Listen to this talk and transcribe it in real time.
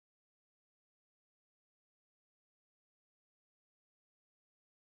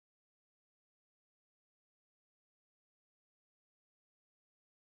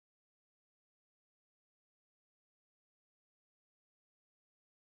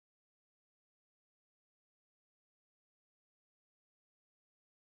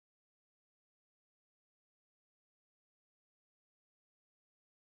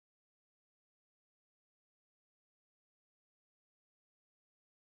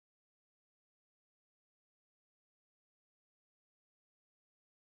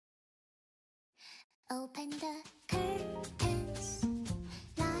Open the curtains,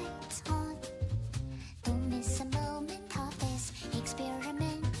 lights on. Don't miss a moment of this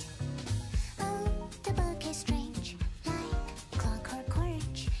experiment. Oh, the book is strange, like clockwork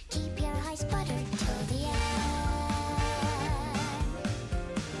orange. Keep your eyes buttered till the end.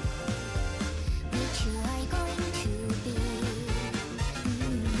 Which you are going to be?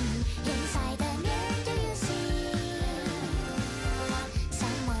 Inside the mirror, do you see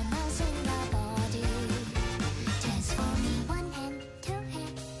someone else in the body? Transforming one hand, two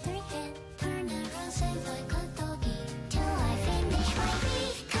hand, three hand, turn around, say like a doggy till I finish my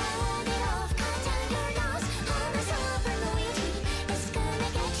beat. Cut it off, cut down your nose. All the silver loyalty is gonna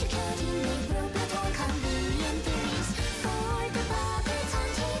get you killed. You make brutal, convenient theories for the puppets on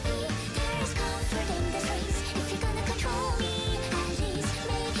TV. There is comfort in this race. If you're gonna control me, at least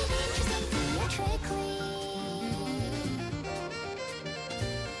make it interesting theatrically.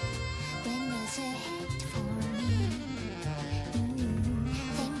 Windows ahead for me.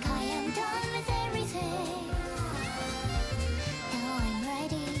 Think I am done with everything. Now I'm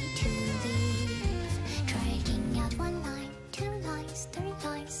ready to leave. Dragging out one line, two lines, three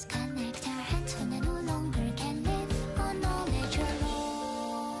lines. Connect our hands when I no longer can live on knowledge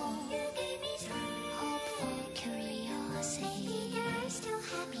alone. You gave me strength, hopeful curiosity. You're still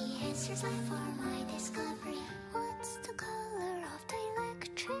happy, answers left for my discovery. What's the color of the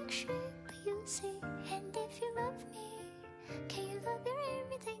electric sheep you see? And if you love me, can you love your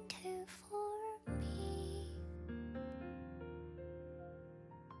everything too for me?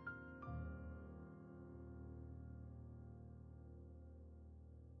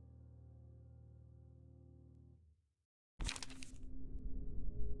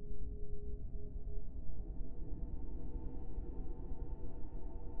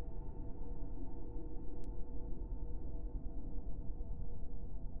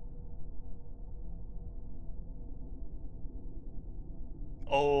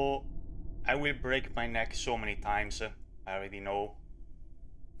 Oh, I will break my neck so many times. I already know.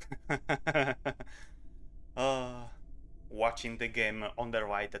 Watching the game on the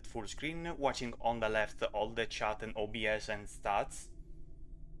right at full screen, watching on the left all the chat and OBS and stats.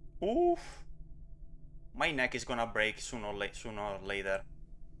 Oof. My neck is gonna break sooner or later.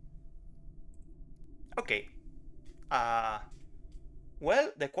 Okay. Well,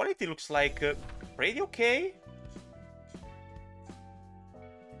 the quality looks like pretty okay.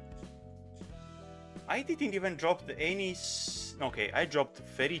 I didn't even drop any... Okay, I dropped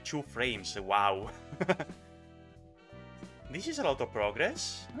 32 frames. Wow. This is a lot of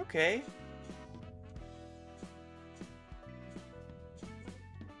progress. Okay.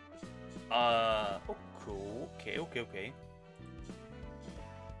 Okay.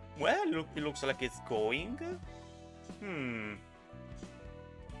 Well, it looks like it's going.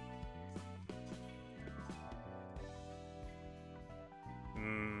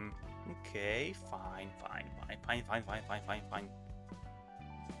 Okay, fine.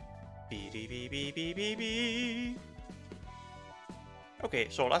 Beep. Okay,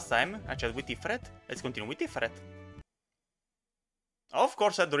 so last time I chatted with Tiferet. Let's continue with Tiferet. Of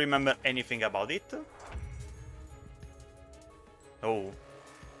course, I don't remember anything about it. Oh.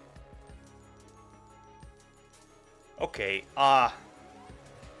 Okay,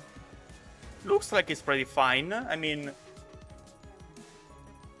 looks like it's pretty fine. I mean,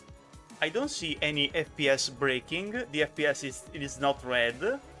 I don't see any FPS breaking. The FPS is not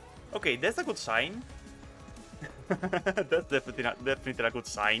red. Okay, that's a good sign. That's definitely a good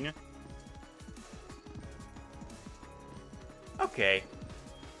sign. Okay.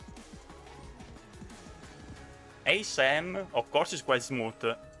 ASM, of course, is quite smooth.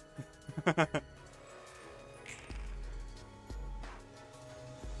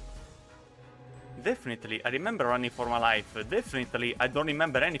 Definitely, I remember running for my life. Definitely, I don't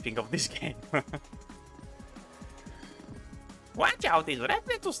remember anything of this game. Watch out, it's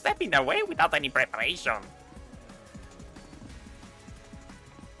ready to step in the way without any preparation.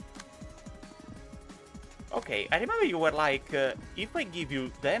 Okay, I remember you were like, if I give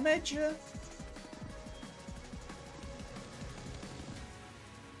you damage...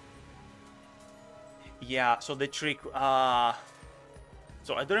 Yeah, so the trick...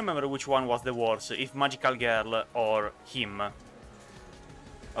 So I don't remember which one was the worst, if Magical Girl or him.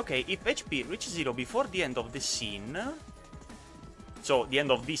 Okay, if HP reaches 0 before the end of the scene... So, the end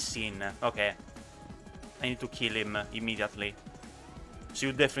of this scene, okay. I need to kill him immediately. So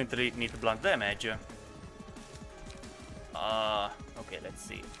you definitely need blunt damage. Okay, let's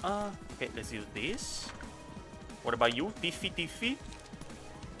see. Okay, let's use this. What about you, Tiffy?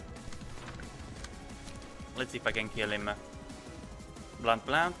 Let's see if I can kill him. Blunt,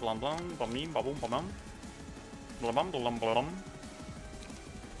 blunt, blunt, blunt, bum, bum, bum, bum. Blum, blum, blum.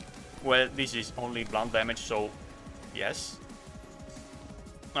 Well, this is only blunt damage, so yes.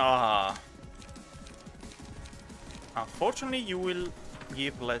 Ah. Unfortunately, you will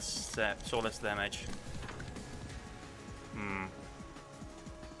give less, so less damage.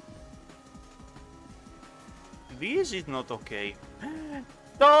 This is not okay.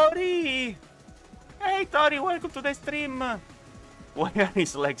 Tori! Hey, Tori, welcome to the stream! Why are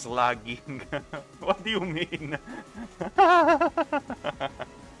his legs lagging? What do you mean?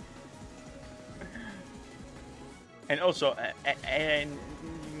 And also,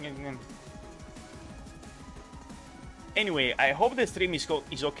 anyway, I hope the stream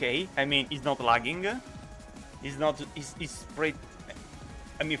is okay. I mean, it's not lagging. It's pretty.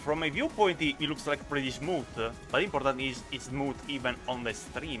 I mean, from my viewpoint, it looks like pretty smooth. But important is it's smooth even on the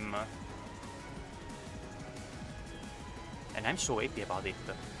stream. And I'm so happy about it.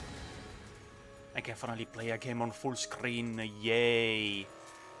 I can finally play a game on full screen. Yay!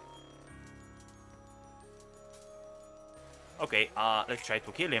 Okay, let's try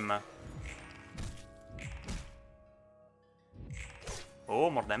to kill him. Oh,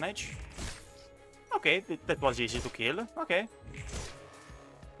 more damage. Okay, that was easy to kill. Okay.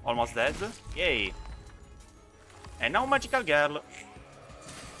 Almost dead. Yay. And now Magical Girl.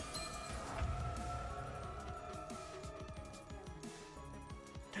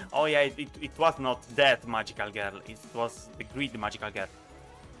 Oh yeah, it was not that Magical Girl. It was the Greed Magical Girl.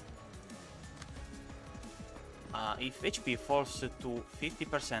 If HP falls to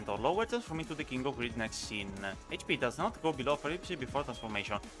 50% or lower, transform into the King of Greed next scene. HP does not go below 40% before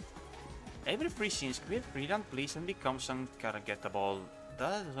transformation. Every free scene creates brilliant please and becomes untargetable.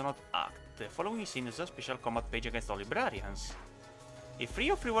 Does not act. The following scene is a special combat page against all librarians. If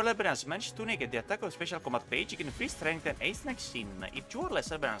 3 or fewer librarians manage to negate the attack of the special combat page, you can free strength and haste next scene. If 2 or less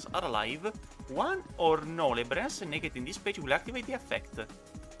librarians are alive, 1 or no librarians negating this page will activate the effect.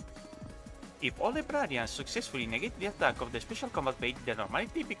 If all librarians successfully negate the attack of the special combat page, the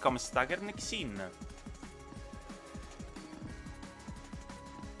normality becomes staggered next scene.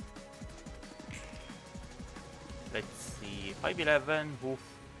 Let's see, 511, oof,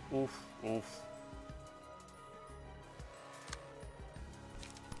 oof, oof.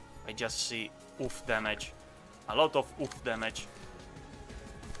 I just see oof damage. A lot of oof damage.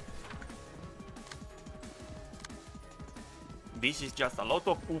 This is just a lot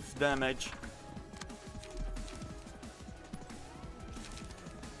of oof damage.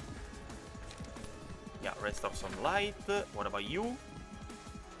 Yeah, restore some light. What about you?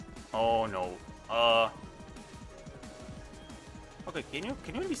 Oh no. Okay, can you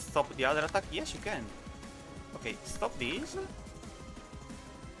really stop the other attack? Yes, you can. Okay, stop this.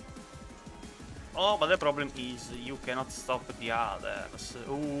 Oh, but the problem is you cannot stop the others.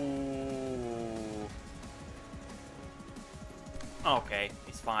 Ooh. Okay,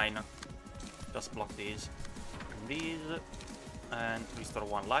 it's fine. Just block these. And these. And restore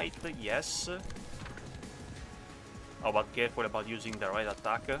 1 light, yes. Oh, but careful about using the right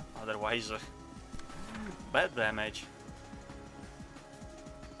attack, otherwise bad damage.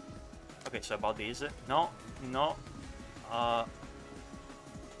 Okay, so about this. No, no.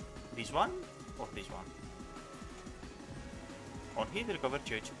 This one? Or this one? On hit, recover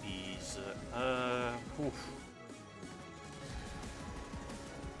 2 HPs. Oof.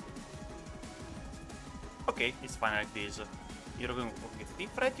 Okay, it's fine like this. You're going against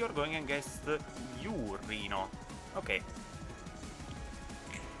Tiferet, you're going against you, Reno. Okay.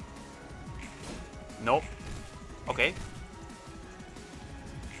 No. Okay.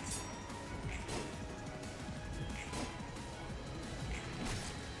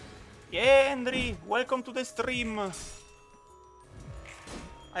 Yeah, Henry, welcome to the stream.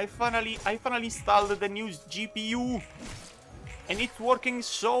 I finally installed the new GPU, and it's working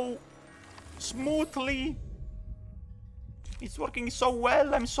so smoothly. It's working so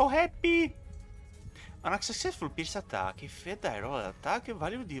well. I'm so happy. On a successful pierce attack, if a die roll attack,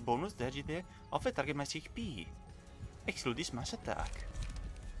 value the bonus digit of a target mass HP. Exclude this mass attack.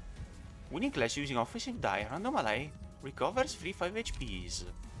 Winning class using offensive die, random ally recovers free 5 HPs.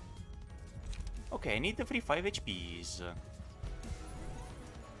 Okay, I need the free 5 HPs.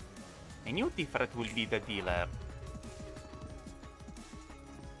 A new Tiferet will be the dealer.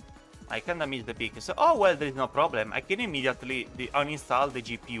 I kinda miss the pick. So, oh well, there is no problem. I can immediately uninstall the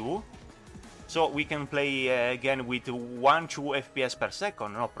GPU. So we can play again with 1-2 FPS per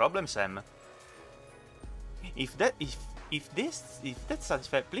second. No problem, Sam. If that's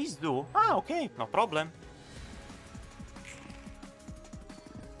satisfied, please do. Ah, okay, no problem.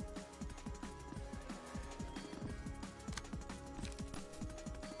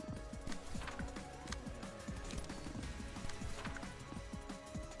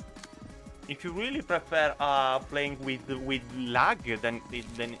 If you really prefer playing with lag, then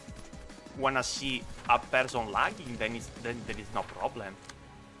wanna see a person lagging, then there is no problem.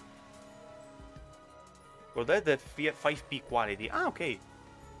 So that's the 5p quality. Ah, okay.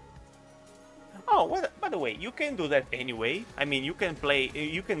 Oh, well, by the way, you can do that anyway. I mean, you can play,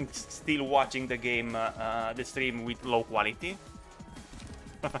 you can still watching the game, the stream with low quality.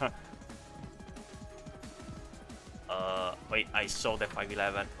 Wait, I saw the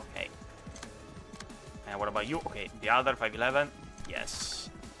 511. Okay. And what about you? Okay, the other 511. Yes.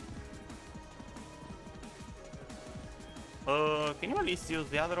 Can you at least use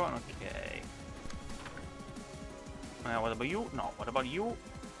the other one? Okay. What about you? No, what about you?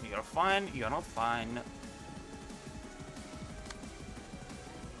 You're fine, you're not fine.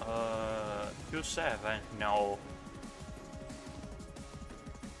 2-7, no.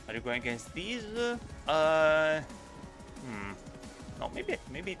 Are you going against these? No, maybe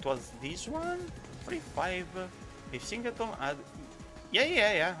it was this one? 3-5. If Singleton had...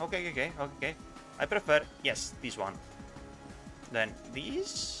 Yeah. Okay. I prefer, yes, this one. Then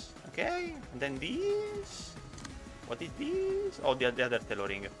these. Okay. And then these. What is this? Oh, the other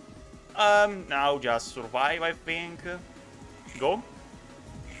tailoring. Now just survive, I think. Go.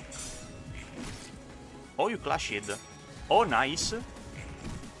 Oh, you clashed. Oh, nice.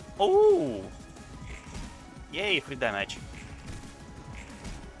 Oh. Yay, free damage.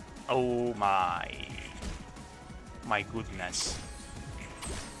 Oh my goodness.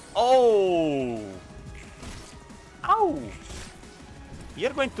 Oh. Ow.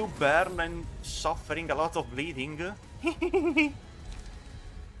 You're going to burn and suffering a lot of bleeding. The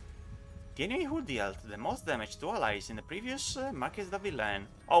enemy who dealt the most damage to allies in the previous Marquez de Villain.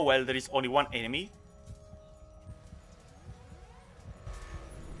 Oh well, there is only one enemy.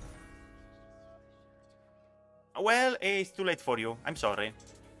 Well, it's too late for you. I'm sorry.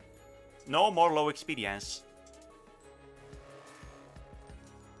 No more low experience.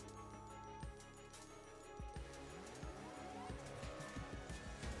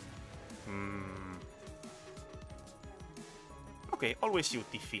 Okay, always you,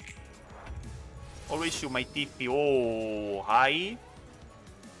 Tiffy. Always you, my Tiffy. Oh, hi.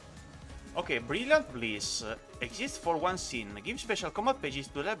 Okay, Brilliant Bliss exists for one scene. Give special combat pages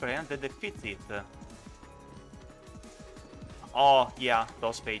to the librarian that defeats it. Oh, yeah,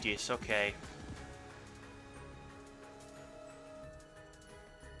 those pages, okay.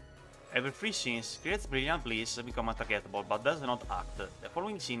 Every 3 scenes creates Brilliant Bliss become untargetable, but does not act. The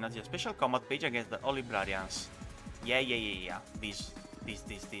following scene has a special combat page against the all librarians. Yeah. This.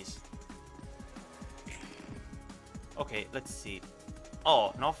 Okay, let's see.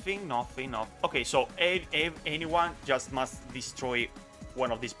 Oh, nothing. Okay, so anyone just must destroy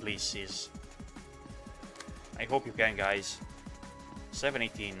one of these places. I hope you can, guys.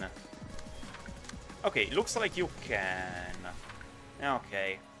 718. Okay, looks like you can.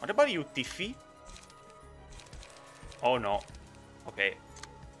 Okay. What about you, Tiffy? Oh no. Okay.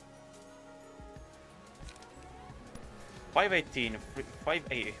 518,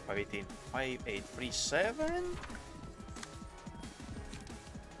 5837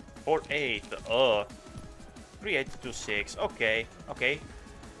 48. 3826. Okay.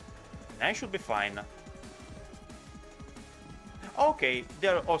 I should be fine. Okay,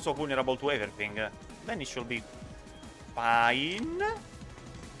 they're also vulnerable to everything. Then it should be fine.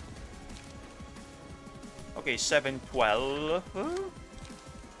 Okay, 712.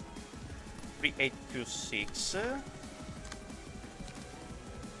 3826.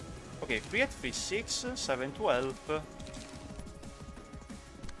 Okay, 3836, 712.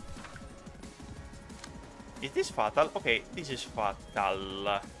 Is this fatal? Okay, this is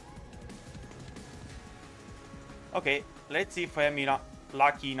fatal. Okay, let's see if I am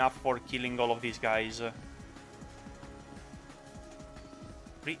lucky enough for killing all of these guys.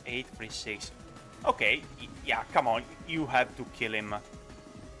 3836. Okay, yeah, come on, you have to kill him.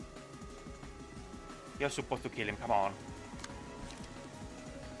 You're supposed to kill him, come on.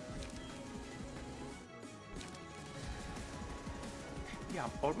 Yeah,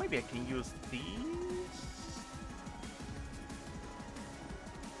 or maybe I can use these.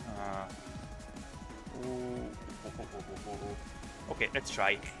 Okay, let's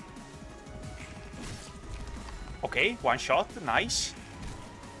try. Okay, one shot, nice.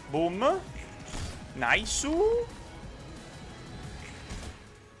 Boom. Nice.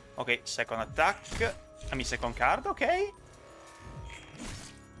 Okay, second attack. I mean, second card, okay.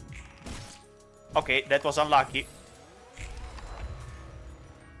 Okay, that was unlucky.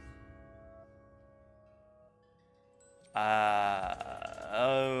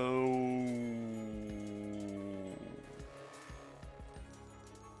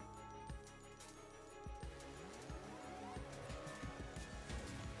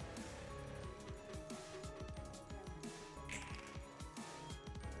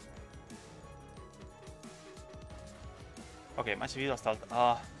 Okay, massive heal assault.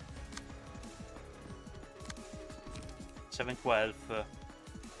 712.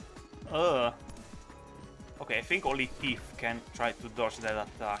 Okay, I think only Thief can try to dodge that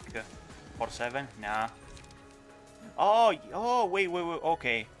attack. 4-7? Nah. Oh, wait.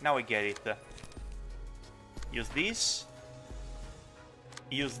 Okay, now I get it. Use this.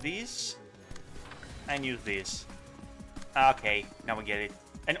 Use this. And use this. Okay, now I get it.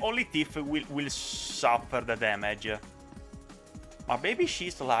 And only Thief will suffer the damage. Or maybe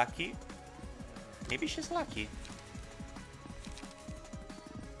she's lucky. Maybe she's lucky.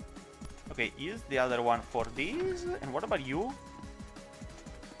 Okay, use the other one for this. And what about you?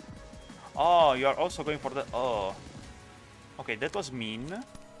 Oh, you are also going for the... Oh. Okay, that was mean.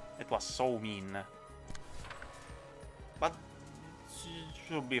 It was so mean. But it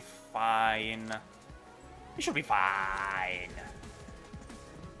should be fine. It should be fine.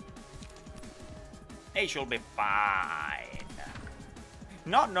 It should be fine.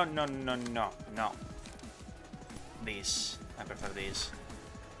 No. This. I prefer this.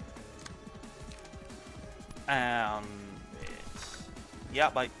 And this. Yeah,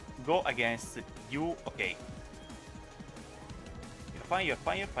 but go against you. Okay. You're fine.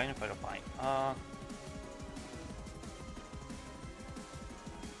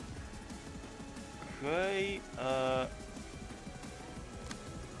 Okay.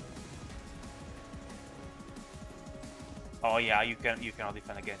 Oh yeah, you cannot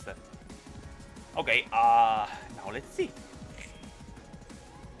defend against that. Okay. Now let's see.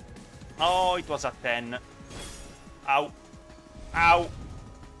 Oh, it was a 10. Ow. Ow.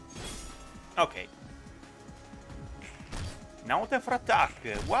 Okay. Now time for attack.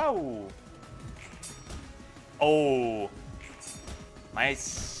 Wow. Oh.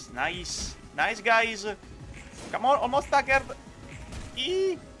 Nice, guys. Come on, almost staggered.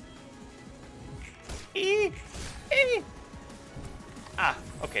 Ah,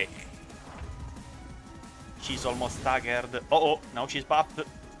 okay. She's almost staggered. Oh, now she's buffed.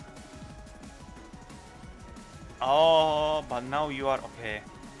 Oh, but now you are... Okay.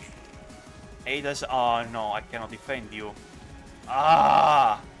 Ada's... Oh, no, I cannot defend you.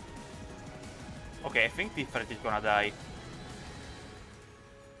 Ah! Okay, I think Tiferet is gonna die.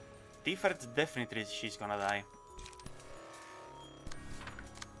 Tiferet definitely she's gonna die.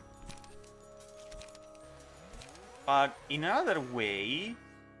 But in another way,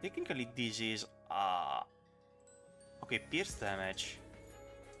 technically this is... Okay, pierce damage.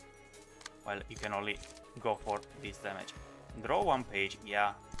 Well, you can only go for this damage. Draw one page,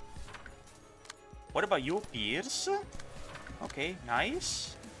 yeah. What about you, pierce? Okay,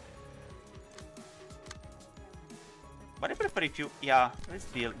 nice. But I prefer if you... Yeah, let's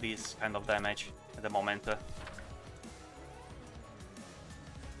deal this kind of damage at the moment.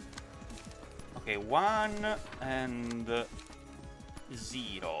 Okay, 1 and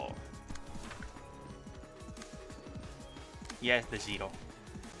 0. Yes, the 0.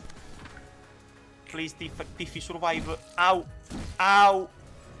 Please, Tiffy, survive. Ow! Ow!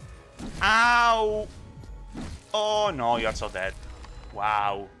 Ow! Oh no, you are so dead.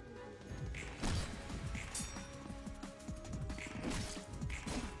 Wow.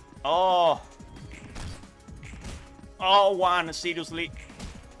 Oh. Oh, 1, seriously.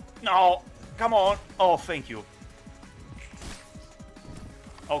 No, come on. Oh, thank you.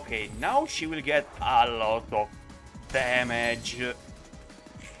 Okay, now she will get a lot of damage.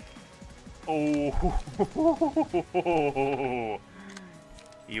 Oh.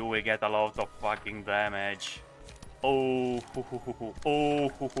 You will get a lot of fucking damage. Oh.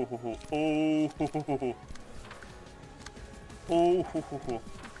 Oh. Oh.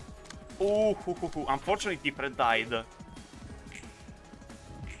 Oh. Unfortunately, Tiferet died.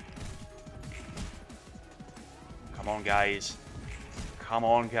 Come on, guys. Come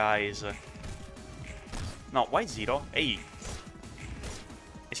on, guys. No, why 0? Hey.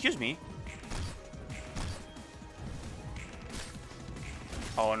 Excuse me?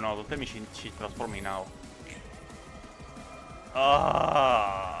 Oh no, don't tell me she's transforming now.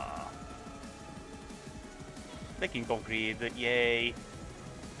 Ah. The King of Greed, yay.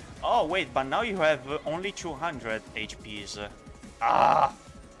 Oh wait, but now you have only 200 HPs. Ah.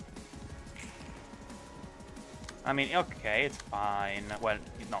 I mean, okay, it's fine. Well,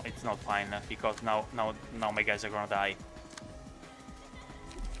 no, it's not fine because now my guys are gonna die.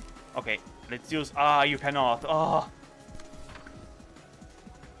 Okay, let's use. Ah, you cannot. Oh.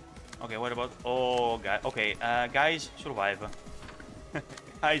 Okay, what about... Oh, guys. Okay, guys, survive.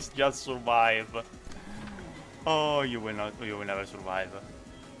 Guys, just survive. Oh, you will not... You will never survive.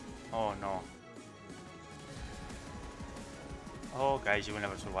 Oh, no. Oh, guys, you will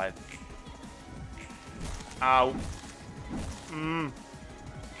never survive. Ow.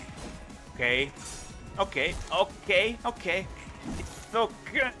 Okay. Okay. Okay. Okay. It's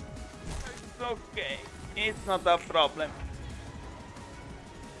okay. It's okay. It's not a problem.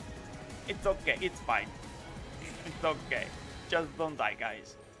 It's okay. It's fine. It's okay. Just don't die,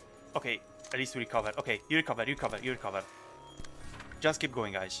 guys. Okay. At least we recover. Okay. You recover. You recover. You recover. Just keep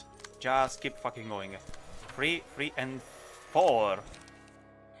going, guys. Just keep fucking going. 3, 3, and 4.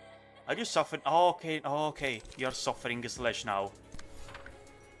 Are you suffering? Oh, okay. Oh, okay. You're suffering slash now.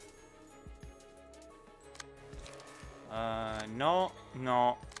 No,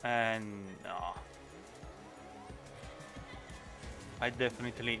 no, and no. I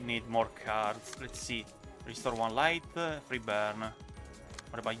definitely need more cards. Let's see. Restore 1 light, free burn.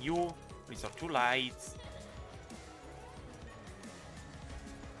 What about you? Restore 2 lights.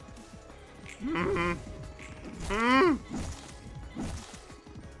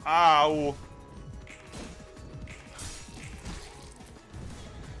 Ow!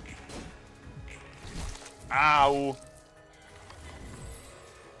 Ow!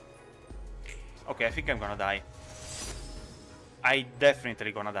 Okay, I think I'm gonna die. I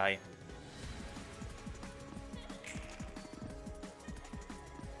definitely gonna die.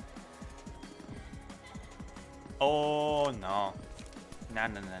 Oh no. No,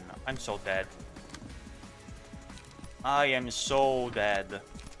 no, no, no. I'm so dead. I am so dead.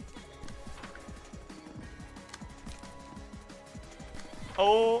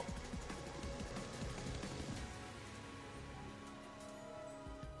 Oh.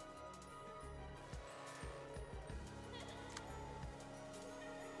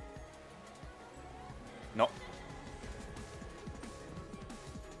 No.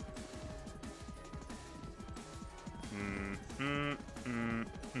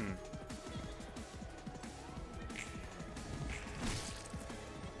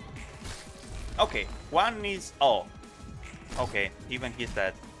 Okay, one is... Oh. Okay, even he's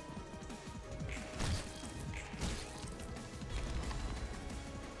dead.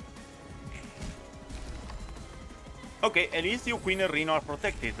 Okay, at least you, Queen and Reno, are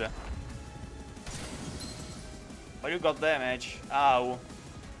protected. But you got damage. Ow.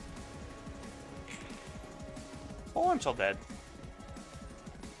 Oh, I'm so dead.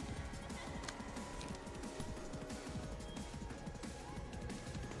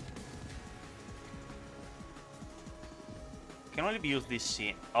 Can only be used this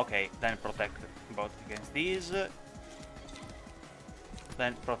scene. Okay, then protect both against these.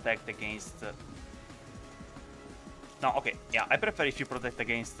 Then protect against... No, okay, yeah, I prefer if you protect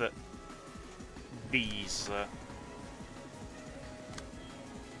against these.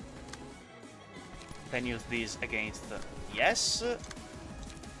 Then use these against... Yes.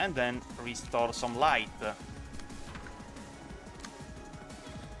 And then restore some light.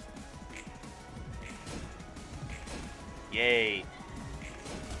 Yay.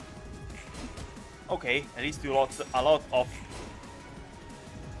 Okay, at least you lost a lot of...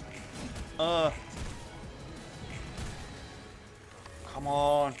 Come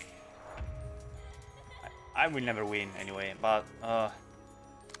on. I will never win anyway, but...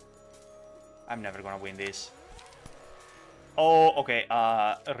 I'm never gonna win this. Oh, okay,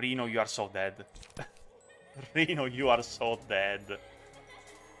 Reno, you are so dead. Reno, you are so dead.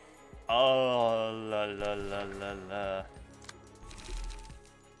 Oh, la la la la la.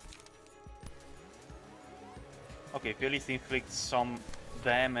 Okay, if you at least inflict some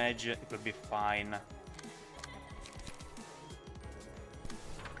damage, it will be fine.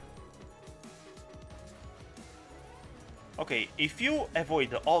 Okay, if you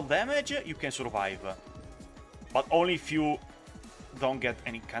avoid all damage, you can survive. But only if you don't get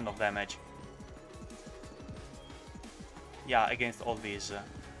any kind of damage. Yeah, against all these.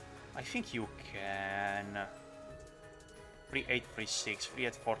 I think you can... 3-8, 3-6,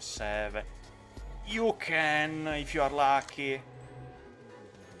 3-8, 4-7. You can, if you are lucky.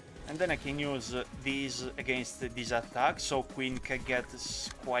 And then I can use these against this attack, so Queen can get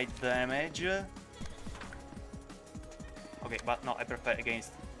quite damage. Okay, but no, I prefer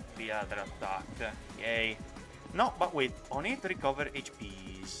against the other attack. Yay. No, but wait, on it recover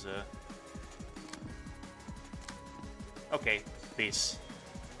HPs. Okay, this.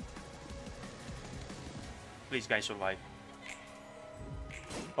 Please, guys, survive.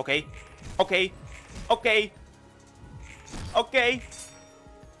 Okay. Okay. Okay. Okay.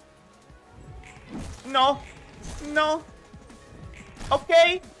 No. No.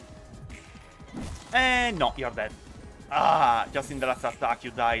 Okay. And no, you're dead. Ah, just in the last attack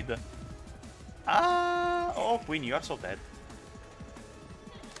you died. Ah, oh, Queen, you are so dead.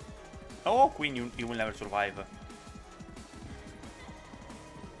 Oh, Queen, you will never survive.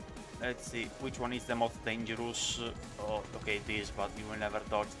 Let's see, which one is the most dangerous? Oh, okay, this, but you will never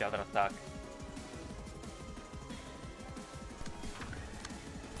dodge the other attack.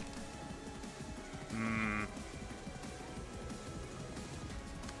 Hmm.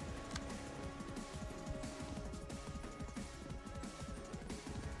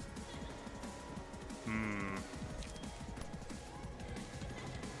 Hmm.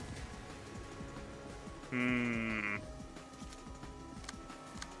 Hmm.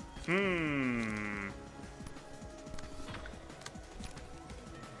 Hmm.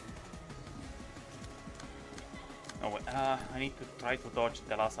 Oh wait, I need to try to dodge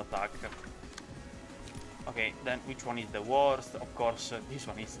the last attack. Okay, then which one is the worst? Of course, this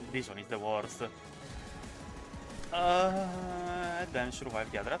one is the worst. Then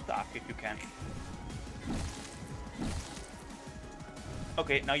survive the other attack if you can.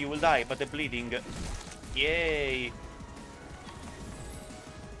 Okay, now you will die, but the bleeding. Yay!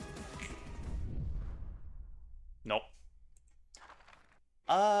 No.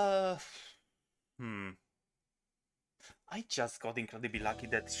 I just got incredibly lucky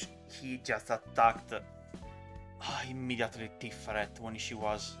that he just attacked immediately Tiferet when she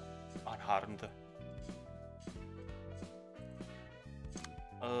was unharmed.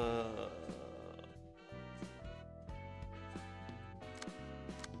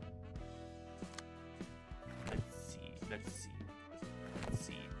 Let's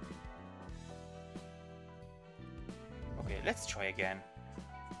see. Okay, let's try again.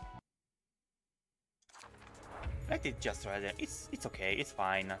 Let it just try again. It's okay, it's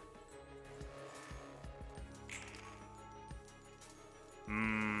fine.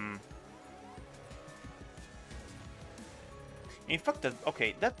 In fact,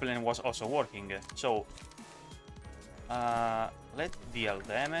 okay, that plan was also working. So, let's deal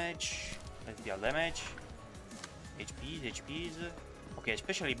damage. HPs. Okay,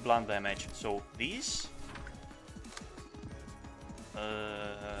 especially blunt damage. So this.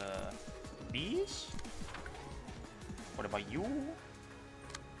 These. What about you?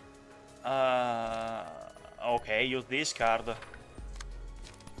 Okay, use this card.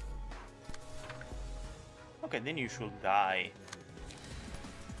 Okay, then you should die.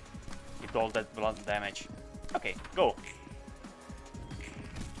 With all that blunt damage. Okay, go.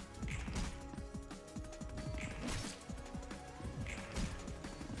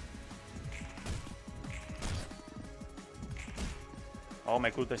 Oh my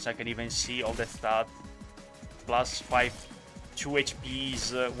goodness, I can even see all the stats. Plus 5, 2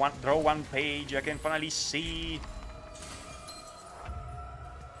 HPs, draw 1 page, I can finally see.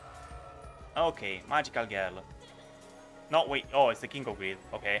 Okay, magical girl. No, wait, oh, it's the King of Greed,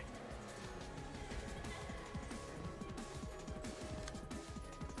 okay.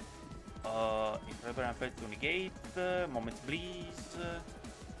 Incredible and fail to negate, Moment's Bliss.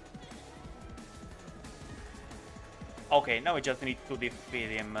 Okay, now we just need to defeat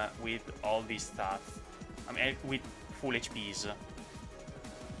him with all these stats. I mean, with full HPs.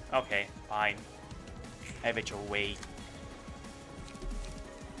 Okay, fine. Have it your way.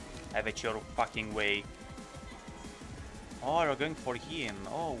 Have it your fucking way. Oh, you're going for him.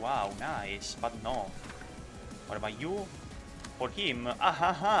 Oh, wow, nice. But no. What about you? For him?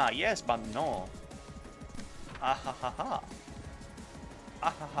 Ahaha, yes, but no. Ahaha.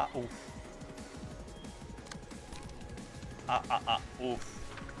 Ahaha, oof. Oof.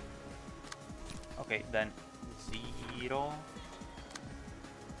 Okay, then 0.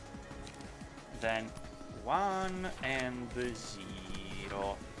 Then 1 and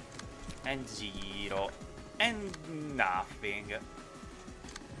 0. And 0. And nothing.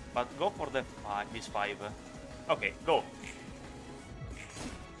 But go for the this 5. Okay, go.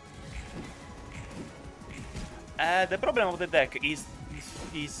 The problem of the deck is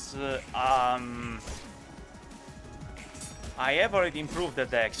I have already improved the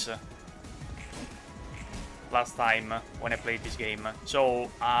decks last time when I played this game, so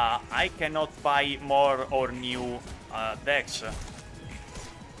I cannot buy more or new decks,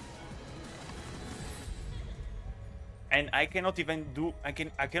 and I cannot even do I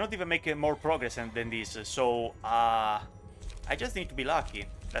cannot even make more progress than this. So I just need to be lucky.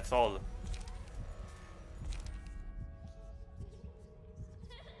 That's all.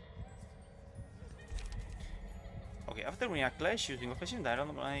 Okay, after winning a clash using offensive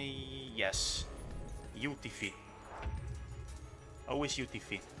dialogue, yes. UTF. Always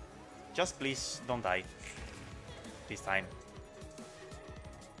UTF. Just please don't die. This time.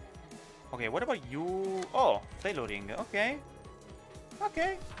 Okay, what about you? Oh, tailoring. Okay.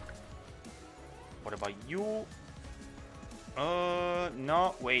 Okay. What about you?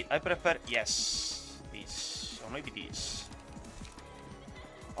 No, wait. I prefer... Yes. This. Or maybe this.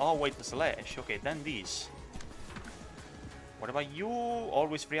 Oh, wait, the slash. Okay, then this. What about you?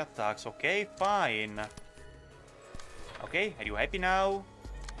 Always free attacks. Okay, fine. Okay, are you happy now?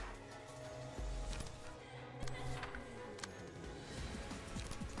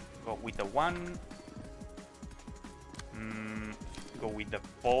 Go with the 1. Go with the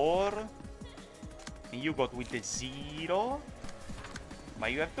 4. And you got with the 0.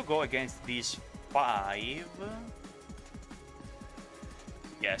 But you have to go against this 5.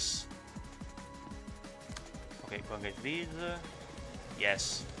 Yes. Okay, go against these.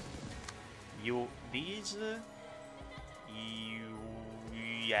 Yes. You these. You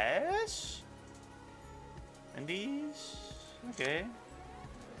yes. And these. Okay.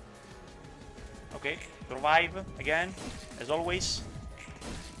 Okay, survive again, as always.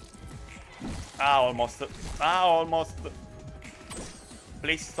 Ah, almost. Ah, almost.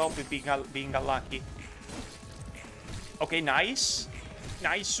 Please stop with being unlucky. Okay, nice.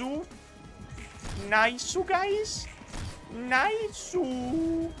 Nice-oo. Nice-oo, guys.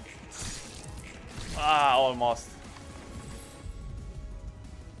 Nice-oo. Ah, almost.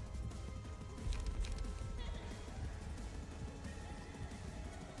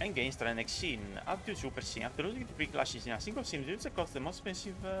 And gain strength next scene. Up to super scene. After losing the 3 clashes in a single scene, reduce the cost the most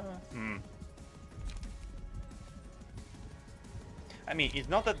expensive. I mean, it's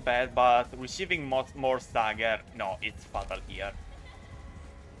not that bad, but receiving more stagger. No, it's fatal here.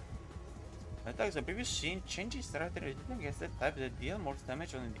 Attacks the previous scene changes strategy against that type that deal more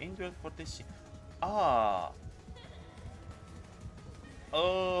damage on the individual for the scene. Ah.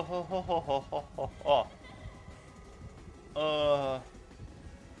 Oh, ho, ho, ho, ho, ho, ho.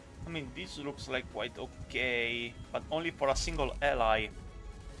 I mean, this looks like quite okay, but only for a single ally.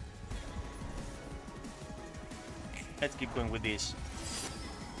 Let's keep going with this.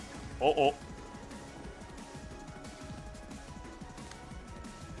 Oh.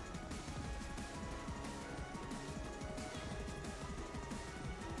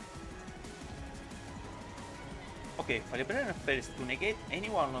 Okay, for Library fails to negate any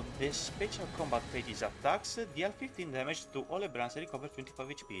one of the special combat pages attacks, deal 15 damage to all Librarians and recover 25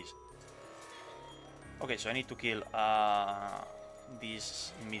 HPs. Okay, so I need to kill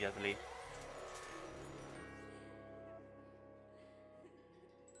this immediately.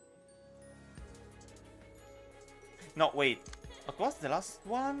 No, wait. What was the last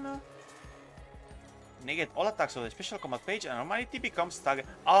one? Negate all attacks of the special combat page and normality becomes stagger.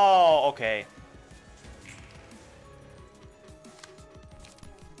 Oh, okay.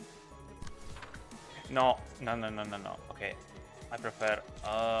 No. Okay, I prefer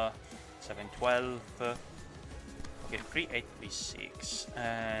 7, 12. Okay, 3, 8, 3, 6,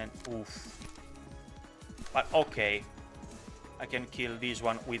 and oof. But okay, I can kill this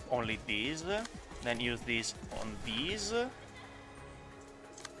one with only these, then use this on these.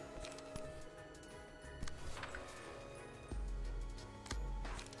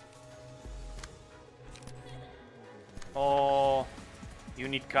 Oh, you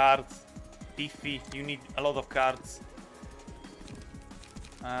need cards. Tiffy, you need a lot of cards.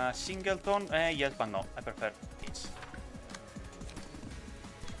 Singleton, yes, but no, I prefer this.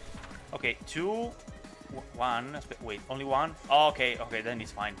 Okay, 2, 1, wait, only 1? Oh, okay, then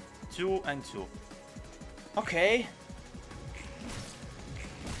it's fine. 2 and 2. Okay.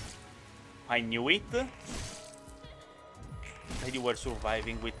 I knew it. That you were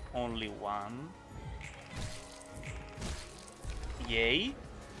surviving with only 1. Yay.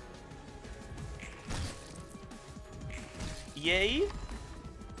 Yay!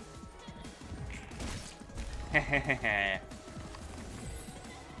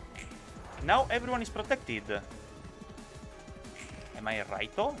 Now everyone is protected. Am I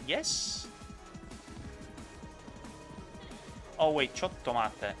right? Oh, yes. Oh wait,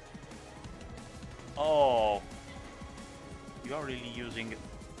 ciottomate. Oh, you are really using.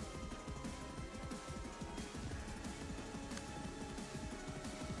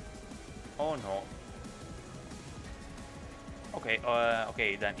 Oh no. Okay,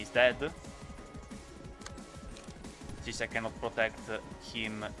 okay, then he's dead. Since I cannot protect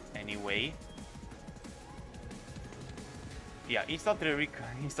him anyway. Yeah,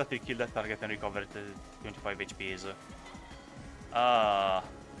 instantly kill that target and recover the 25 HPs. How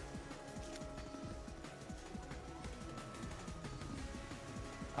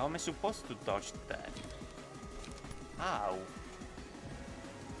am I supposed to dodge that? How?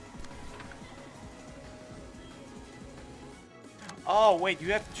 Oh, wait,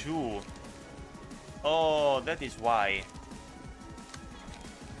 you have 2. Oh, that is why.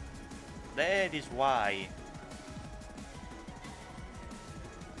 That is why.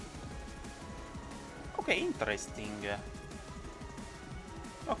 Okay, interesting.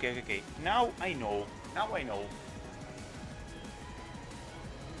 Okay, okay. Now I know. Now I know.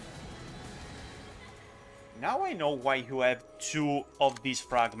 Now I know why you have 2 of these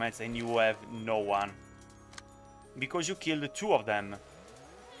fragments and you have no one. Because you killed 2 of them.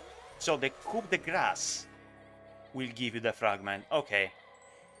 So the coup de grace will give you the fragment. Okay.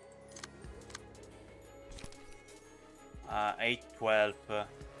 8, 12.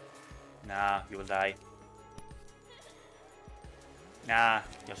 Nah, you will die. Nah,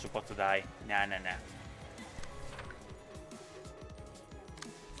 you're supposed to die. Nah, nah, nah.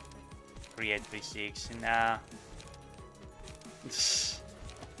 3, 8, 3, 6. Nah.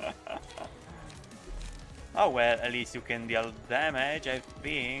 Oh well, at least you can deal damage, I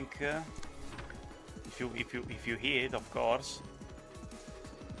think. If you hit, of course.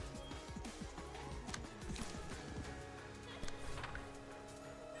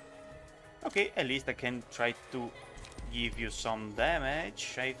 Okay, at least I can try to give you some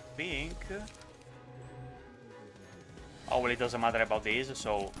damage, I think. Oh well, it doesn't matter about this,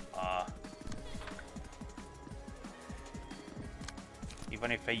 so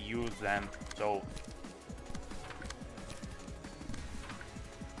even if I use them, so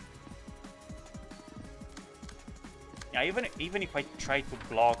yeah, even if I try to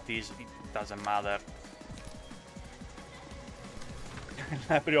block this, it doesn't matter.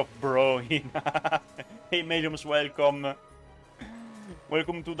 Library of Ruina. Hey, mediums, welcome.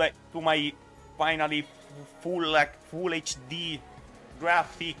 Welcome to my finally full HD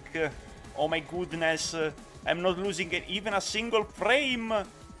graphic. Oh my goodness, I'm not losing even a single frame,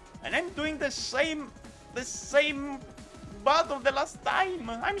 and I'm doing the same battle the last time.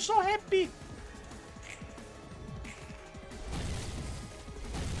 I'm so happy.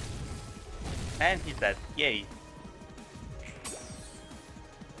 And he's dead. Yay.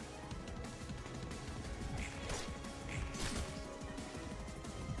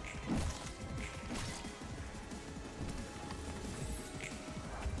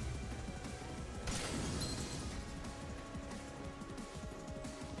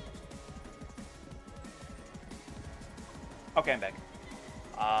 Okay, I'm back.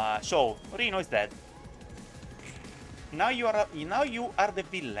 So Reno is dead. Now you are the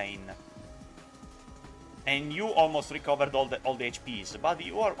villain, and you almost recovered all the HPs, but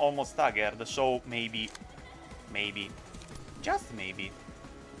you are almost staggered. So maybe, just maybe.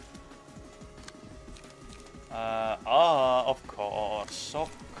 Of course.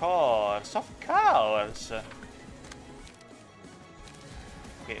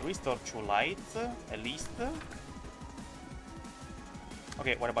 Okay, restore 2 lights at least.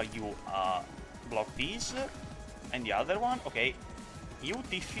 Okay, what about you? Block these. And the other one? Okay. You,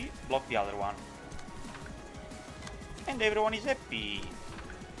 Tiffy, block the other one. And everyone is happy.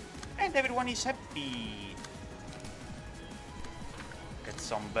 Get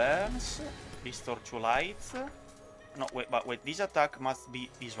some burns. Restore 2 lights. No, wait, this attack must be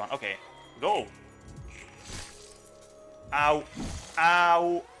this one. Okay, go. Ow.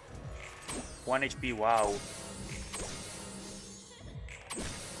 Ow. 1 HP, wow.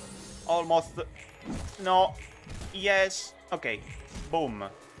 Almost. No. Yes. Okay. Boom.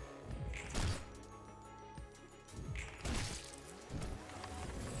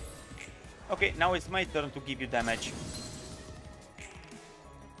 Okay, now it's my turn to give you damage.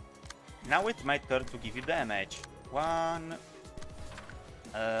 One.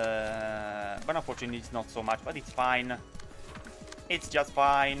 But unfortunately it's not so much, but it's fine. It's just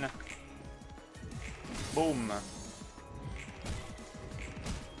fine. Boom.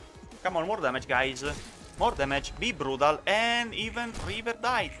 Come on, more damage, guys. More damage, be brutal, and even River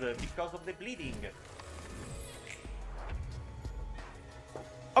died because of the bleeding.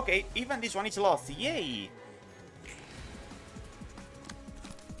 Okay, even this one is lost. Yay!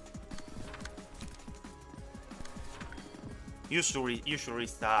 You should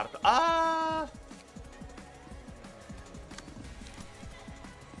restart. Ah!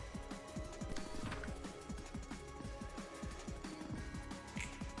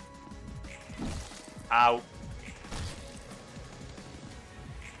 Ow.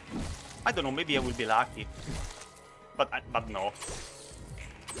 I don't know, maybe I will be lucky. But no.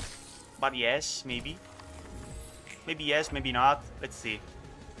 But yes, maybe. Maybe yes, maybe not. Let's see.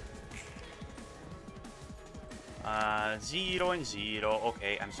 0 and 0.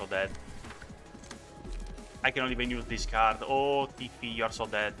 Okay, I'm so dead. I cannot even use this card. Oh, Tiffy, you are so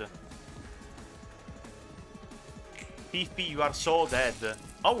dead. Tiffy, you are so dead.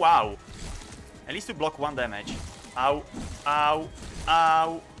 Oh, wow. At least you block 1 damage. Ow. Ow.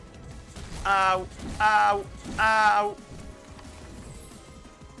 Ow. Ow. Ow. Ow.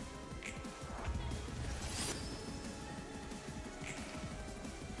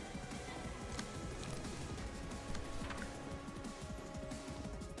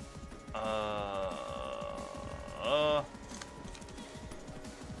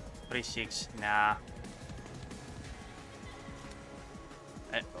 Free 6, nah.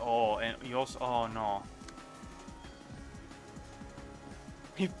 And you also, oh no.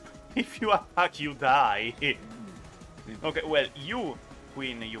 If you attack, you die. Okay, well, you,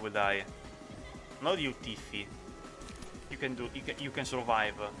 Queen, you will die. Not you, Tiffy. You can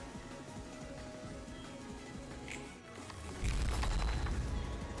survive.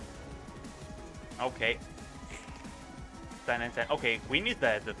 Okay. 10 and 10. Okay, Queen is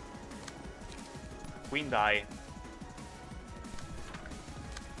dead. Queen die.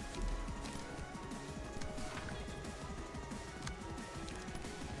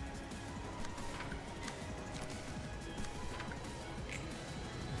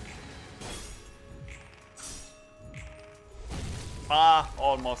 Ah,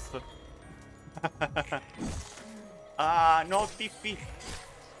 almost. Ah, no, Tiffy.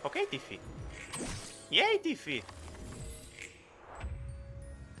 Okay, Tiffy. Yay, Tiffy.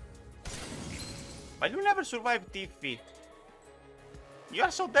 But you never survived, Tiffy. You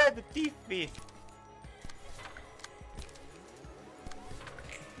are so dead, Tiffy.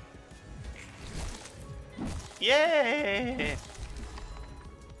 Yay!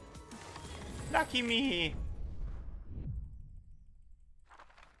 Lucky me.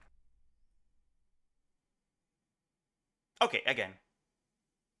 Okay, again.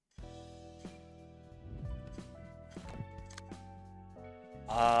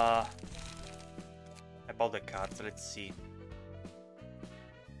 About the cards, let's see.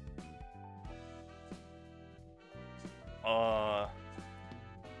 Uh...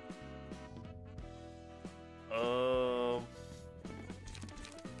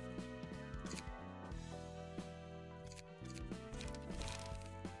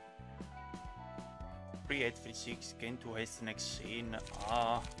 3-8, 3-6, gain 2 haste next scene.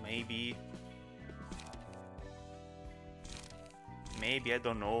 Maybe. Maybe, I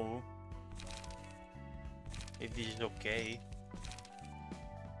don't know. If this is okay.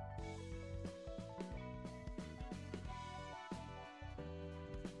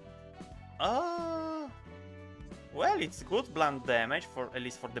 Well, it's good blunt damage, for at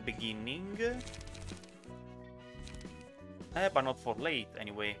least for the beginning. But not for late,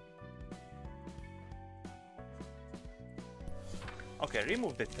 anyway. Okay,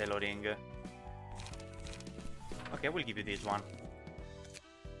 remove the tailoring. Okay, we'll give you this one.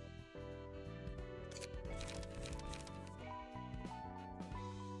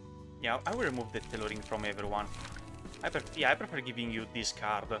 Yeah, I will remove the tailoring from everyone. I prefer giving you this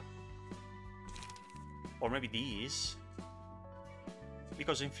card. Or maybe these.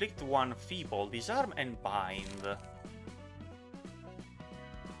 Because inflict 1 feeble, disarm and bind.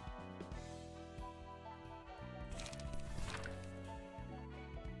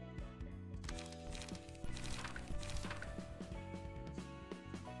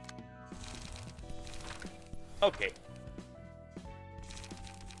 Okay.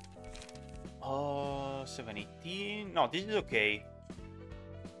 718. No, this is okay.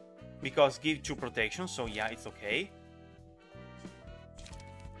 Because give 2 protection, so yeah, it's okay.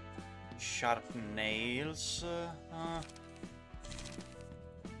 Sharp nails.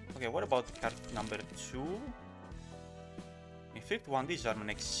 Okay, what about card number 2? Inflict 1 disarm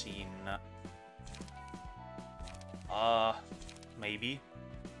next scene. Maybe.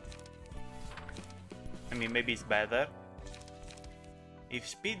 I mean, maybe it's better. If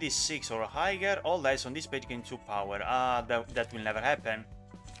speed is 6 or higher, all dice on this page gain 2 power. That will never happen.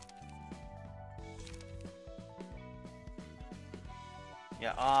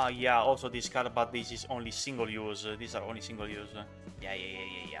 Yeah, yeah, also this card, but this is only single use. These are only single use.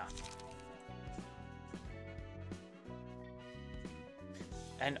 Yeah.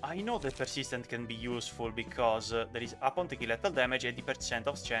 And I know that persistent can be useful because there is upon taking lethal damage, 80%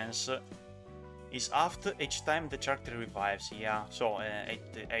 of chance is halved each time the character revives. Yeah, so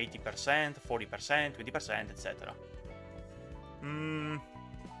 80%, 40%, 20%, etc.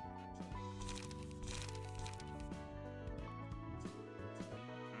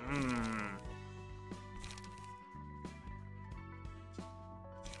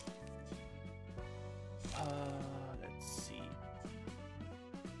 Let's see.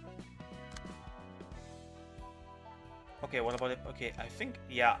 Okay, what about it? Okay, I think,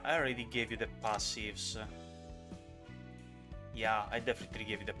 yeah, I already gave you the passives. Yeah, I definitely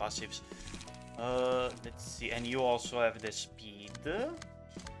gave you the passives. Let's see, and you also have the speed.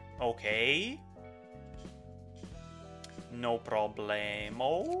 Okay. No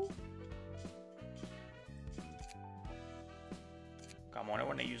problemo. Come on, I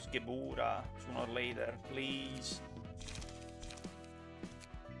wanna use Gebura sooner or later, please.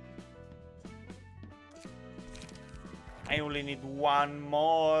 I only need one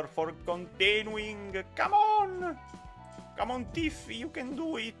more for continuing. Come on! Come on, Tiffy, you can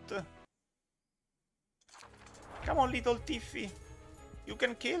do it. Come on, little Tiffy. You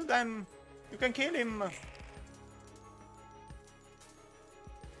can kill them. You can kill him.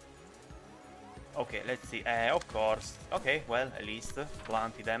 Okay, let's see. Of course. Okay, well, at least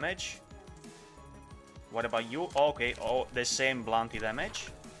blunt damage. What about you? Okay, oh, the same blunt damage.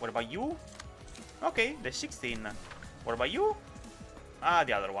 What about you? Okay, the 16. What about you? Ah,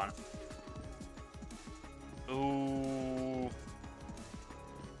 the other one. Ooh.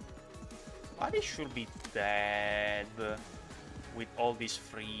 But he should be dead with all these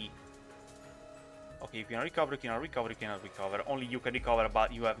free. Okay, you can recover, you cannot recover, you cannot recover. Only you can recover,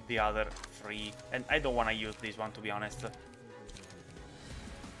 but you have the other free. And I don't want to use this one, to be honest.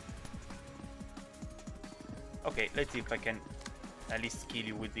 Okay, let's see if I can at least kill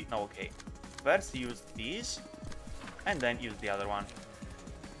you with the... No, okay. First use this, and then use the other one.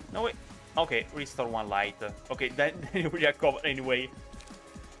 No, wait. Okay, restore one light. Okay, then we recover anyway.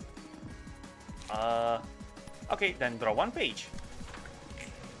 Okay, then draw one page.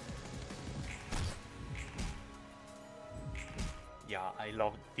 Yeah, I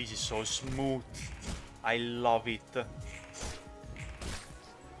love... This is so smooth. I love it.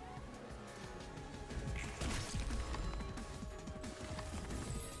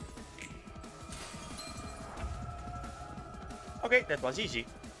 Okay, that was easy.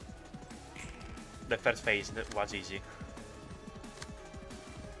 The first phase, that was easy.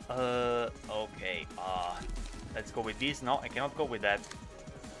 Okay, let's go with this. No, I cannot go with that.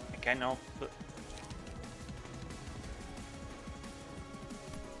 I cannot.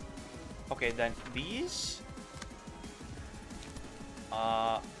 Okay, then these.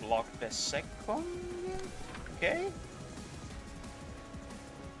 Block the second. Okay.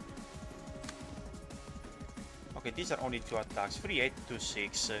 Okay, these are only 2 attacks. 3, 8, 2,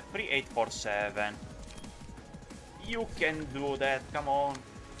 6. 3, 8, 4, 7. You can do that, come on.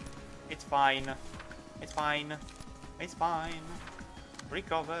 It's fine. It's fine. It's fine.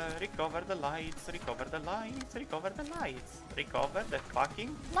 Recover, recover the lights, recover the lights, recover the lights. Recover the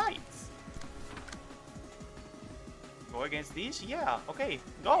fucking lights. Go against this? Yeah, okay,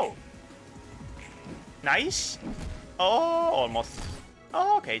 go. Nice. Oh, almost.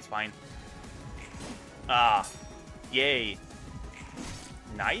 Oh, okay, it's fine. Ah. Yay.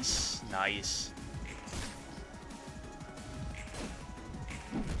 Nice, nice.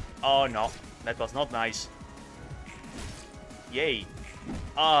 Oh no, that was not nice. Yay.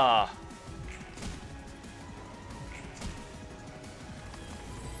 Ah.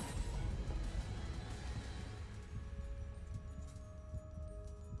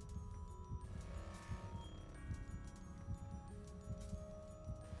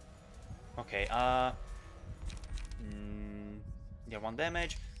 Okay, yeah, 1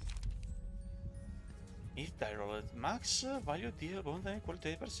 damage. If I roll at max, value deal bonus equal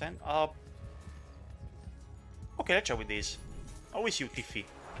to 8%. Okay, let's try with this. Always you, Tiffy.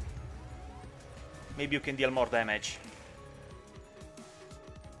 Maybe you can deal more damage.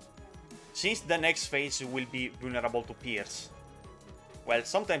 Since the next phase will be vulnerable to pierce. Well,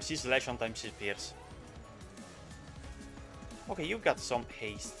 sometimes it's slash, sometimes it's pierce. Okay, you got some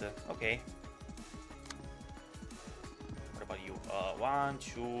haste. Okay. What about you? 1,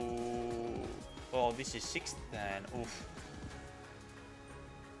 2... Oh, this is 6, 10. Oof.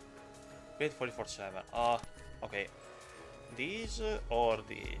 Great 44-7. Okay. This or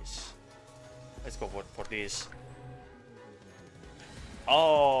this? Let's go for this.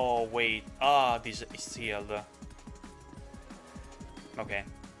 Oh, wait. This is sealed. Okay.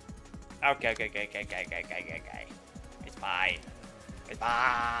 Okay. It's fine. It's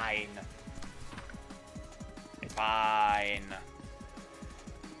fine. It's fine.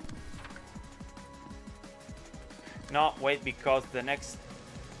 No, wait, because the next...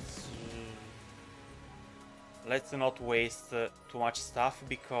 Let's not waste too much stuff,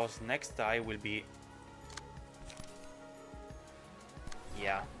 because next die will be...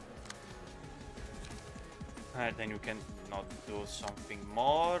 Yeah. Then you can not do something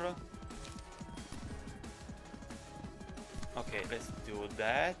more. Okay, let's do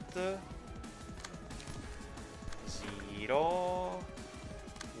that. 0,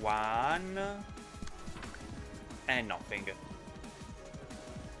 1, and nothing.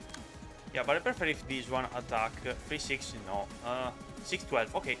 Yeah, but I prefer if this one attack 3, 6, no. 6,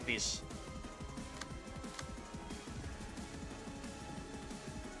 12. Okay, this.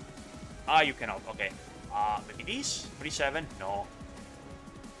 You cannot. Okay. Maybe this. 3, 7. No.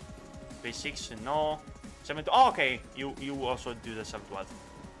 3, 6. No. 7. Oh, okay. You also do the 7, 12.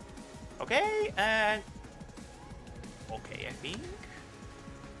 Okay, and Okay, I think.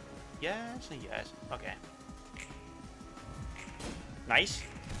 Yes, yes. Okay. Nice.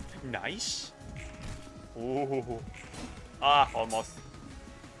 Nice. Ooh. Ah, almost.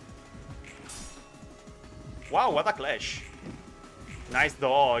 Wow, what a clash. Nice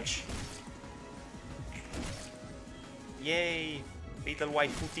dodge. Yay. Little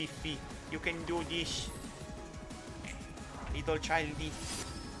waifu Tiffy. You can do this. Little childy.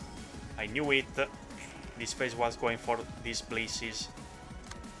 I knew it. This phase was going for these places.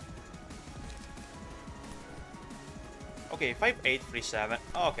 Okay, 5-8, 3-7.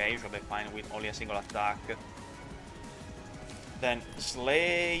 Okay, you should be fine with only a single attack. Then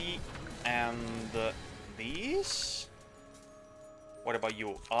Slay and this. What about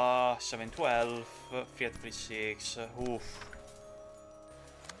you? 7-12, 3-3-6. Oof.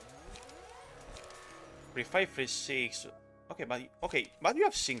 3-5, 3-6. Okay, but you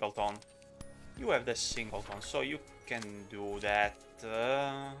have singleton. You have the singleton, so you can do that.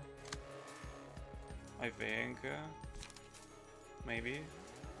 I think. Maybe.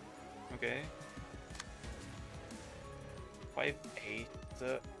 Okay. 5-8.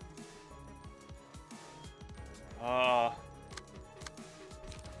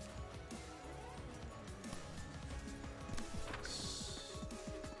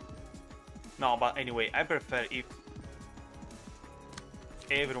 No, but anyway, I prefer if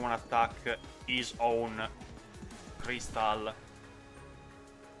everyone attack his own crystal.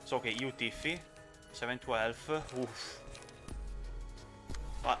 So okay, you Tiffy. 7-12. Oof.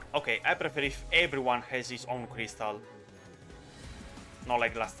 But okay, I prefer if everyone has his own crystal. Not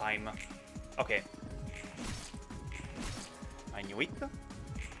like last time. Okay. I knew it.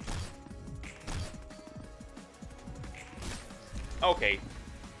 Okay.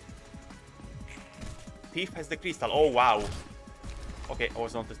 Thief has the crystal. Oh, wow. Okay, I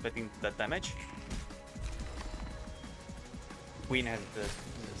was not expecting that damage. Queen has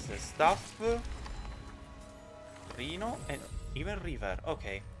the stuff. Reno and even River.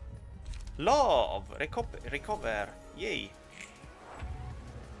 Okay. Love! Recover. Yay.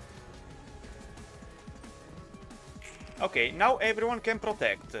 Okay, now everyone can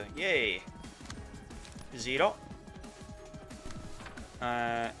protect. Yay. 0.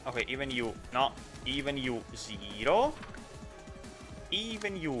 Okay, even you. No. Even you. 0.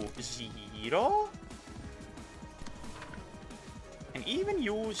 Even you. 0. And even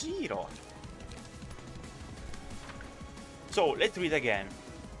you. 0. So, let's read again.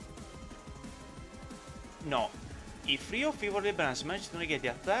 No. If 3 of your Librarians manage to negate the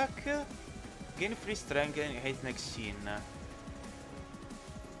attack, gain free strength and hate next scene.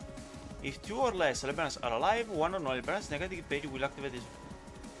 If 2 or less Librarians are alive, 1 or no Librarians negative page will activate this.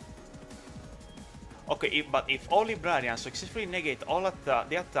 Okay, but if all Librarians successfully negate all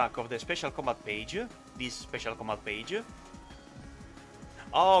the attack of the special combat page, this special combat page,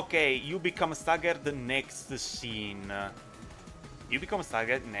 okay, you become staggered next scene. You become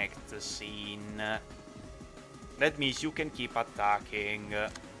staggered next scene. That means you can keep attacking.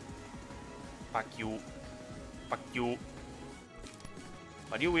 Fuck you. Fuck you.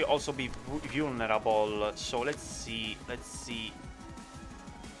 But you will also be vulnerable. So let's see. Let's see.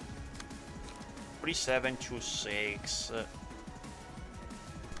 3-7-2-6.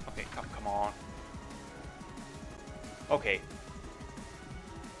 Okay, come on. Okay.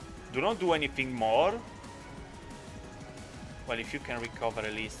 Do not do anything more. Well, if you can recover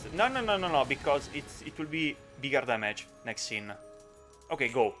at least. No, because it will be bigger damage next scene. Okay,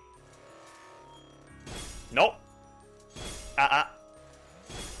 go. No.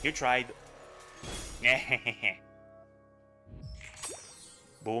 You tried.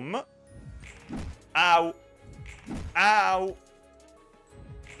 Boom. Ow. Ow.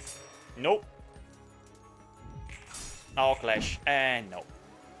 Nope. No clash. And no.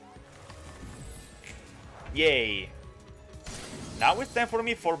 Yay. Now it's time for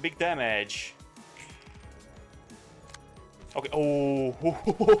me for big damage. Okay. Oh.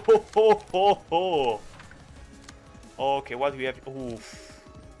 Okay, what do we have? Oof.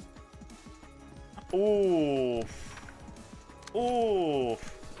 Oof.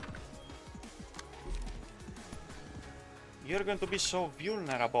 Oof. You're going to be so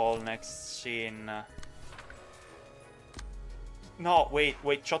vulnerable next scene. No, wait,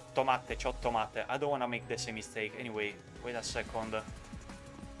 ciotto mate. I don't want to make the same mistake. Anyway, wait a second.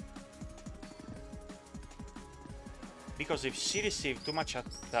 Because if she received too much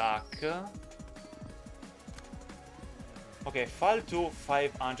attack... Okay, fall to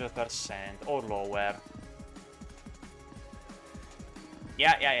 500% or lower.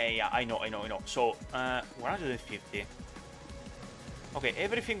 Yeah, I know. So, 150. Okay,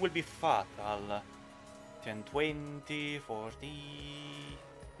 everything will be fatal. 10, 20, 40.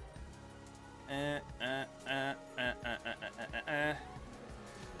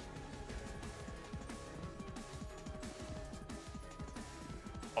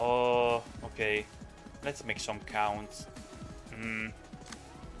 Oh, okay. Let's make some counts.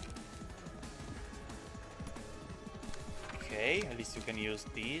 Okay, at least you can use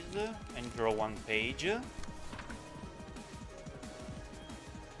these and draw one page.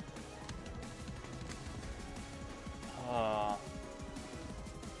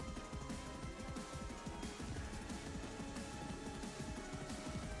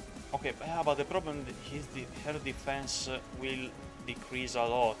 Okay, but the problem is her defense will decrease a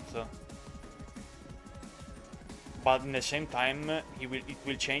lot. But in the same time, it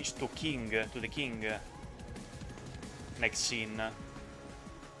will change to the king. Next scene,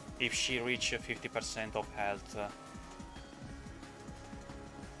 if she reach 50% of health.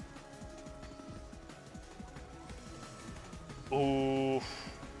 Oof.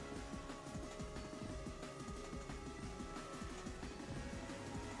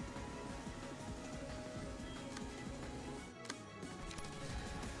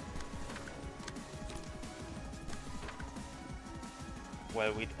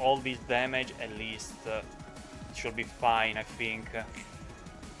 Well, with all this damage, at least it should be fine, I think.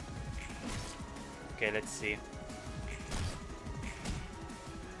 Okay, let's see.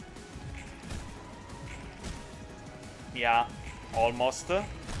 Yeah, almost.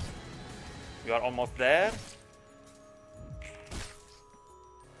 We are almost there.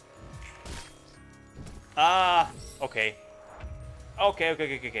 Ah, okay.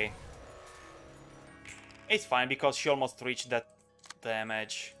 Okay. It's fine because she almost reached that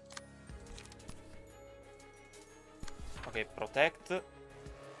damage. Okay, protect.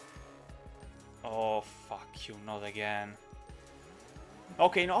 Oh, fuck you, not again.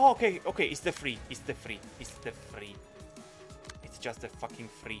 Okay, no, okay, it's the free. It's just the fucking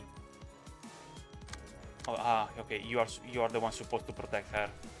free. Oh, okay, you are the one supposed to protect her.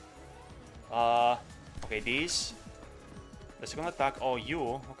 Okay, this. The second attack, oh,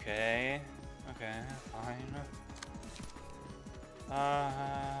 you, okay, fine.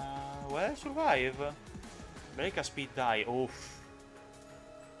 Well, survive. Break a speed die, oof.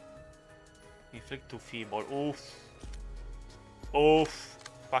 Inflict to feeble, oof.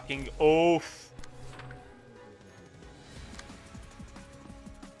 Fucking oof.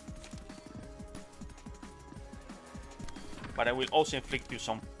 But I will also inflict you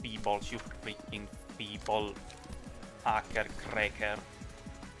some feebles, you freaking feeble hacker cracker.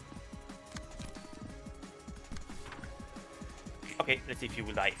 Okay, let's see if you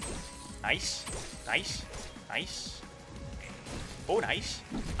will die. Nice. Oh, nice.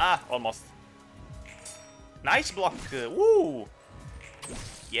 Ah, almost. Nice block. Woo!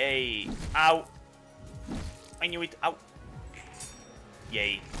 Yay. Ow. I knew it. Ow.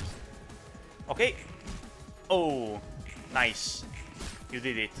 Yay. Okay. Oh, nice. You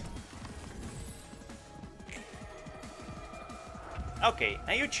did it. Okay,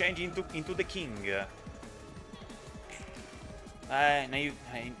 now you change into the king. And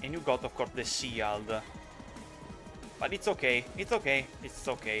you got, of course, the sealed. But it's okay.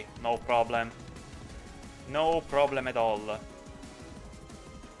 No problem. No problem at all.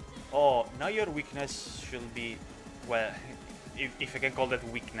 Oh, now your weakness should be, well, if I can call that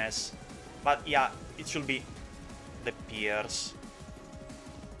weakness. But yeah, it should be the pierce.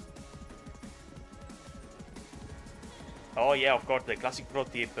 Oh yeah, of course, the classic pro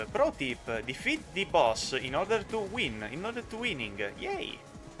tip. Pro tip, defeat the boss in order to win, winning. Yay!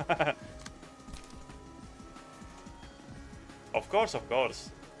 Of course,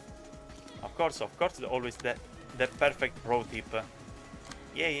 always the perfect pro tip.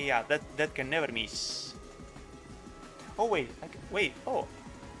 Yeah, that can never miss. Oh wait, oh.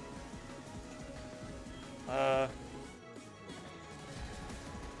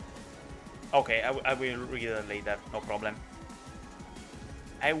 Okay, I will read that later, no problem.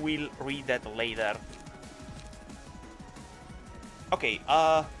 I will read that later. Okay,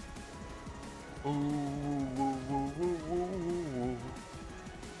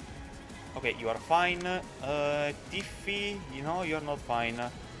 okay, you are fine. Tiffy, you know, you're not fine.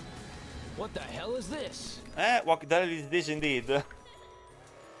 What the hell is this? What the hell is this indeed?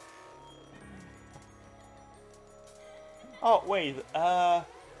 Oh, wait,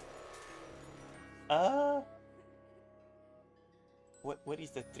 what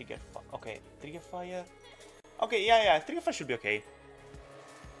is the trigger? Okay, trigger fire. Okay, yeah, trigger fire should be okay.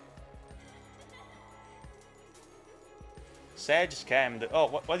 Sage scammed. Oh,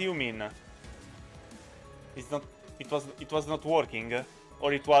 what do you mean? It's not. It was not working.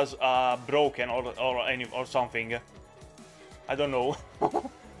 or it was broken or something. I don't know.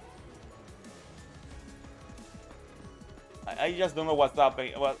 I just don't know what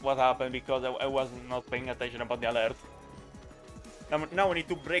happened because I was not paying attention about the alert. Now I need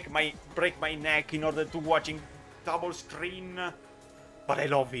to break my neck in order to watching double screen. But I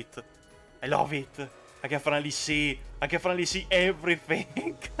love it. I love it. I can finally see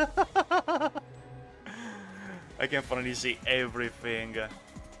everything. I can finally see everything.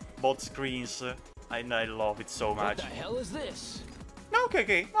 Both screens. I love it so much. What the hell is this? No,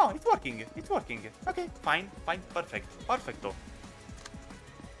 okay. No, it's working. It's working. Okay, fine. Perfect. Perfecto.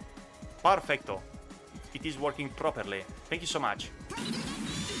 Perfecto. It is working properly. Thank you so much.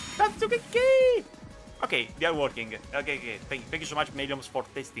 That's okay. Okay, they are working. Okay. Thank you so much, Mediums, for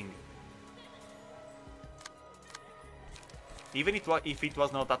testing. Even if it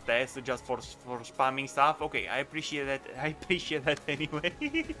was not a test, just for spamming stuff. Okay, I appreciate that. I appreciate that anyway.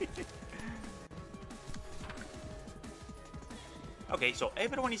 Okay, so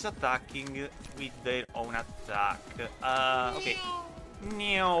everyone is attacking with their own attack. Okay.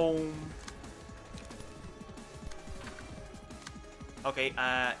 No. Okay,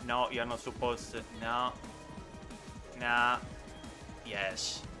 no, you're not supposed to. No. Nah.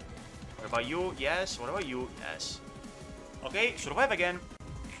 Yes. What about you? Yes. What about you? Yes. Okay, survive again.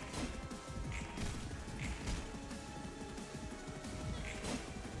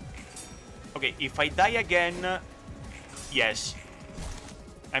 Okay, if I die again, yes.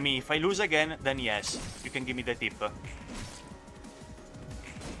 I mean, if I lose again, then yes. You can give me the tip.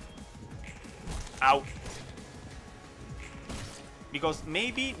 Ow. Because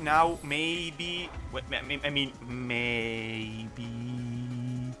maybe now, maybe... I mean, maybe...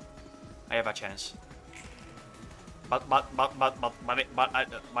 I have a chance. But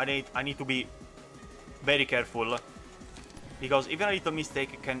I need to be very careful. Because even a little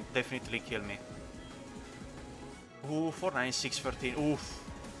mistake can definitely kill me. Ooh, 4, 9, 6, 13. Oof.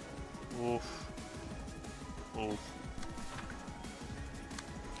 Oof. Oof.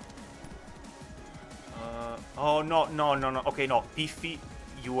 Oh, no. Okay, no. Tiffy,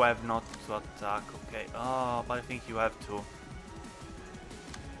 you have not to attack. Okay. Oh, but I think you have to.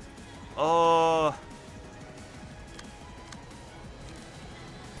 Oh.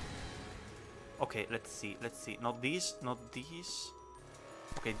 Okay, let's see. Not these.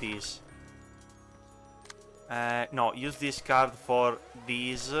 Okay, these. No, use this card for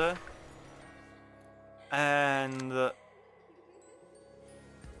these. And...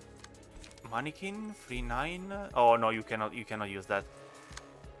 Mannequin, 3-9. Oh, no, you cannot use that.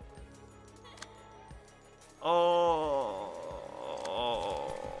 Oh.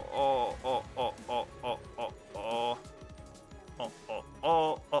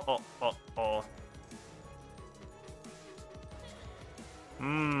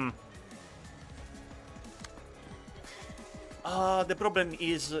 The problem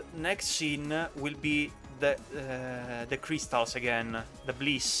is next scene will be the crystals again, the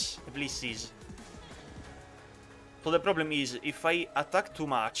blisses. So the problem is if I attack too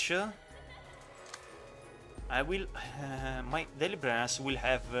much, I will my Deliverance will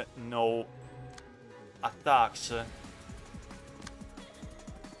have no attacks.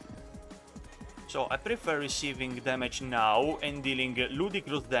 So I prefer receiving damage now and dealing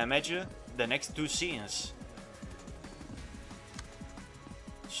ludicrous damage the next two scenes.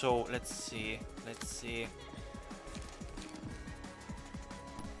 So let's see.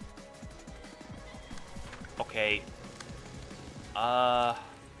 Okay. How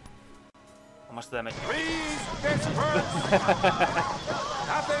much damage? Please disperse!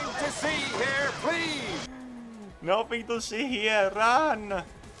 Nothing to see here, please! Nothing to see here, run!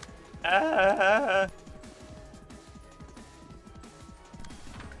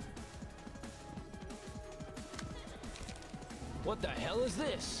 What the hell is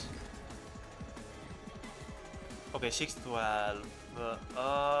this? Okay, 6-12.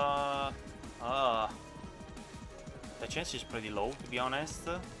 The chance is pretty low, to be honest.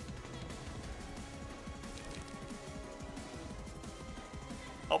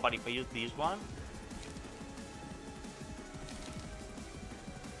 Oh, but if I use this one...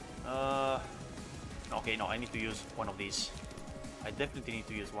 Okay, no, I need to use one of these. I definitely need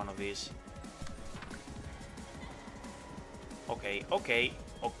to use one of these. Okay.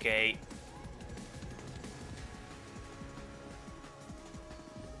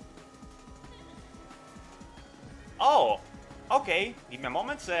 Oh! Okay, give me a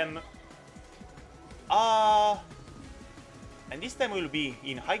moment, Sam. And this time will be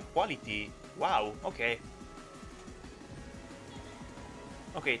in high quality. Wow, okay.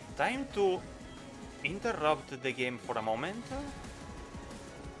 Okay, time to interrupt the game for a moment.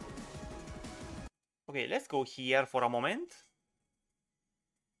 Okay, let's go here for a moment.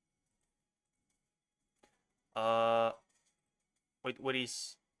 Wait, what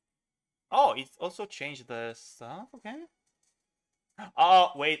is... Oh, it also changed the stuff, okay.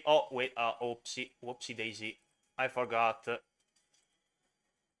 Oh, wait, oopsie, whoopsie daisy. I forgot.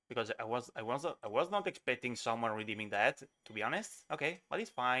 Because I was not expecting someone redeeming that, to be honest. Okay, but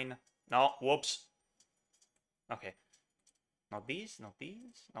it's fine. No, whoops. Okay. Not this, not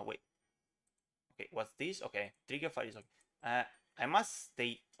this. No, wait. Okay, what's this? Okay, trigger fire is okay. I must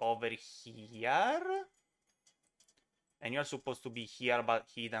stay over here. And you're supposed to be here, but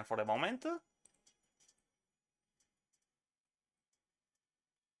hidden for the moment.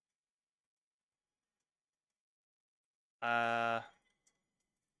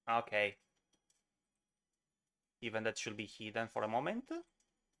 Okay. Even that should be hidden for a moment.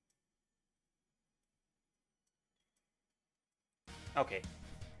 Okay.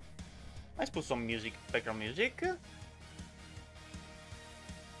 Let's put some music, background music.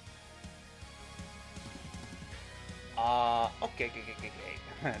 Okay.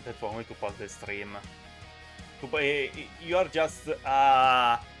 That's one way to pause the stream. You're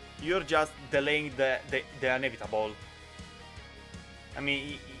just delaying the inevitable. I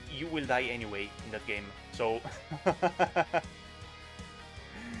mean, you will die anyway in that game, so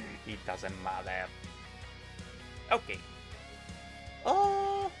it doesn't matter. Okay.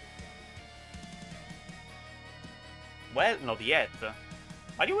 Well, not yet,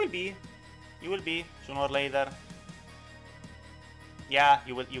 but you will be. You will be sooner or later. Yeah,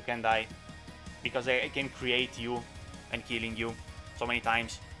 you will. You can die because I can create you and killing you so many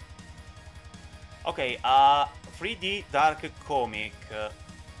times. Okay. 3D dark comic.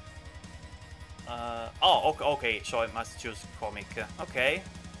 Oh, okay. So I must choose comic. Okay.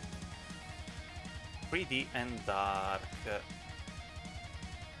 3D and dark.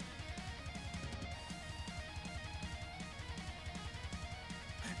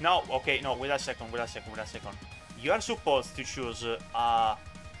 No, okay, no, wait a second. You are supposed to choose,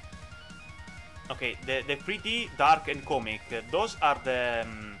 okay, the 3D, dark, and comic. Those are the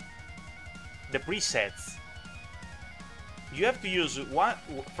presets. You have to use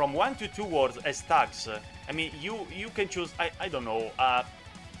from 1 to 2 words as tags. I mean, you can choose, I don't know,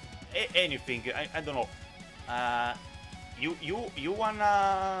 anything, I don't know. You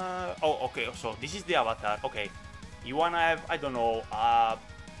wanna... Oh, okay, so this is the avatar, okay. You wanna have, I don't know,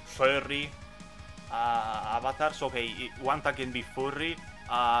 furry avatars. Okay, one tag can be furry,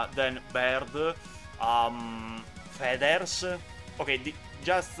 then bird, feathers. Okay,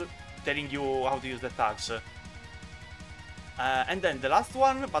 just telling you how to use the tags. And then the last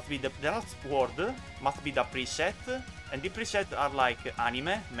one must be the last word must be the preset, and the preset are like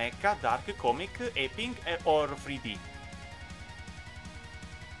anime, mecha, dark, comic, epic, or 3D.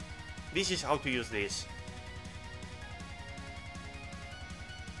 This is how to use this.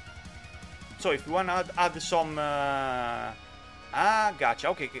 So if you wanna add some, gotcha.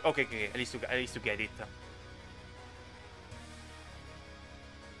 Okay. At least to get it.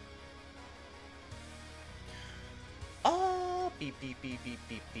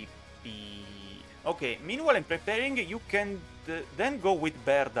 Okay. Meanwhile, I'm preparing. You can then go with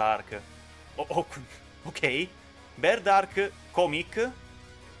Bear Dark. Okay. Bear Dark comic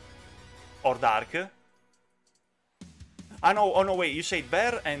or dark. Ah no, oh no, wait, you say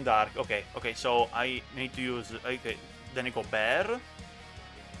bear and dark. Okay, so I need to use... Okay, then I go bear.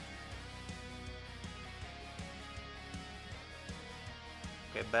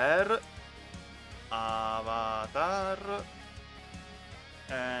 Okay, bear. Avatar.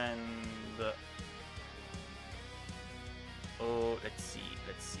 And... Oh, let's see.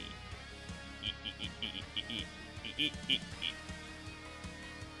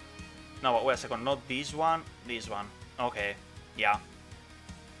 No, wait a second, not this one, this one. Okay, yeah.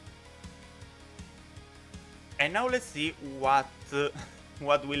 And now let's see what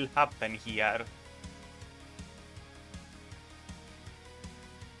will happen here.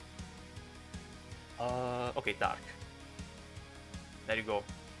 Okay, dark. There you go.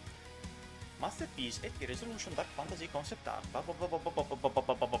 Masterpiece, 8K resolution, dark fantasy concept art.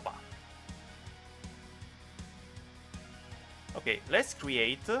 Okay, let's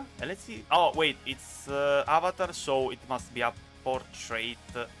create, and let's see. Oh, wait, it's avatar, so it must be a portrait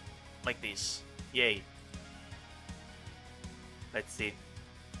like this. Yay. Let's see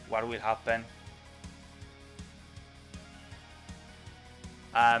what will happen.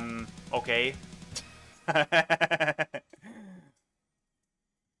 Okay.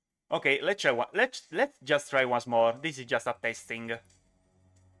 Okay, let's try one. Let's just try once more. This is just a testing.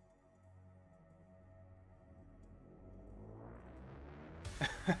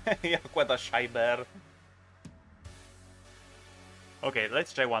 Yeah, quite a shy bear. Okay,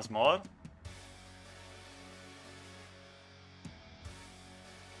 let's try once more.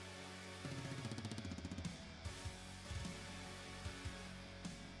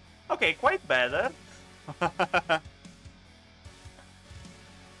 Okay, quite better.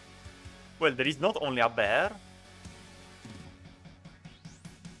 Well, there is not only a bear.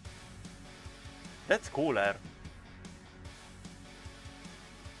 That's cooler.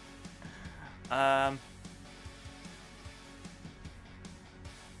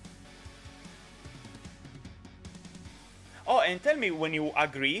 Oh, and tell me when you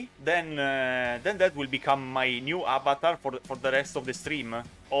agree, then that will become my new avatar for the rest of the stream,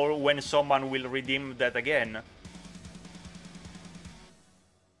 or when someone will redeem that again.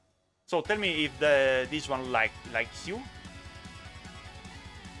 So tell me if this one likes you.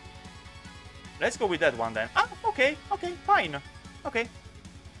 Let's go with that one then. Ah, okay, fine. Okay.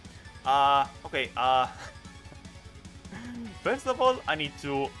 Okay, first of all, I need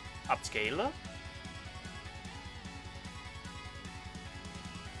to upscale.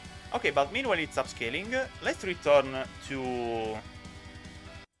 Okay, but meanwhile it's upscaling. Let's return to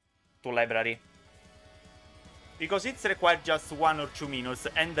library. Because it's required just 1 or 2 minutes,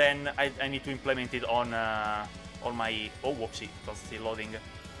 and then I need to implement it on my... Oh, whoopsie, it was still loading.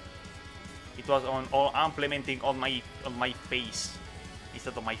 It was on implementing on my face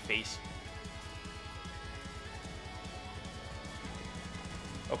instead of my face.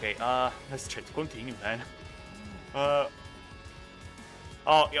 Okay, let's try to continue then.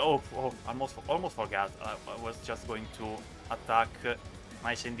 Almost forgot. I was just going to attack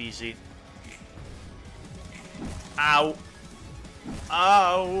nice and easy. Ow!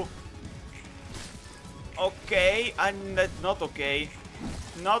 Ow! Okay, and that's not okay.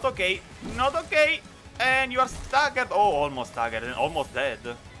 Not okay. Not okay. And you are staggered. Oh, almost staggered and almost dead.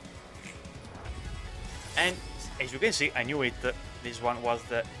 And as you can see, I knew it. This one was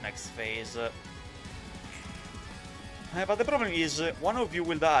the next phase. But the problem is, one of you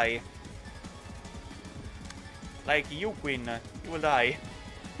will die. Like you, Queen. You will die.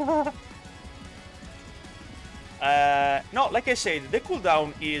 No, like I said, the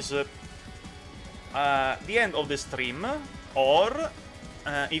cooldown is the end of the stream, or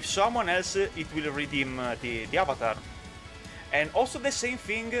if someone else, it will redeem the avatar. And also the same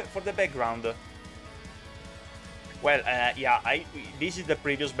thing for the background. Well, yeah, this is the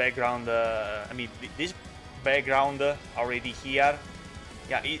previous background. I mean, this background already here.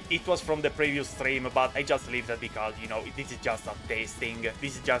 Yeah, it was from the previous stream, but I just leave that because, you know, this is just a testing.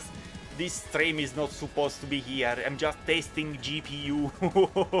 This stream is not supposed to be here. I'm just testing GPU.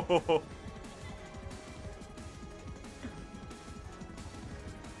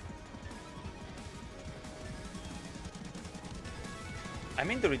 I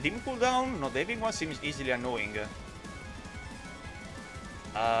mean, the redeem cooldown, not having one seems easily annoying.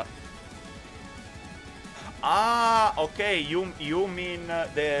 Okay, you mean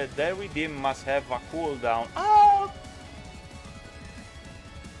the redeem must have a cooldown. Oh!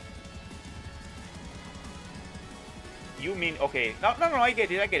 You mean, okay, no, I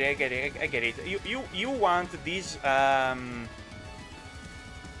get it. You want this, okay,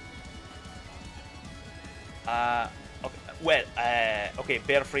 well, okay,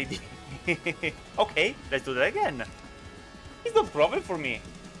 bear 3D. Okay, let's do that again. It's not a problem for me.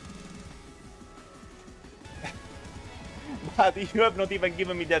 But you have not even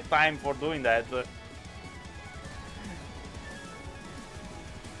given me that time for doing that.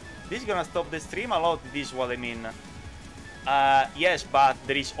 This is gonna stop the stream a lot, this is what I mean. Yes, but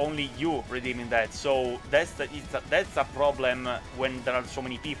there is only you redeeming that, so that's a problem when there are so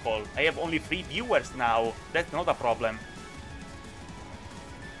many people. I have only 3 viewers now. That's not a problem.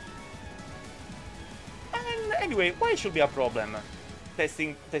 And anyway, why should be a problem?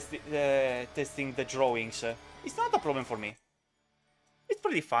 Testing the drawings. It's not a problem for me. It's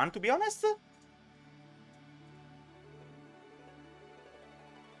pretty fun, to be honest.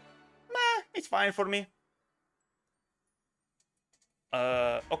 Meh, it's fine for me.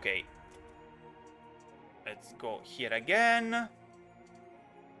 Okay. Let's go here again.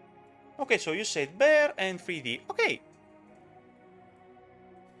 Okay, so you said bear and 3D. Okay.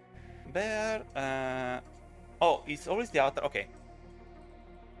 Bear, oh, it's always the outer. Okay.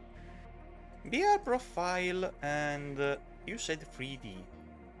 Bear profile and you said 3D.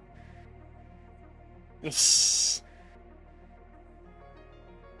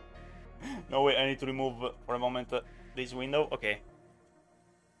 No way, I need to remove for a moment this window. Okay.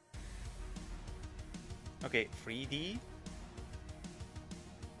 Okay, 3D.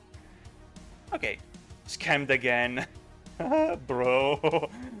 Okay. Scammed again. Bro.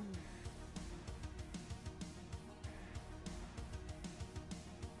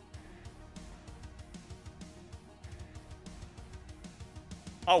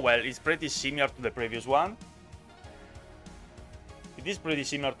 Oh well, it's pretty similar to the previous one. It is pretty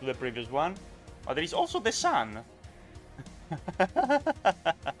similar to the previous one. But there is also the sun.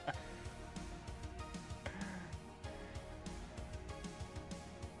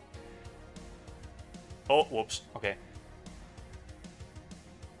 Oh, whoops. Okay.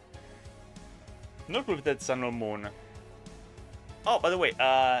 Not proof that sun or moon. Oh, by the way,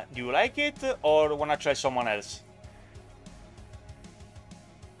 do you like it or wanna try someone else?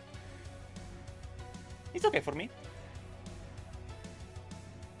 It's okay for me.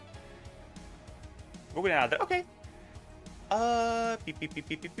 Go with another. Okay. Beep, beep, beep,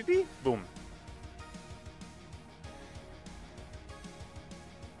 beep, beep, beep, beep. Boom.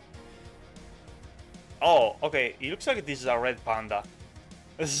 Oh, okay. It looks like this is a red panda.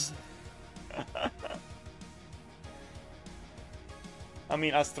 I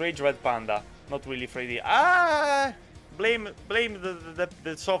mean, a strange red panda. Not really 3D. Ah! Blame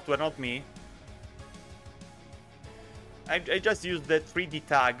the software, not me. I just used the 3D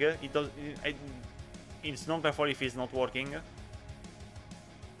tag. It does. It's not my fault if it's not working.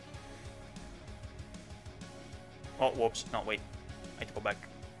 Oh, whoops. No, wait. I have to go back.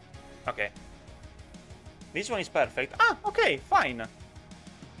 Okay. This one is perfect. Ah, okay, fine.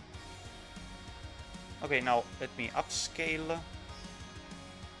 Okay, now let me upscale.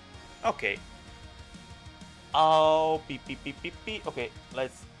 Okay. Oh, beep, beep, beep, beep, beep. Okay,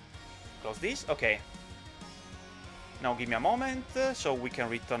 let's close this. Okay. Now give me a moment, so we can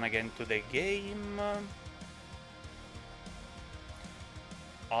return again to the game.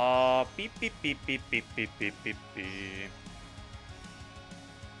 Beep, beep, beep, beep, beep, beep, beep, beep, beep.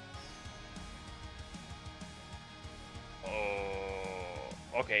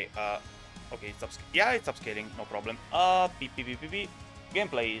 Okay, okay, it's upscaling. Yeah, it's upscaling, no problem. Beep, beep, beep, beep, beep.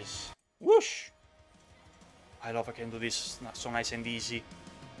 Gameplays. Whoosh! I love I can do this so nice and easy.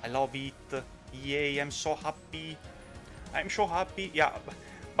 I love it. Yay, I'm so happy. I'm so happy. Yeah,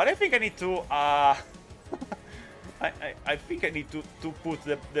 but I think I need to I think I need to put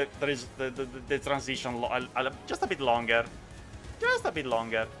the transition just a bit longer. Just a bit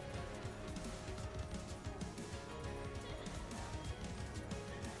longer.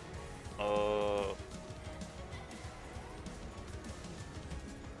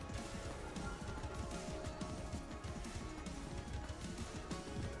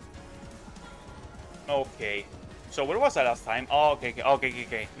 Okay. So where was I last time? Oh, okay.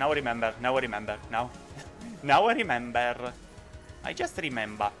 Now I remember. Now I remember. Now I remember. I just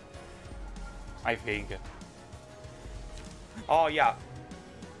remember. I think. Oh yeah.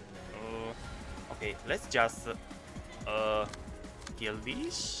 Okay, let's just kill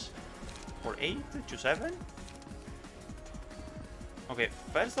these for 8 to 7. Okay,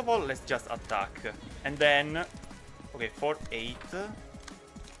 first of all, let's just attack, and then okay, for 8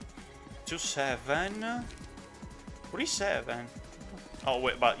 to 7. 3-7. Oh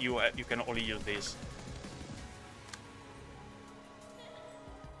wait, but you can only use this.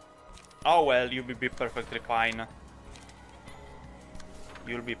 Oh well, you'll be perfectly fine.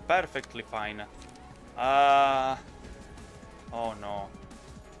 You'll be perfectly fine. Oh no.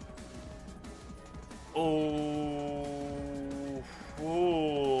 Oh.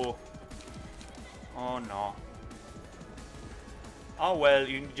 Ooh. Oh no. Oh well,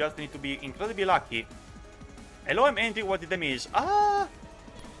 you just need to be incredibly lucky. Hello, I'm entering what the name is. Ah!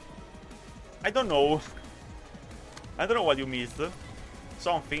 I don't know. I don't know what you missed.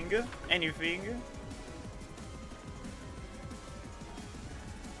 Something? Anything?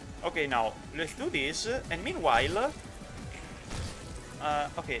 Okay, now, let's do this. And meanwhile...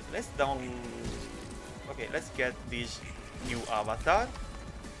 okay, let's Okay, let's get this new avatar.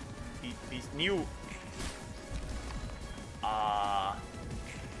 This new...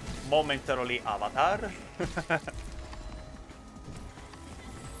 momentarily avatar.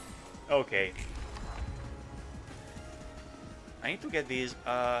 Okay. I need to get these,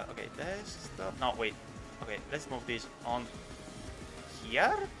 okay, this stuff. No, wait. Okay, let's move this on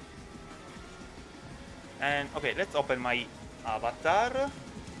here. And, okay, let's open my avatar.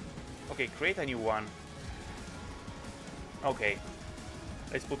 Okay, create a new one. Okay.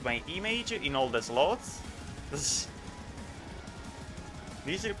 Let's put my image in all the slots. This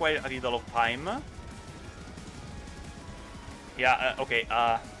requires a little of time. Yeah, okay,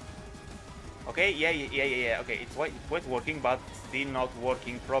 okay, yeah, okay, it's quite working, but still not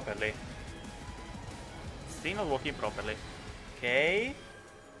working properly. Still not working properly. Okay.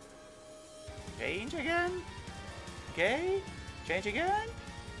 Change again. Okay. Change again.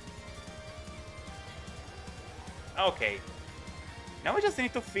 Okay. Now we just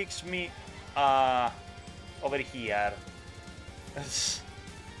need to fix me over here.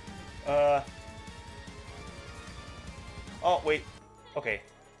 Oh wait. Okay.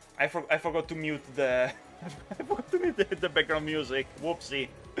 I forgot to mute the I forgot to mute the background music. Whoopsie.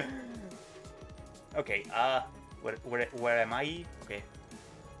 Okay, where am I? Okay.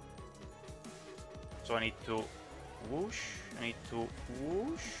 So I need to whoosh. I need to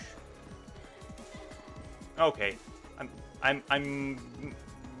whoosh. Okay. I'm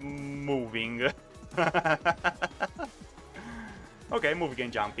moving. Okay, moving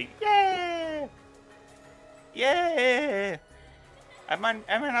and jumping. Yeah! Yeah! I'm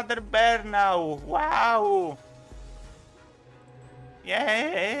another bear now. Wow!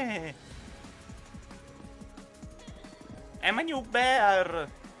 Yeah! I'm a new bear.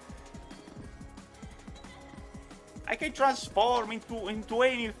 I can transform into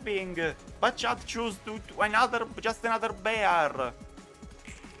anything, but just choose to just another bear.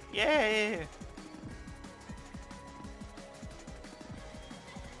 Yeah.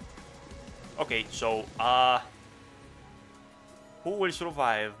 Okay, so who will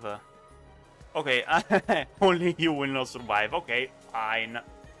survive? Okay, only you will not survive. Okay, fine.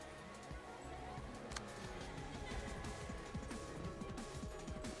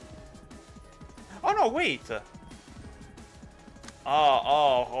 Oh no, wait.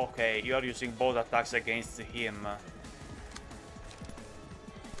 Oh, okay. You are using both attacks against him.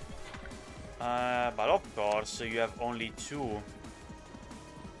 But of course, you have only two.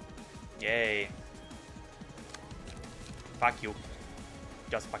 Yay. Fuck you.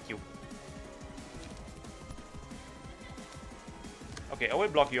 Just fuck you. Okay, I will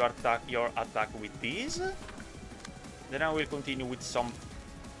block your attack with this. Then I will continue with some...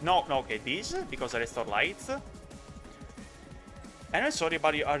 No, okay, this, because I restore lights. And I'm sorry,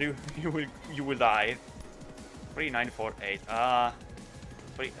 buddy, you will die. 3, 9, 4, 8.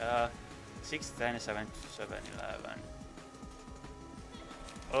 6, 10, 7, 7,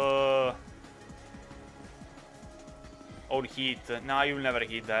 11. All hit. Nah, you'll never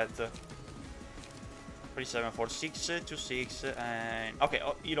hit that. 3, 7, 4, 6, 2, 6, and okay.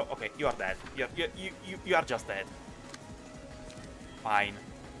 Oh, you know, okay, you are dead. You are just dead. Fine.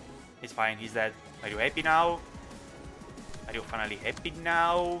 It's fine. He's dead. Are you happy now? Are you finally happy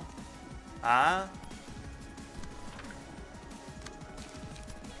now? Huh?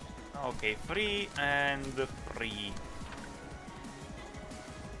 Okay, 3 and 3.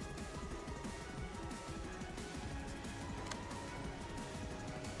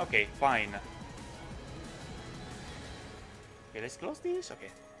 Okay, fine. Okay, let's close this.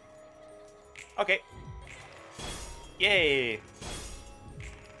 Okay. Okay. Yay!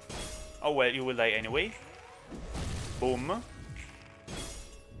 Oh well, you will die anyway. Boom.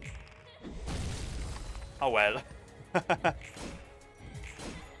 Oh well.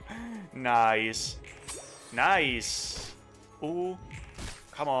 Nice. Nice. Ooh.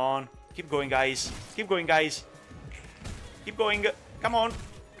 Come on. Keep going, guys. Keep going, guys. Keep going. Come on.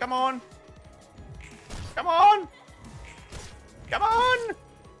 Come on. Come on. Come on.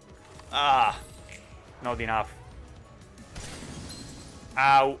 Ah. Not enough.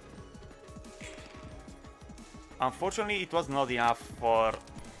 Ow. Unfortunately, it was not enough for...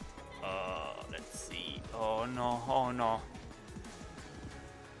 let's see. Oh no, oh no.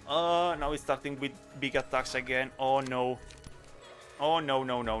 Now it's starting with big attacks again. Oh no. Oh no,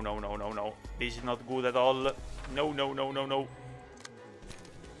 no, no, no, no, no, no. This is not good at all. No, no, no, no, no.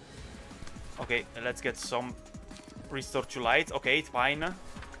 Okay, let's get some restore to light. Okay, it's fine.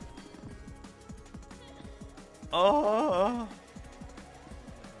 Oh.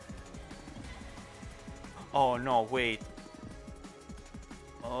 Oh no, wait.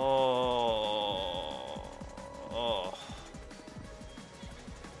 Oh. Oh.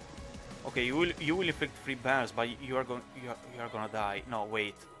 Okay, you will inflict 3 burns, but you are gonna die. No,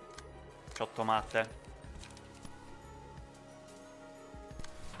 wait. Ciottomate.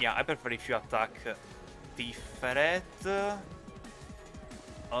 Yeah, I prefer if you attack Tiferet.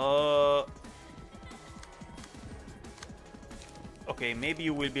 Okay, maybe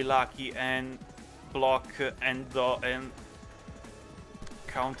you will be lucky and block and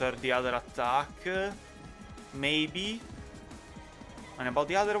counter the other attack. Maybe. And about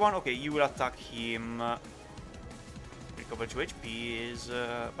the other one, okay, you will attack him. Recover 2 HPs,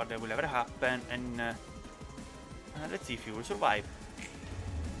 but that will never happen. And let's see if you will survive.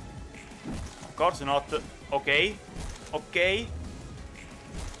 Of course not. Okay. Okay.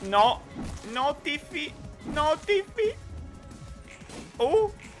 No. No, Tiffy. No, Tiffy.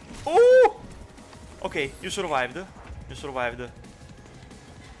 Oh. Oh. Okay, you survived. You survived.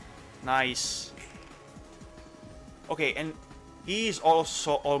 Nice. Okay, and he is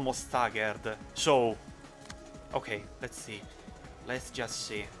also almost staggered. So, okay, let's see. Let's just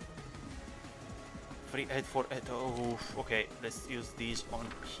see. 3, 8, 4, 8. Oh, okay, let's use these on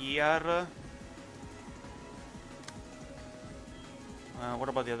here. What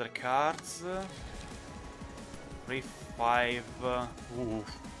about the other cards? 3, 5. Ooh.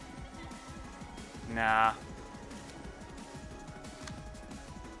 Nah.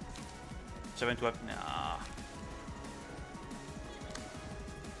 7, 12. Nah.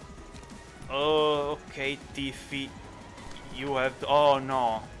 Oh, okay, Tiffy. You have to, oh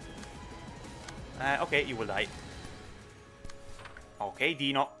no. Okay, you will die. Okay,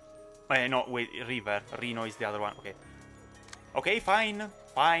 Dino. No, wait, River. Reno is the other one. Okay. Okay, fine.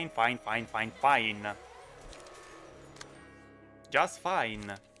 Fine, fine, fine, fine, fine. Just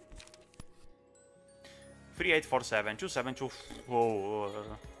fine. 3, 8, 4, 7. 2, 7, 2, 4.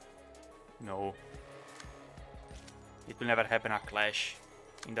 No. It will never happen a clash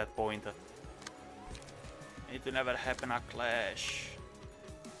in that point. It will never happen a clash.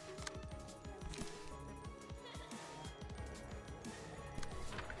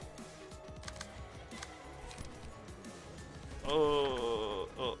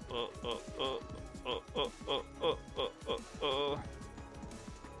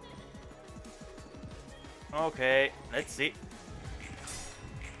 Okay, let's see.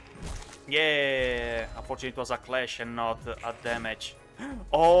 Yeah, unfortunately it was a clash and not a damage.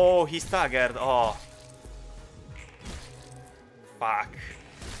 Oh, he staggered. Oh, fuck.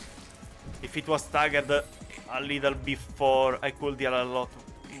 If it was staggered a little before, I could deal a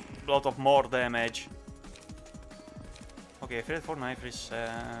lot of more damage. Okay, 3, 4, 9, 3,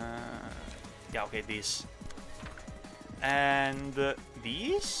 yeah, okay, this. And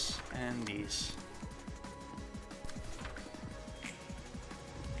this, and this.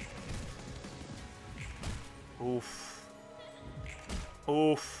 Oof.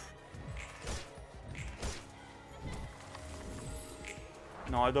 Oof.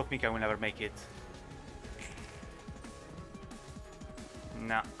 No, I don't think I will never make it.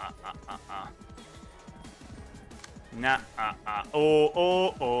 Nah, Nah, oh.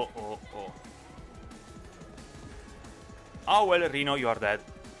 Oh, well, Reno, you are dead.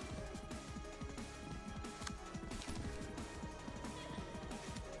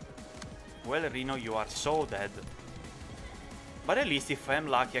 Well, Reno, you are so dead. But at least if I'm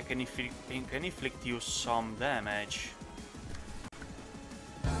lucky, I can inflict you some damage.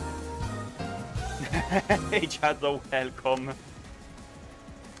 Hey, Shadow, welcome.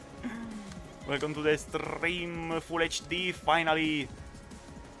 Welcome to the stream, Full HD, finally.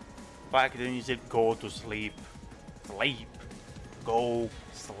 Fuck, then you said go to sleep. Sleep. Go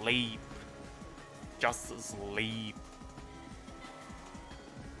sleep. Just sleep.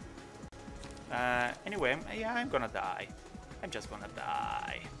 Anyway, yeah, I'm gonna die. I'm just gonna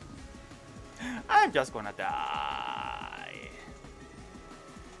die. I'm just gonna die.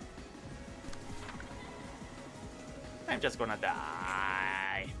 I'm just gonna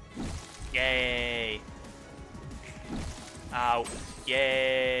die. Yay. Ow.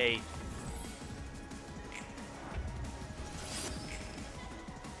 Yay.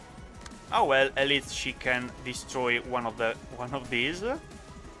 Oh well, at least she can destroy one of these.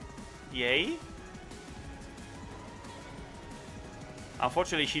 Yay.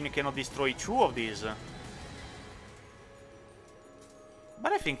 Unfortunately, she cannot destroy 2 of these.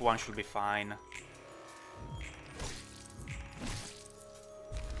 But I think 1 should be fine.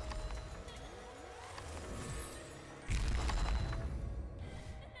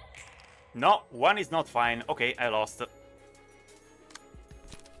 No, 1 is not fine. Okay, I lost.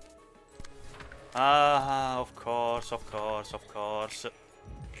 Ah, of course.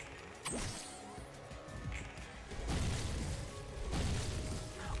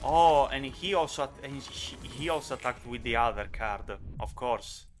 Oh, and he also attacked with the other card, of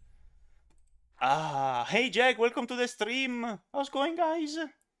course. Ah, hey Jack, welcome to the stream. How's it going, guys?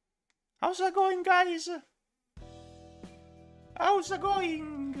 How's it going, guys? How's it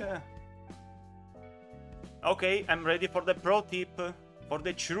going? Okay, I'm ready for the pro tip, for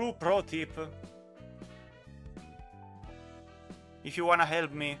the true pro tip. If you wanna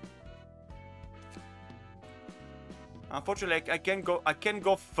help me. Unfortunately, I can't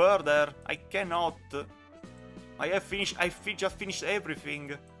go further. I cannot. Just finished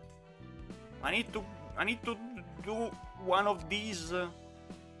everything. I need to do one of these.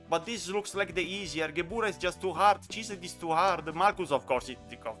 But this looks like the easier. Gebura is just too hard. Cheesehead is too hard. Marcus, of course, is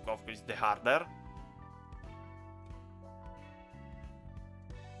the harder.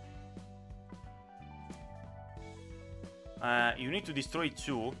 You need to destroy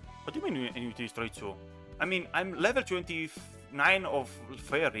 2. What do you mean you need to destroy 2? I mean, I'm level 29 of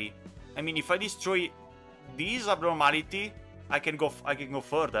Fairy. I mean, if I destroy this abnormality, I can go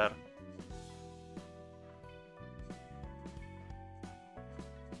further.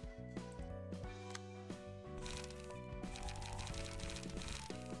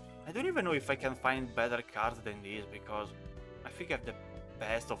 I don't even know if I can find better cards than this, because I think I have the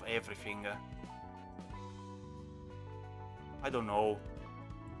best of everything. I don't know.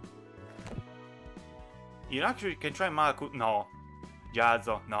 You actually can try Maku. No.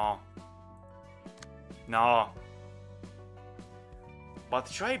 Jazzo, no. No. But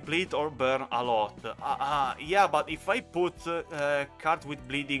try bleed or burn a lot. Yeah, but if I put card with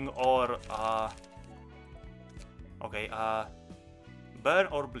bleeding or okay, burn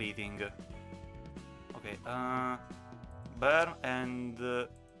or bleeding. Okay, burn and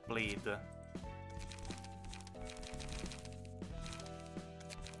bleed.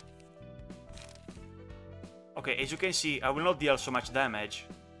 Okay, as you can see, I will not deal so much damage.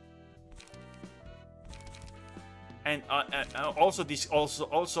 And also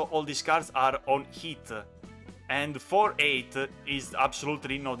all these cards are on hit. And 4-8 is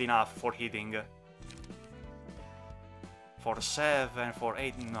absolutely not enough for hitting. 4-7,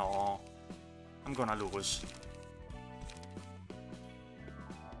 4-8, no. I'm gonna lose.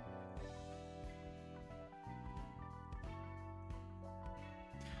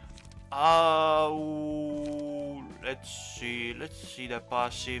 Let's see the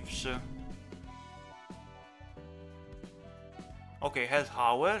passives. Okay, Health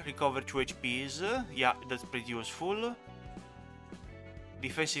Hour, recover 2 HPs. Yeah, that's pretty useful.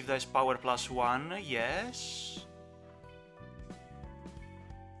 Defensive dice power +1, yes.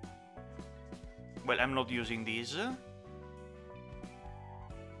 Well, I'm not using these.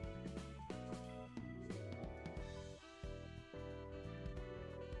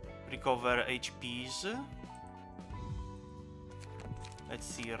 Recover HPs. Let's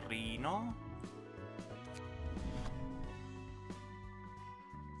see, Reno.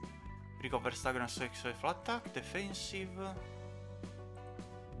 Recover staggering sexual attack, defensive.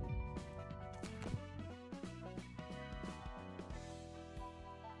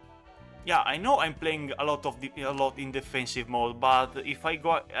 Yeah, I know I'm playing a lot in defensive mode, but if I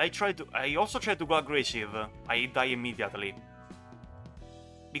also try to go aggressive, I die immediately.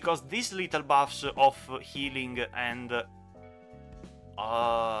 Because these little buffs of healing and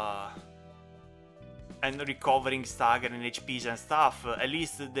recovering staggering HPs and stuff, at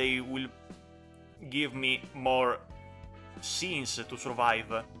least they will give me more scenes to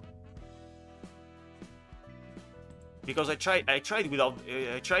survive. Because I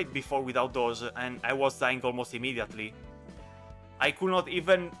tried before without those, and I was dying almost immediately. I could not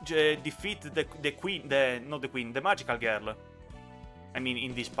even defeat the magical girl. I mean,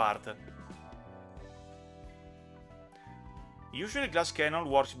 in this part. Usually glass cannon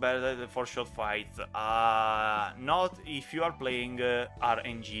works better for short fights. Not if you are playing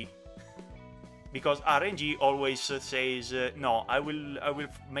RNG. Because RNG always says, no, I will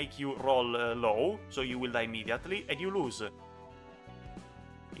make you roll low, so you will die immediately, and you lose.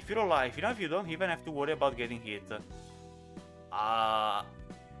 If you roll life enough, you don't even have to worry about getting hit.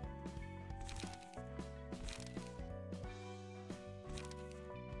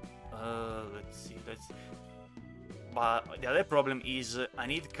 Let's see. But the other problem is I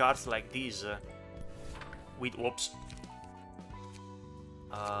need cards like this. With whoops.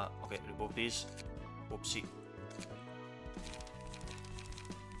 Okay, remove this. Whoopsie.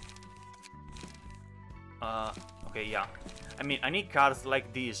 Okay, yeah. I mean, I need cards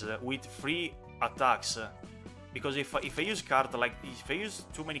like this with free attacks. Because if I use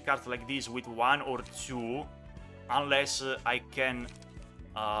too many cards like this with 1 or 2, unless I can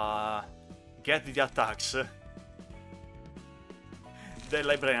get the attacks, the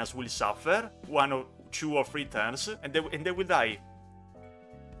librarians will suffer 1 or 2 or 3 turns, and they will die.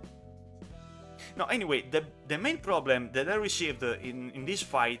 No, anyway, the main problem that I received in this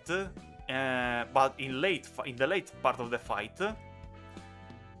fight, but in the late part of the fight,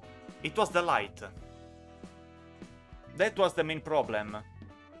 it was the light. That was the main problem.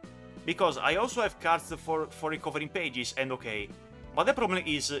 Because I also have cards for recovering pages, and okay. But the problem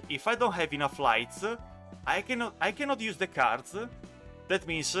is, if I don't have enough lights, I cannot use the cards. That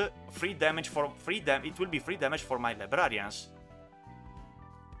means it will be free damage for my librarians.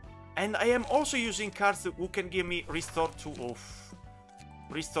 And I am also using cards who can give me restore 2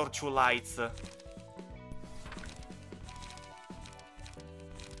 lights.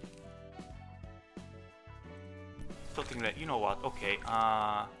 Something like, you know what, okay,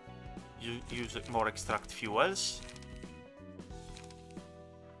 use more extract fuels.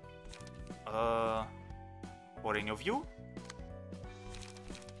 For any of you.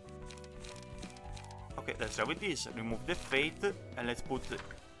 Okay, let's try with this. Remove the fate and let's put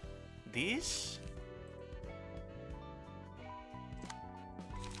this.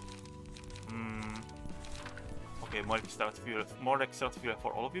 Okay, more extract fuel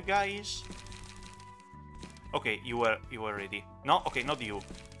for all of you guys. Okay, you were ready. No, okay, not you.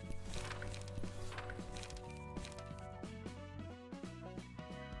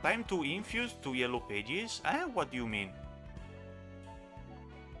 Time to infuse 2 yellow pages. Eh? What do you mean?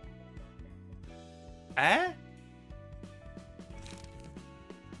 Eh?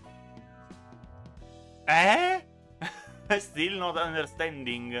 Eh? Still not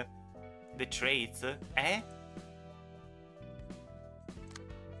understanding the traits. Eh?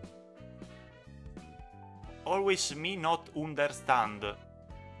 Always me not understand.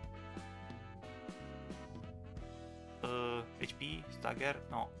 HP, stagger,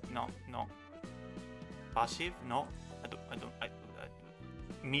 no. Passive, no.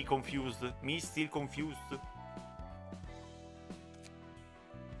 Me confused. Me still confused.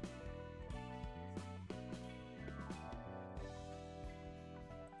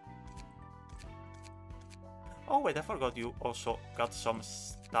 Oh wait, I forgot you also got some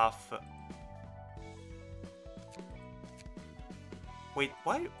stuff. Wait,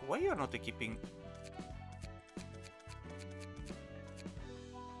 why you're not equipping?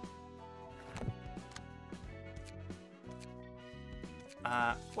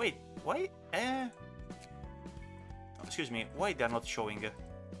 Wait, why? Excuse me, why they're not showing?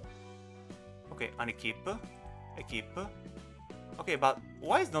 Okay, unequip, equip. Okay, but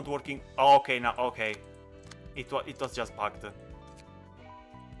why is not working? Oh, okay, now okay, it was just bugged.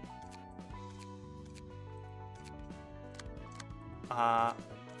 I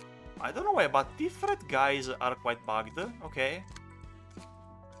don't know why, but different guys are quite bugged. Okay.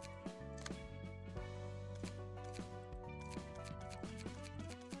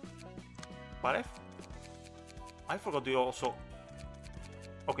 But I forgot you also.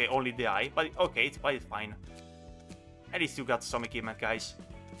 Okay, only the eye, but okay, it's fine. At least you got some equipment, guys.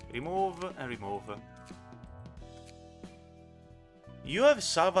 Remove and remove. You have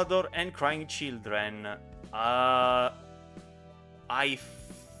Salvador and crying children. I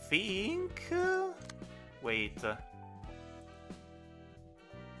think. Wait.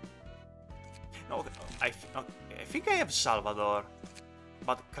 No, I think I have Salvador.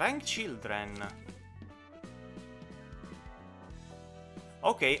 But crying children.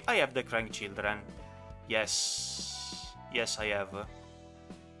 Okay, I have the crying children. Yes. Yes, I have.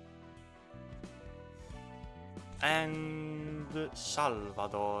 And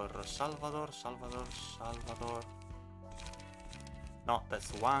Salvador. No,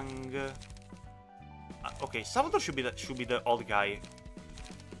 that's Wang. Okay, Salvador should be the old guy.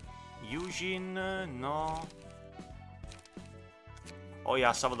 Eugene, no. Oh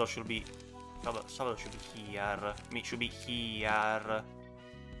yeah, Salvador should be here. Me should be here.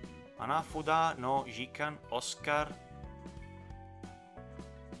 Anafuda, no. Jikan, Oscar.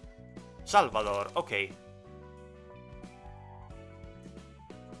 Salvador, okay.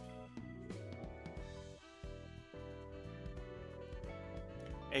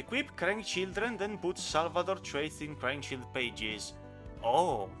 Equip crying children, then put Salvador traits in crying child pages.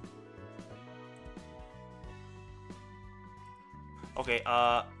 Oh. Okay,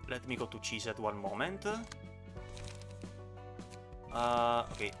 let me go to Cheesehead one moment.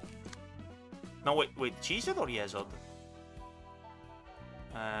 Okay. No, wait, Cheesehead or Yezod?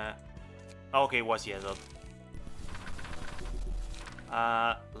 Okay, it was Yezod.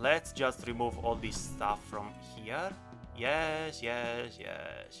 Let's just remove all this stuff from here. Yes.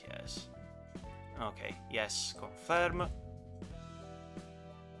 Okay, yes, confirm.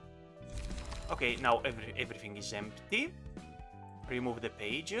 Okay, now everything is empty. Remove the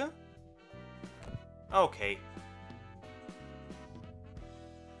page. Okay.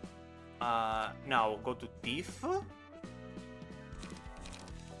 Now go to Thief.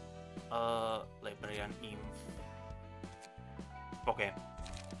 Librarian Inf. Okay.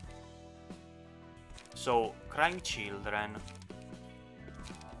 So, crying children.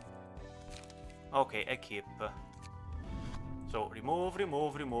 Okay, equip. So, remove.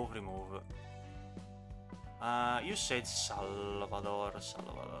 You said Salvador.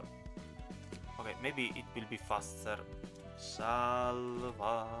 Okay, maybe it will be faster.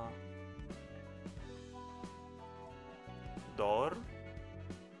 Salvador.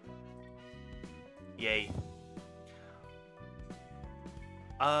 Yay.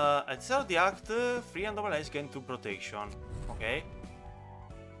 At the start of the act, free and double eyes gain 2 protection. Okay.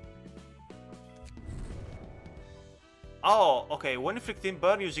 Oh, okay. When inflicting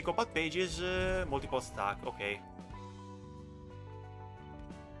burn using combat pages, multiple stack. Okay.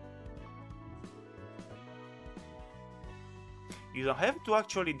 You don't have to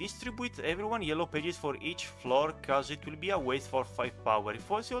actually distribute everyone yellow pages for each floor, cause it will be a waste for 5 power. If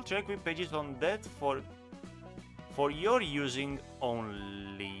possible, check with pages on that for your using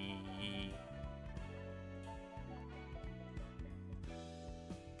only.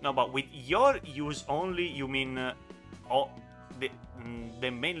 No, but with your use only, you mean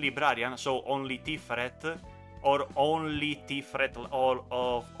the main librarian, so only Tiferet, or only Tiferet, or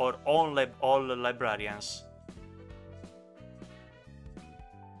all librarians.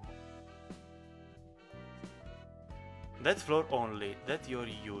 That floor only, that you're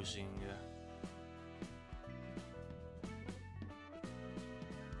using.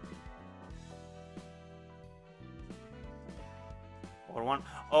 Or one.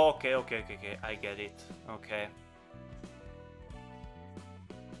 Okay, I get it. Okay.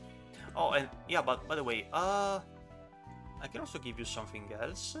 Oh, and yeah, but by the way, I can also give you something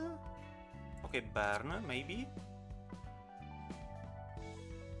else. Okay, burn, maybe.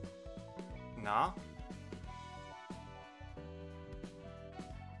 No.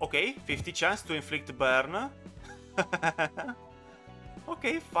 Okay, 50 chance to inflict burn.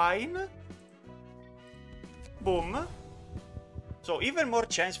 Okay, fine. Boom. So even more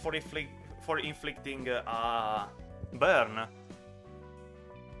chance for inflicting burn.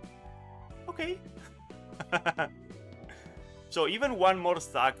 Okay. So even one more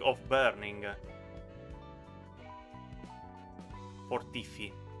stack of burning for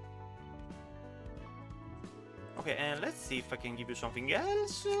Tiffy. Okay, and let's see if I can give you something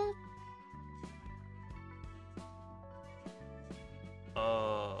else.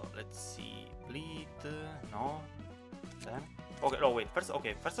 Let's see. Bleed. No. Then. Okay, no, wait. First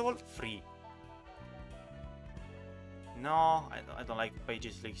of all, free. No, I don't like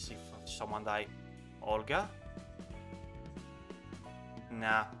pages leaks if someone die. Olga?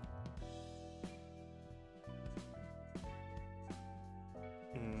 Nah.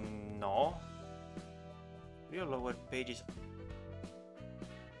 No. Real lower pages.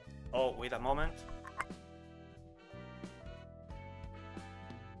 Oh, wait a moment.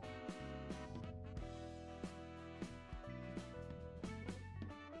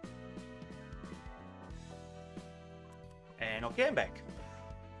 And okay, I'm back.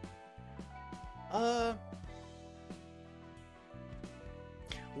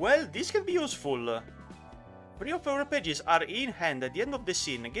 Well, this can be useful. 3 of our pages are in hand at the end of the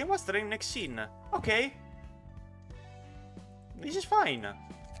scene. Game was starting next scene. Okay. This is fine.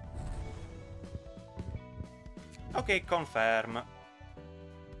 Okay, confirm.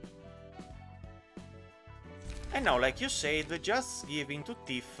 And now, like you said, just giving to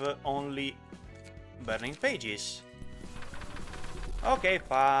Tiff only burning pages. Okay,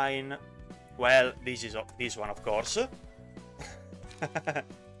 fine. Well, this is this one, of course.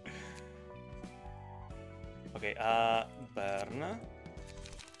 Okay, burn.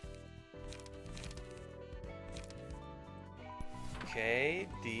 Okay,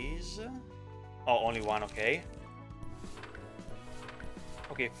 these. Oh, only one, okay.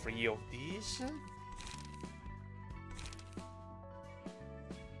 Okay, 3 of these.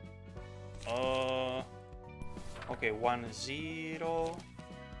 Okay, 1, 0.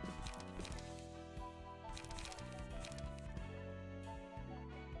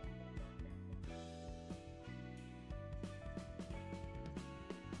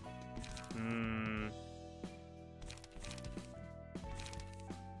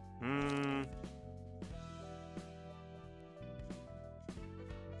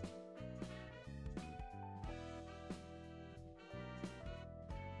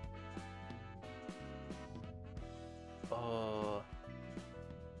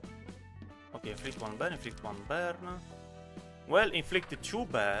 Okay, inflict 1 burn, inflict 1 burn. Well, inflict 2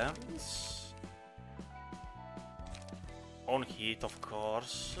 burns. On hit, of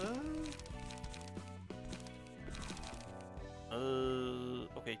course.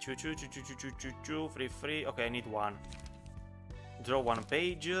 Okay, 2, 3. Okay, I need 1. Draw 1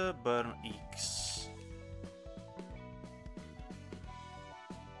 page, burn X.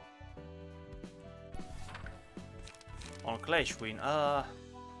 On Clash Queen,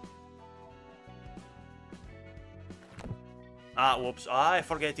 whoops. I'm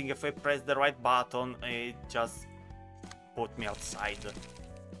forgetting if I press the right button, it just put me outside.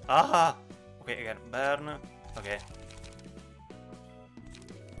 Okay, again, burn. Okay.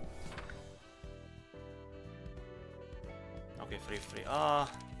 Okay, 3.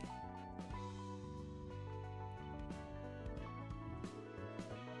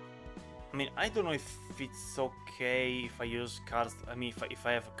 I mean, I don't know if it's okay if I use cards. I mean, if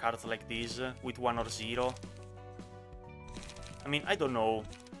I have cards like this with 1 or 0. I mean, I don't know.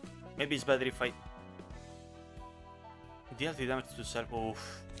 Maybe it's better if I deal the damage to self.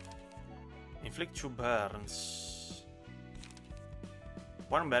 Oof. Inflict 2 burns.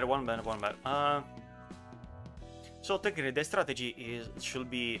 1 bear, 1 bear, 1 bear. So technically, the strategy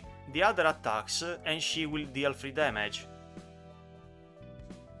should be the other attacks, and she will deal 3 damage.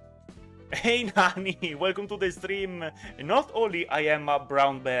 Hey Nani, welcome to the stream. Not only I am a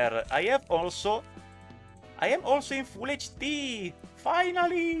brown bear, I am also in full HD.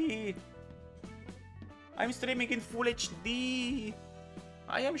 Finally, I'm streaming in full HD.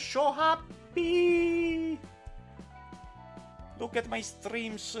 I am so happy. Look at my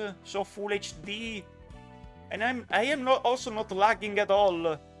streams, so full HD, and I am also not lagging at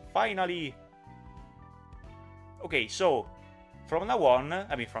all. Finally. Okay, so. From now on,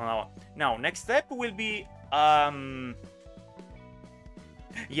 now, next step will be, yeah,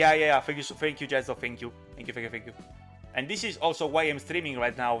 thank you, Jezzo, thank you. And this is also why I'm streaming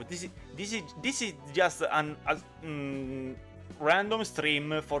right now. This is just an random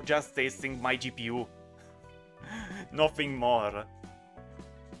stream for just testing my GPU. Nothing more.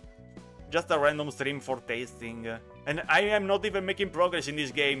 Just a random stream for testing. And I am not even making progress in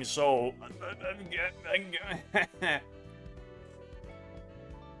this game, so...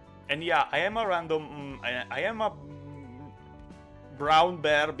 And yeah, I am a random. I am a brown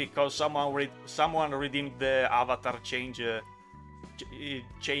bear because someone redeemed the avatar changing the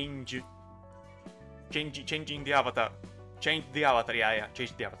avatar. Changed the avatar. Yeah,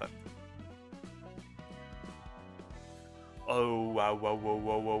 changed the avatar. Oh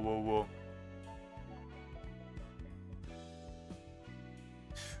wow.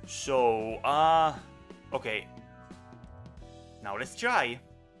 So okay. Now let's try.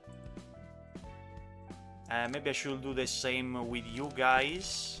 Maybe I should do the same with you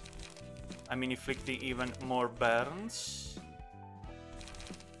guys. I mean, inflicting even more burns.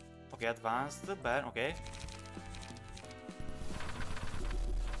 Okay, advanced burn, okay.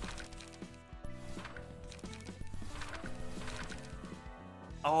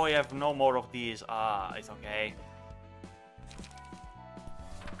 Oh, I have no more of these. Ah, it's okay.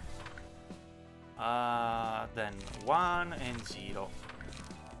 Then 1 and 0.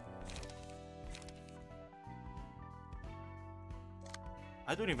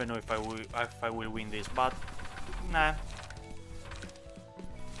 I don't even know if I will win this, but nah.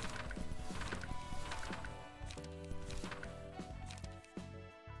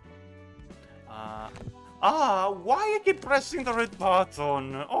 Why I keep pressing the red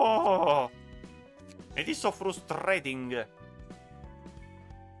button? Oh, it is so frustrating.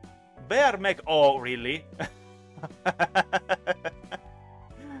 Bear mech. Oh, really?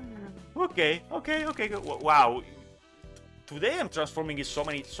 Okay. Wow. Today I'm transforming in so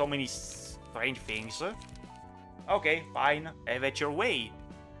many strange things. Okay, fine. Have it your way.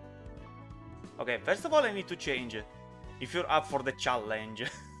 Okay, first of all I need to change. If you're up for the challenge.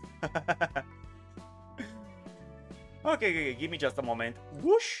 Okay, give me just a moment.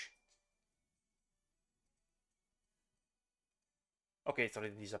 Whoosh! Okay, it's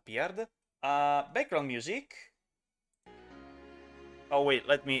already disappeared. Background music. Oh wait,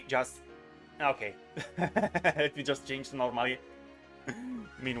 let me just... Okay. Let me just change normally.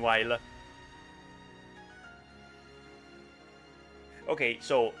 Meanwhile. Okay,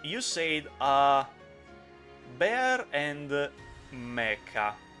 so you said bear and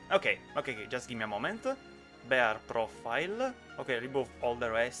mecha. Okay, just give me a moment. Bear profile. Okay, remove all the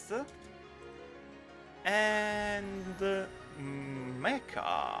rest. And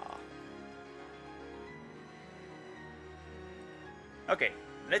mecha. Okay,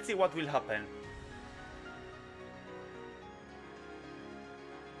 let's see what will happen.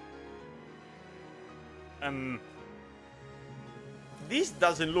 This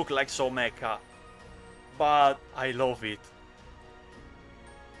doesn't look like so mecha, but I love it.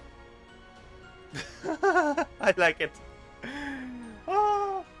 I like it.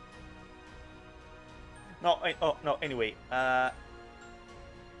 Oh. No, oh no. Anyway,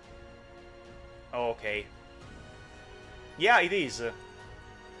 okay. Yeah, it is.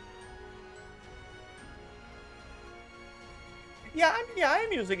 Yeah,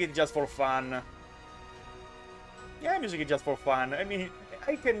 I'm using it just for fun. Yeah, I'm using it just for fun. I mean,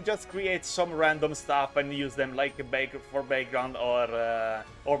 I can just create some random stuff and use them like for background or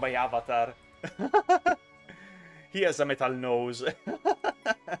my avatar. He has a metal nose.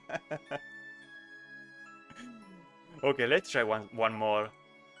 Okay, let's try one more.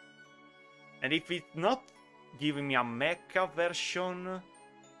 And if it's not giving me a mecha version,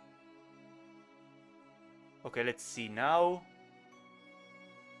 Okay, let's see now.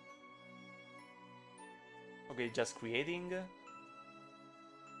 Okay, just creating.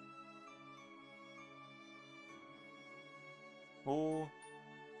 Oh,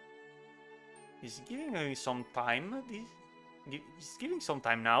 he's giving me some time. He's giving some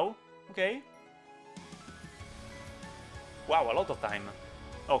time now. Okay. Wow, a lot of time.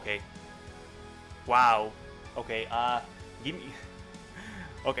 Okay. Wow. Okay, give me...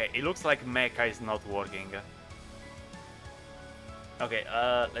 Okay, it looks like mecha is not working. Okay,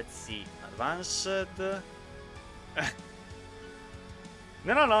 let's see. Advanced...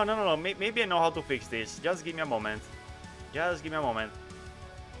 No. Maybe I know how to fix this. Just give me a moment. Just give me a moment.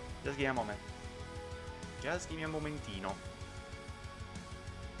 Just give me a moment. Just give me a momentino.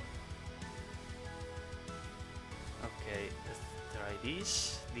 Okay, let's try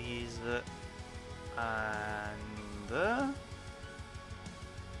this. This... and...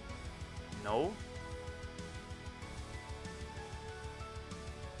 no.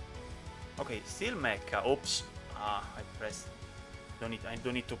 Okay, still mecha. Oops. I pressed. I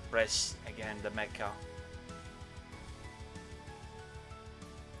don't need to press again the mecha.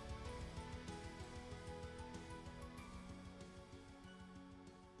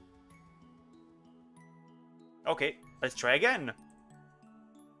 Okay, let's try again.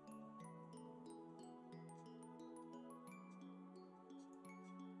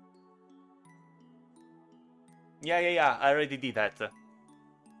 Yeah, I already did that.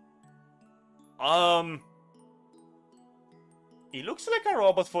 It looks like a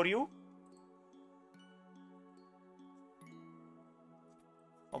robot for you.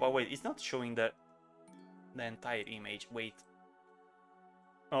 Oh, but wait, it's not showing the entire image. Wait.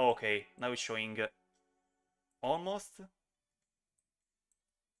 Oh, okay, now it's showing almost.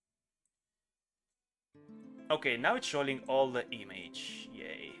 Okay, now it's showing all the image.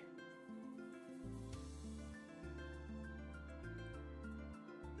 Yay.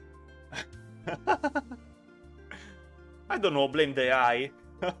 I don't know, blame the AI.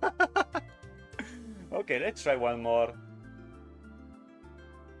 Okay, let's try one more.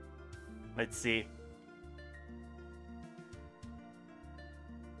 Let's see.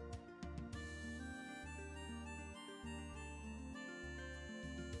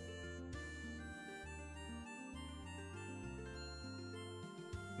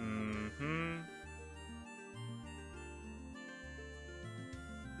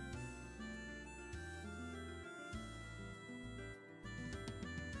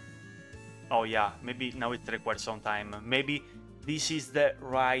 Oh yeah, maybe now it requires some time. Maybe this is the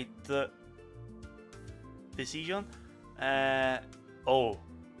right decision. Oh.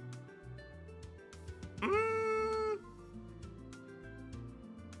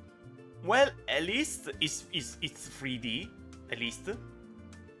 Well, at least it's 3D. At least.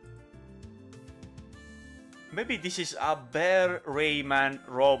 Maybe this is a Bear Rayman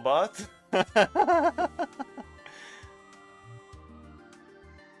robot.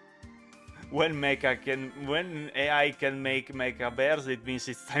 When AI can make mecha bears, it means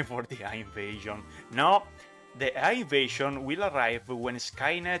it's time for the AI invasion. No, the AI invasion will arrive when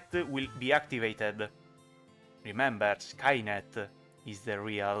Skynet will be activated. Remember, Skynet is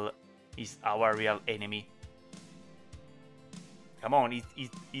our real enemy. Come on,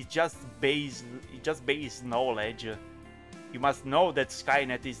 it's just base knowledge. You must know that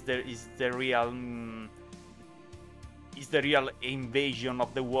Skynet is the real. Is the real invasion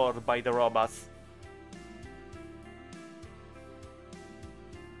of the world by the robots.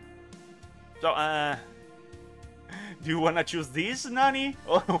 So, do you wanna choose this, Nani?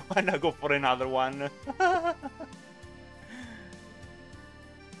 Or wanna go for another one? I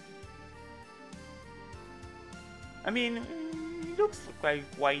mean, it looks quite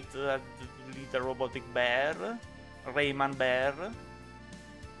a little robotic bear. Rayman bear.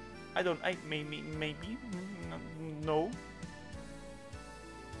 Maybe. No.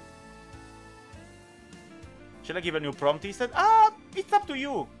 Shall I give a new prompt instead? It's up to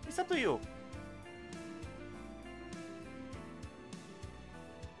you. It's up to you.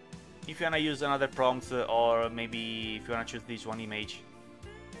 If you wanna use another prompt, or maybe if you wanna choose this one image.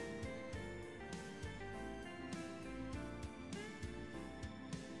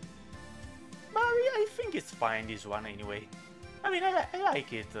 But I think it's fine, this one anyway. I mean, I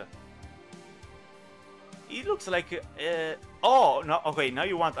like it. It looks like... oh, no, okay, now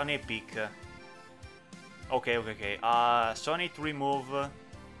you want an epic. Okay. Sony to remove...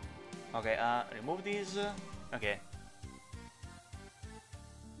 Okay, remove this. Okay.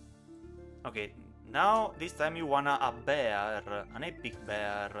 Okay, now this time you want a bear. An epic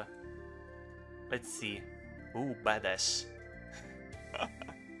bear. Let's see. Ooh, badass.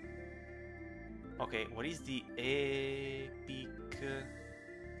 Okay, what is the epic?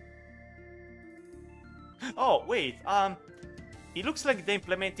 Oh wait, it looks like they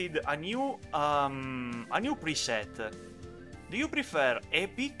implemented a new preset. Do you prefer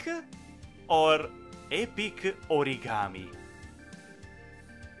epic or epic origami?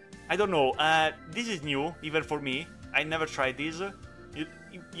 I don't know. This is new even for me. I never tried this.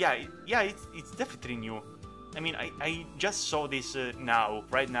 Yeah, it's definitely new. I mean, I just saw this now,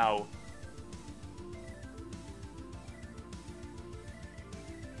 right now.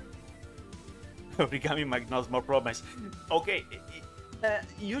 Origami Magnus more promise. Okay,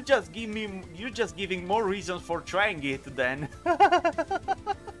 you just giving more reasons for trying it then.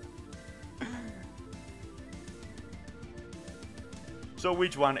 So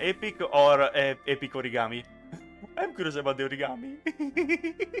which one, epic or epic origami? I'm curious about the origami.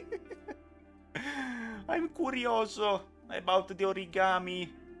 I'm curioso about the origami.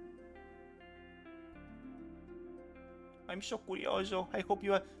 I'm so curioso. I hope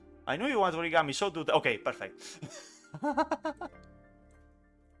you are... I know you want origami, so do... Okay, perfect.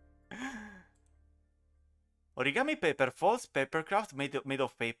 Origami paper folds, papercraft made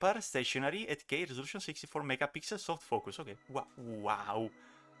of paper, stationery, 8K, resolution 64 megapixels, soft focus. Okay, wow.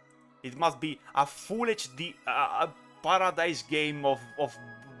 It must be a full HD, a paradise game of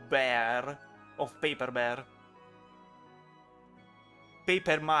bear, of paper bear.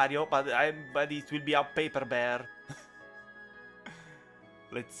 Paper Mario, but it will be a paper bear.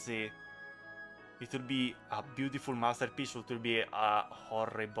 Let's see. It will be a beautiful masterpiece, or it will be a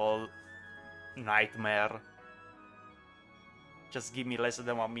horrible nightmare. Just give me less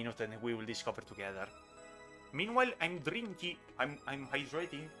than 1 minute and we will discover together. Meanwhile, I'm drinking. I'm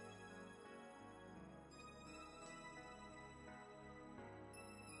hydrating.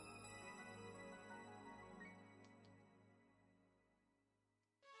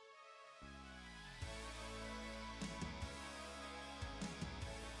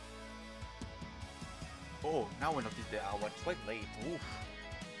 Oh, now I notice the hour. It's quite late. Oof.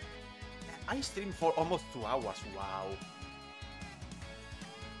 I streamed for almost 2 hours. Wow.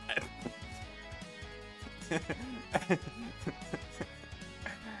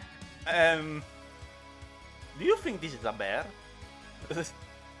 Do you think this is a bear?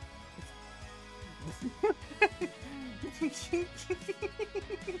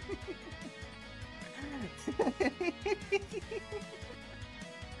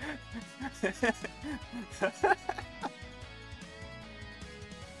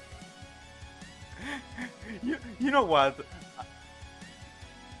 You know what?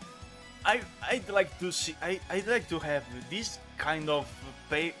 I'd like to see. I'd like to have this kind of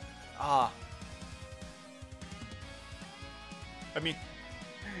pay. I mean,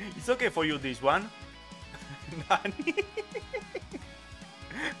 it's okay for you this one. Nani?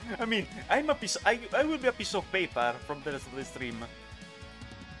 I mean, I'm a piece. I will be a piece of paper from the rest of the stream.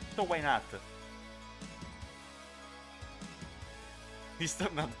 So why not? These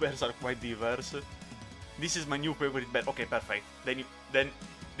turned bears are quite diverse. This is my new favorite bear. Okay, perfect. Then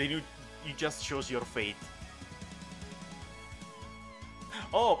you just chose your fate.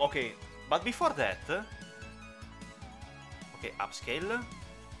 Oh, okay. But before that, okay, upscale.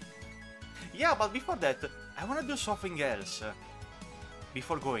 Yeah, but before that, I wanna do something else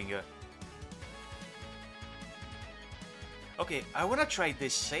before going. Okay, I wanna try the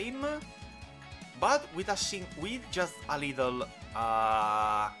same, but with just a little.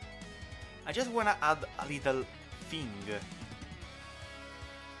 I just wanna add a little thing.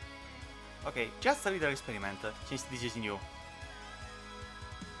 Okay, just a little experiment, since this is new.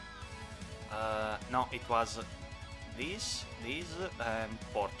 No, it was this,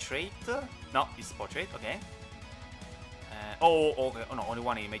 portrait. No, it's portrait, okay. Okay, oh no, only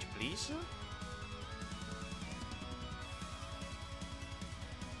one image, please.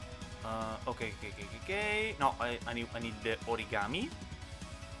 Okay. No, I need the origami.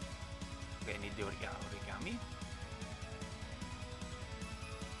 Okay, I need the origami.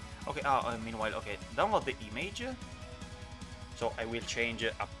 Okay, meanwhile, okay, download the image. So I will change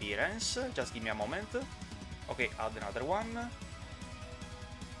appearance. Just give me a moment. Okay, add another one.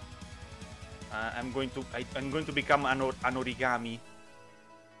 I'm going to become an origami.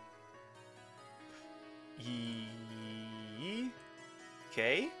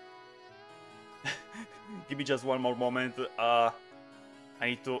 Okay. Give me just one more moment. I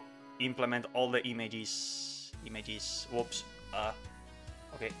need to implement all the images. Whoops.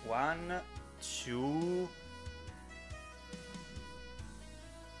 Okay, 1, 2.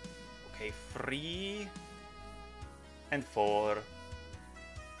 Okay, 3 and 4.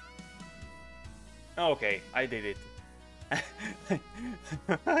 Okay, I did it.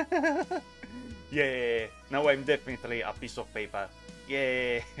 Yeah, now I'm definitely a piece of paper.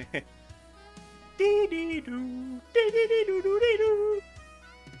 Yeah.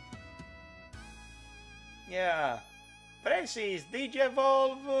 Yeah. Francis,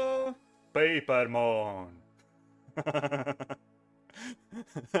 Digivolve Papermon.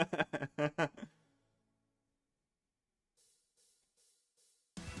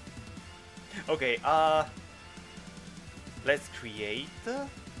 Okay, let's create.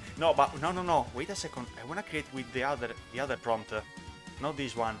 No, but no. Wait a second. I wanna create with the other prompt, not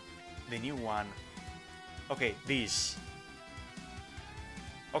this one, the new one. Okay, this.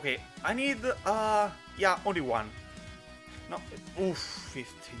 Okay, I need yeah, only one. No, oof,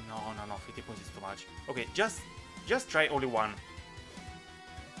 50. No, 50 points is too much. Okay, just try only one.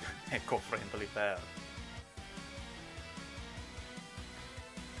 Eco-friendly pair.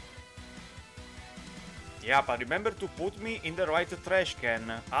 Yeah, but remember to put me in the right trash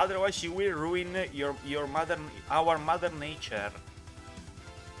can, otherwise you will ruin our mother nature.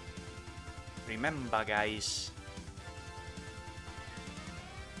 Remember, guys.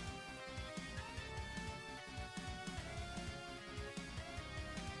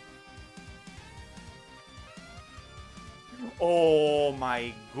 Oh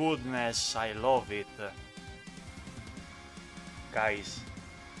my goodness, I love it. Guys,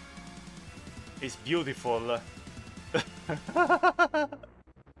 it's beautiful.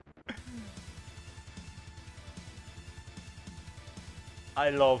 I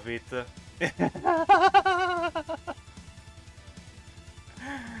love it.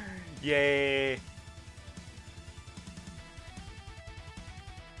 Yay.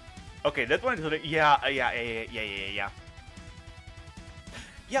 Okay, that one is yeah.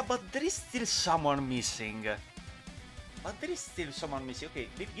 Yeah, but there is still someone missing. Okay,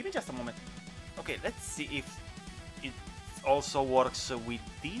 give me just a moment. Okay, let's see if it also works with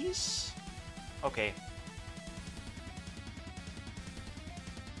these. Okay.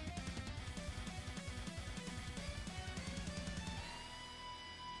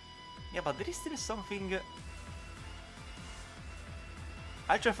 Yeah, but there is still something.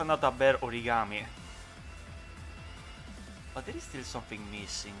 I just found out a bear origami. But there is still something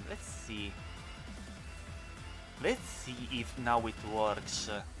missing. Let's see. Let's see if now it works.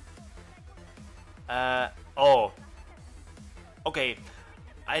 Oh. Okay.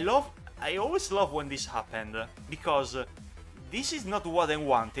 I always love when this happened, because this is not what I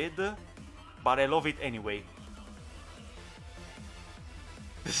wanted, but I love it anyway.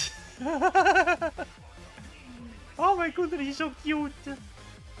 Oh my goodness, he's so cute.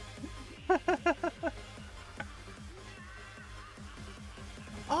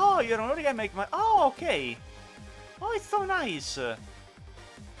 Oh, you're already gonna make my... Oh, okay. Oh, it's so nice.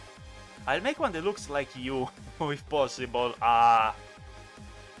 I'll make one that looks like you, if possible. I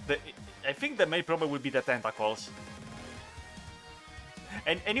think the main problem will be the tentacles.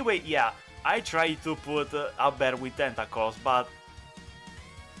 And anyway, yeah, I tried to put a bear with tentacles, but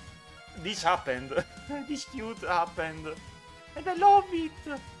this happened. This cute happened. And I love it.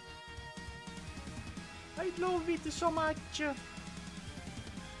 I love it so much.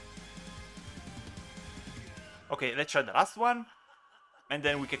 Okay, let's try the last one, and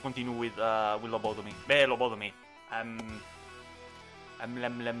then we can continue with lobotomy. Lobotomy. Lem.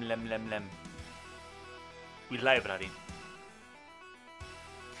 With library.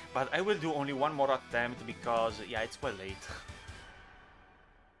 But I will do only one more attempt because, yeah, it's quite late.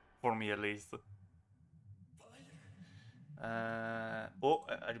 For me, at least. Oh,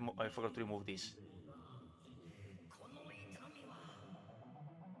 I forgot to remove this.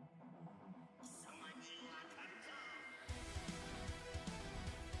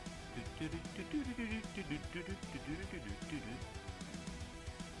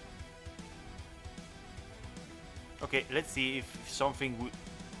 Okay, let's see if something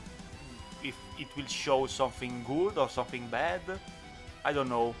if it will show something good or something bad. I don't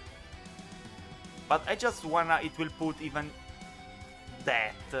know. But I just wanna it will put even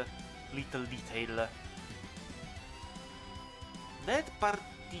that little detail. That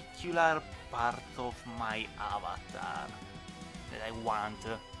particular part of my avatar that I want.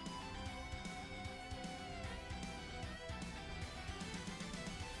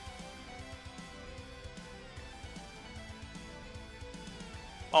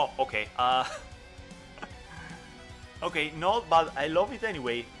 Oh, okay. Okay, no, but I love it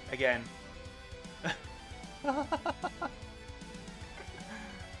anyway. Again.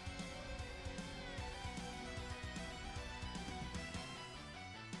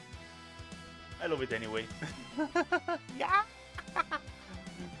 I love it anyway. Yeah.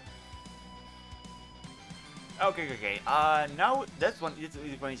 Okay. Now that one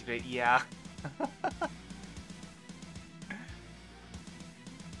is great. Yeah.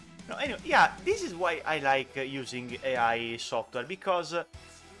 No, anyway, yeah, this is why I like using AI software, because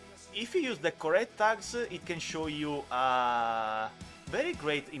if you use the correct tags, it can show you very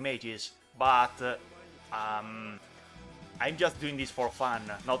great images, but I'm just doing this for fun,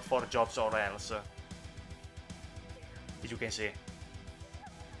 not for jobs or else, as you can see.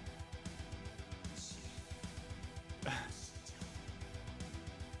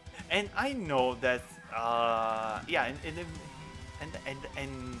 And I know that, yeah, and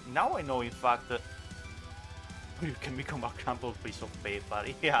now I know, in fact, you can become a crumpled piece of paper.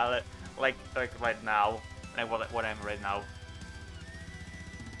 Yeah, like right now, like what I'm right now.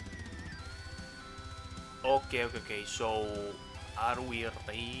 Okay. So, are we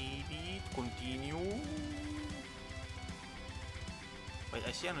ready to continue? Wait,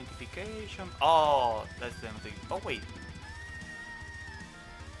 I see a notification. Oh, that's the notification. Oh wait.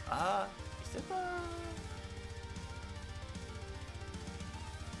 Is that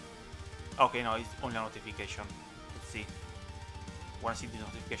Okay, no, it's only a notification. Let's see. Wanna see the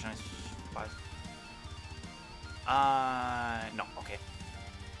notification is fast? No, okay.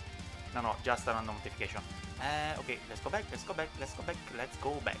 No, just a random notification. Okay, let's go back. Let's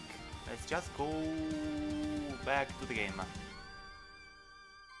just go back to the game.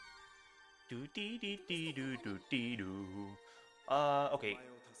 Okay.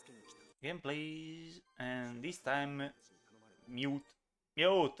 Game please, and this time mute.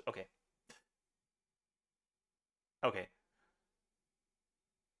 Okay.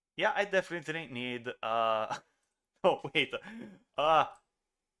 Yeah, I definitely need oh wait. I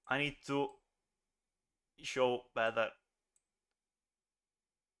need to show better.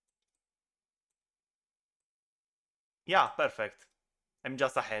 Yeah, perfect. I'm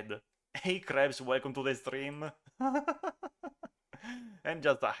just ahead. Hey Krebs, welcome to the stream. I'm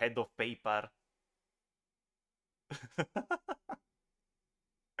just ahead of paper.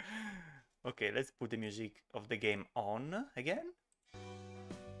 Okay, let's put the music of the game on again.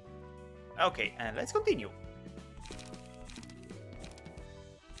 Okay, and let's continue.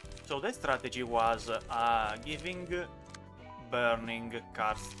 So the strategy was giving burning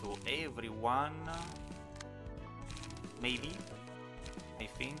cards to everyone. Maybe, I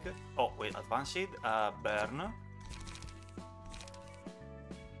think. Oh wait, advanced, burn.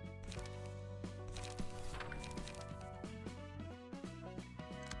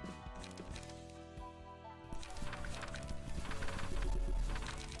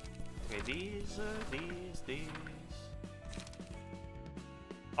 Okay, these.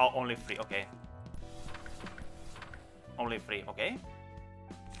 Oh, only 3, okay. Only 3, okay.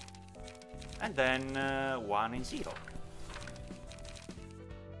 And then 1 and 0.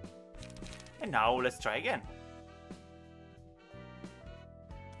 And now let's try again.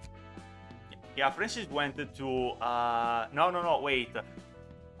 Yeah, Francis went to... No, wait.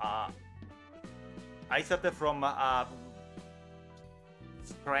 I started from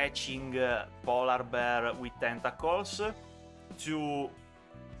scratching polar bear with tentacles to...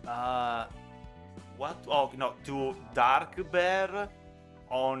 what? Oh, no, to dark bear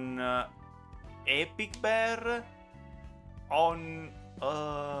on epic bear on...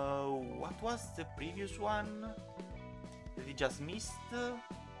 what was the previous one that he just missed?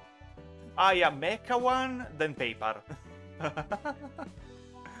 Ah, yeah, mecha one, then paper.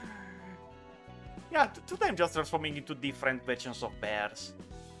 Yeah, today I'm just transforming into different versions of bears.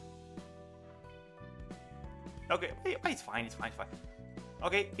 Okay, but it's fine.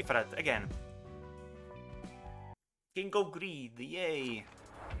 Okay, Ifrit, again. King of Greed, yay!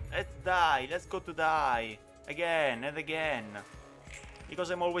 Let's die, let's go to die. Again and again. Because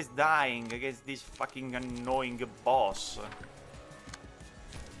I'm always dying against this fucking annoying boss.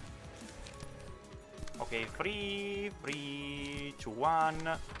 Okay, 3, 2,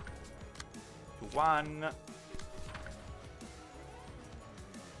 1. 2, 1.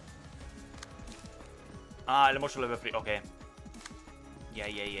 Ah, il motion level 3, okay.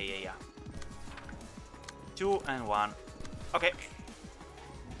 Yeah. 2 and 1. Okay.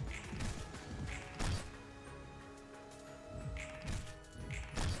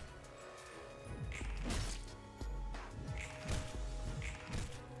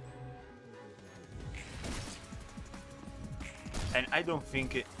 And I don't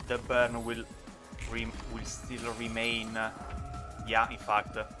think the burn will still remain. Yeah, in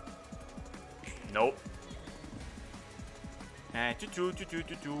fact. No. 2,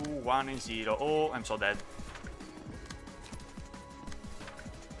 1 and 0. Oh, I'm so dead.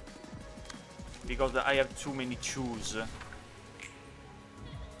 Because I have too many chews.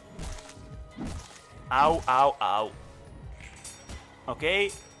 Ow.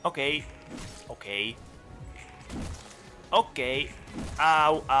 Okay. Okay. Okay.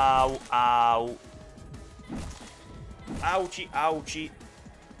 Ow, ow, ow. Ouchie, ouchie.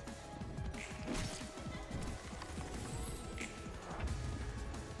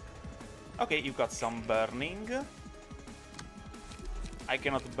 Okay, you got some burning. I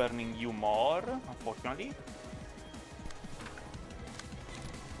cannot burning you more, unfortunately.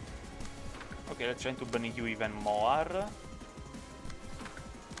 Okay, let's try to burning you even more.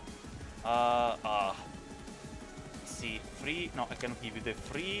 Let's see, free. No, I cannot give you the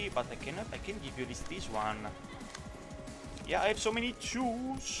free, but I can give you this one. Yeah, I have so many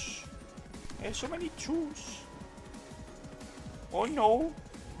choose. I have so many choose. Oh no.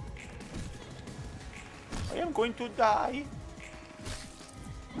 I am going to die.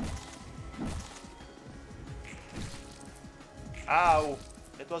 Ow.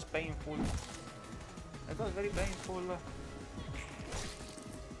 That was painful. That was very painful.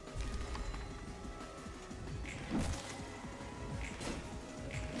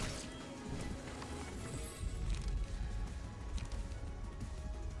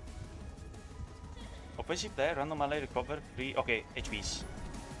 Offensive player, random ally recover 3. Okay, HPs.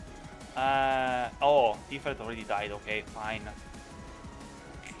 Oh, Tiferet already died. Okay, fine.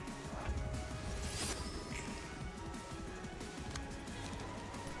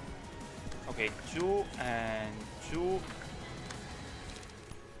 Okay, 2 and 2.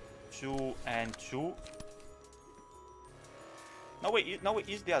 2 and 2. No wait, no wait,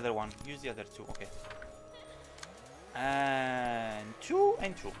 use the other one. Use the other 2, okay. And 2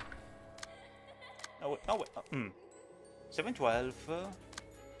 and 2. No wait, no wait. 7, 12.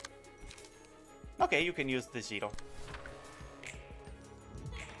 Okay, you can use the 0.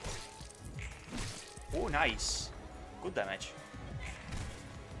 Oh, nice. Good damage.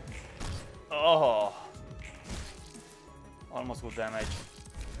 Oh. Almost good damage.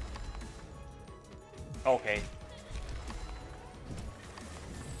 Okay.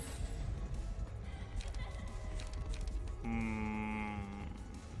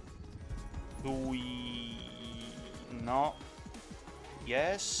 Do we... No.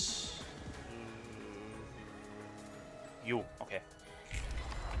 Yes. You. Okay.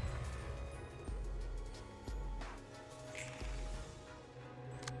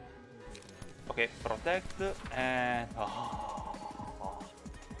 Okay, protect and... Oh.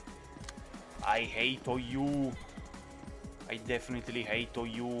 I hate you. I definitely hate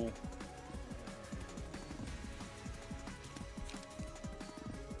you.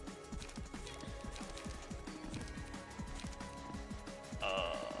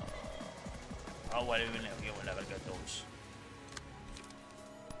 Oh well, you will never get those.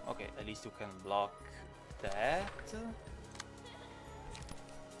 Okay, at least you can block that.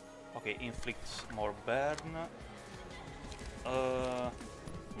 Okay, inflicts more burn.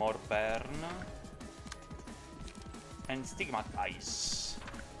 More burn. And stigmatize.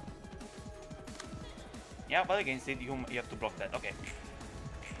 Yeah, but against it, you have to block that. Okay.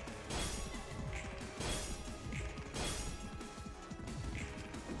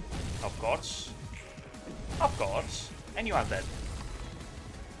 Of course. Of course. And you are dead.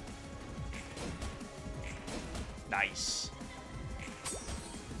 Nice.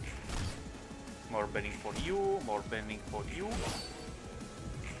 More burning for you, more burning for you.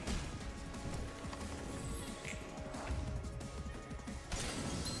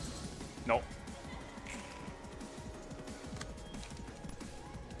 No.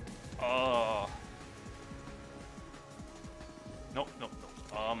 No, no, no.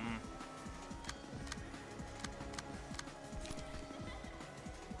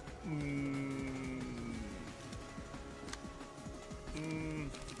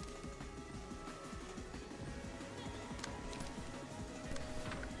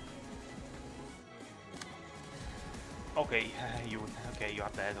 Okay, you are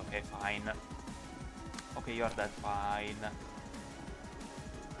dead. Okay, fine. Okay, you are dead. Fine.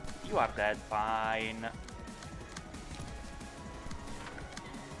 You are dead. Fine.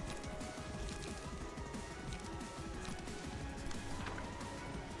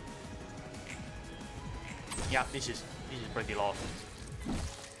 Yeah, this is pretty low.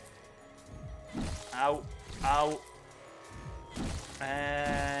 Ow, ow.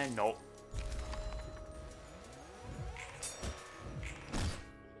 And no.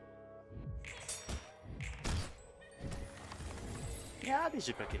 Yeah, this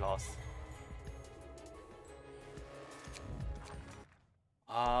is pretty lost.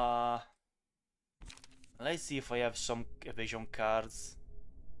 Let's see if I have some evasion cards.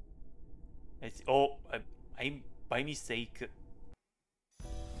 Let's, oh, I by mistake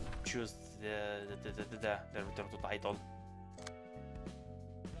choose the return to title.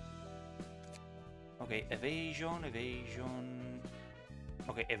 Okay, evasion, evasion.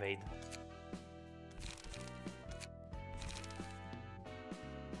 Okay, evade.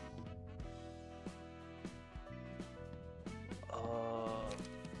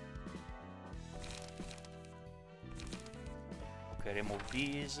 Okay, remove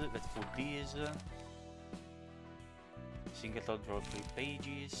these. Let's put these. Single dot draw 3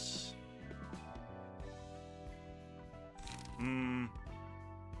 pages.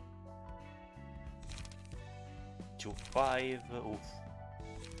 2, 5. Oof.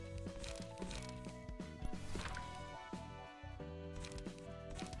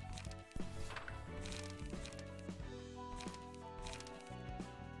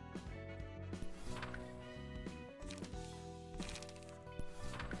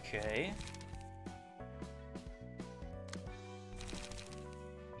 Okay.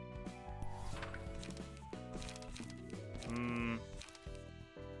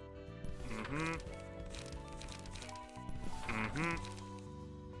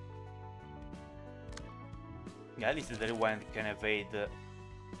 Yeah, at least the rewind can evade a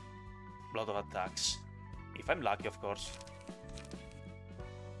lot of attacks. If I'm lucky, of course.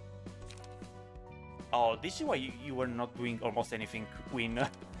 Oh, this is why you were not doing almost anything, Queen.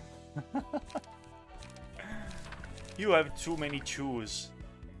 You have too many chews.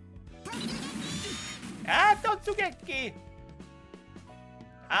 Ah, Totsugeki!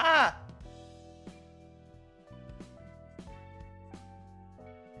 Ah!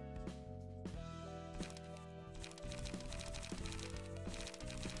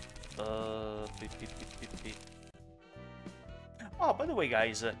 Oh, by the way,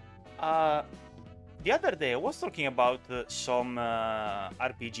 guys, the other day I was talking about some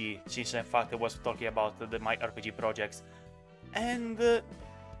RPG, since in fact I was talking about my RPG projects, and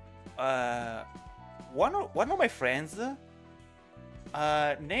one of my friends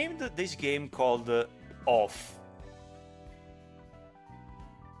named this game called Off,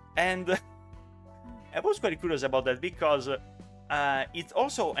 and I was quite curious about that because it's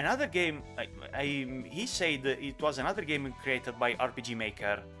also another game. He said it was another game created by RPG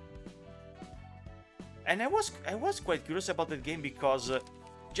Maker, and I was quite curious about that game because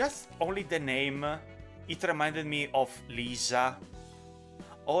just only the name, it reminded me of Lisa,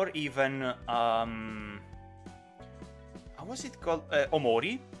 or even how was it called,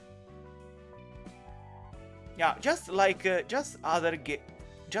 Omori. Yeah, just like other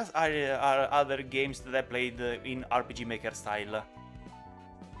games that I played in RPG Maker style.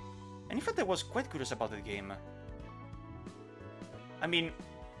 And in fact, I was quite curious about that game. I mean,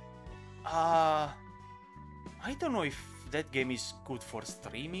 I don't know if that game is good for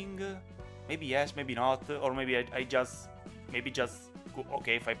streaming. Maybe yes, maybe not, or maybe I just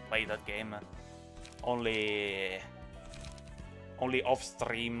okay if I play that game only off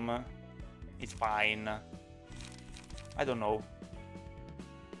stream. It's fine. I don't know.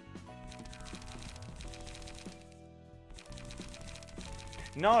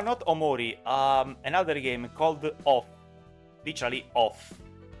 No, not Omori. Another game called Off. Literally Off.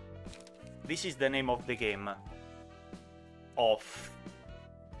 This is the name of the game. Off.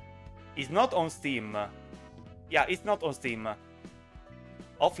 It's not on Steam. Yeah, it's not on Steam.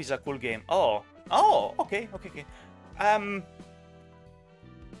 Off is a cool game. Oh, okay.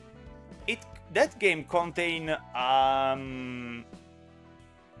 That game contain how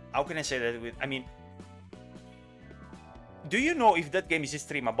can I say that? I mean, do you know if that game is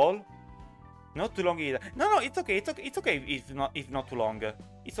streamable? Not too long either. No, it's okay. It's okay if not too long.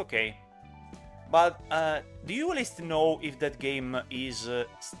 It's okay. But do you at least know if that game is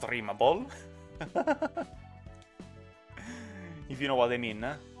streamable? If you know what I mean.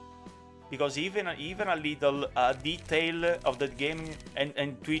 Because even a little detail of that game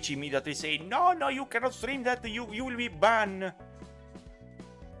and Twitch immediately say, no, you cannot stream that. You will be banned.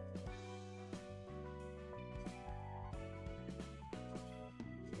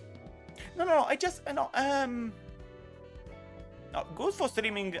 No, good for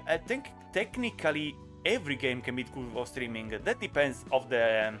streaming. I think technically every game can be good for streaming. That depends of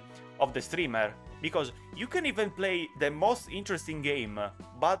the streamer, because you can even play the most interesting game,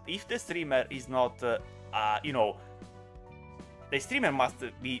 but if the streamer is not, you know, the streamer must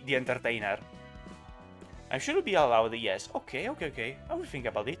be the entertainer. I should be allowed. Yes. Okay. I will think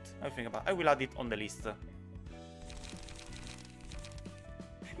about it. I will add it on the list.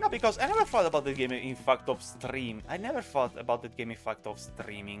 No, because I never thought about the game in fact of stream. I never thought about that game in fact of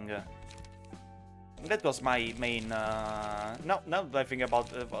streaming. That was my main. Now that I think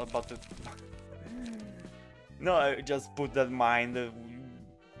about it. No, I just put that in mind.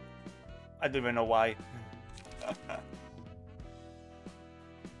 I don't even know why.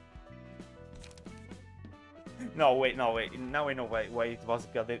 No, wait. Now I know why it was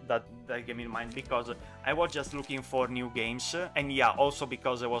got that game in mind, because I was just looking for new games, and yeah, also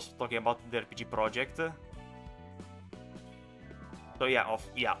because I was talking about the RPG project. So yeah,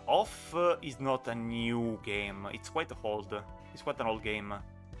 Off is not a new game. It's quite old. It's quite an old game.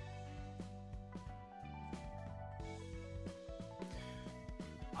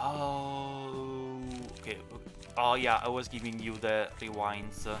 Oh, okay. Oh yeah, I was giving you the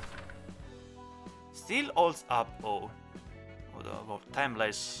rewinds. Still holds up. Oh,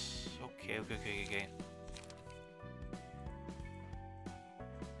 timeless. Okay.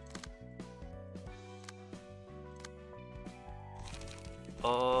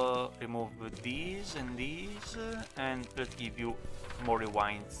 Remove these, and let's give you more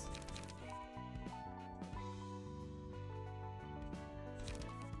rewinds.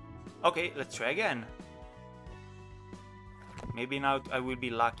 Okay, let's try again. Maybe now I will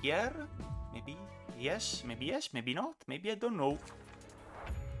be luckier. Maybe yes, maybe not. Maybe I don't know.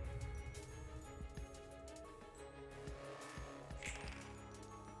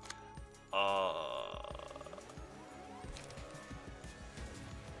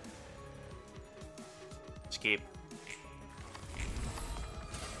 Skip.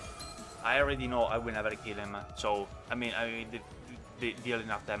 I already know I will never kill him, so I mean deal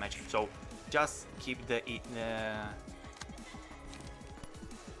enough damage. So just keep the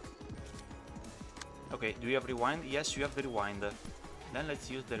Okay, do you have rewind? Yes, you have the rewind. Then let's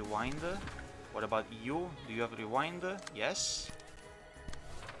use the rewind. What about you? Do you have rewind? Yes.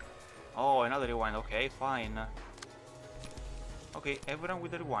 Oh, another rewind. Okay, fine. Okay, everyone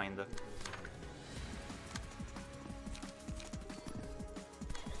with the rewind.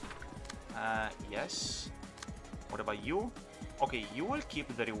 Yes. What about you? Okay, you will keep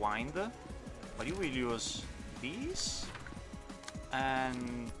the rewind, but you will use this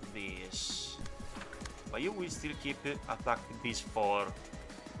and this. But you will still keep attack this 4.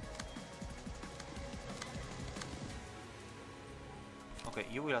 Okay,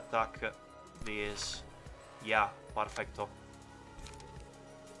 you will attack this. Yeah, perfecto.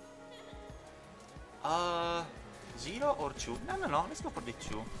 0 or 2? No, let's go for the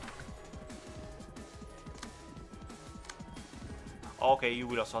 2. Okay, you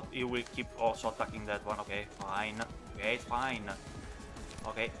will keep also attacking that one. Okay, fine. Okay, fine.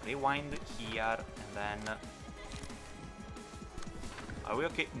 Okay, rewind here and then. Are we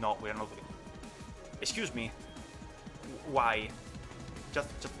okay? No, we are not. Excuse me. Why? Just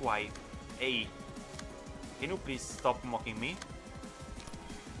why? Hey, can you please stop mocking me?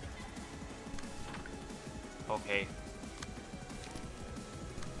 Okay.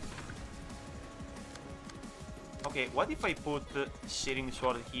 Okay, what if I put Searing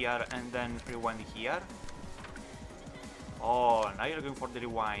Sword here and then rewind here? Oh, now you're going for the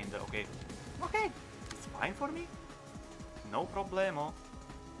rewind. Okay. Okay, it's fine for me. No problemo.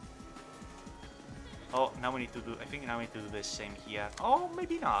 Oh, now we need to do... I think now we need to do the same here. Oh,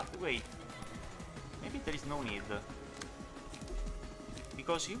 maybe not. Wait. Maybe there is no need.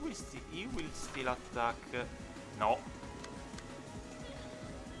 Because he will still attack... No.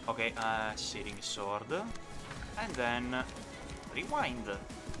 Okay, Searing Sword. And then rewind.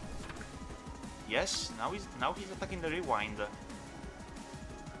 Yes, now he's attacking the rewind.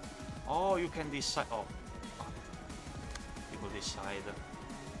 Oh, you can decide. Oh, you will decide.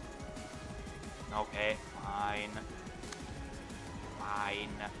 Okay, fine.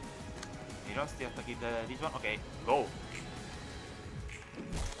 You don't still attacking this one. Okay, go.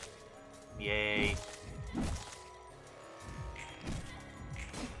 Yay.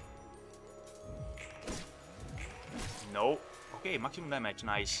 No. Okay, maximum damage,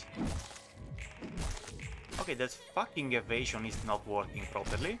 nice. Okay, that fucking evasion is not working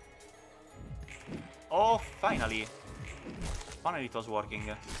properly. Oh, finally. Finally it was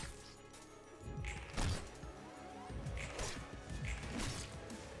working.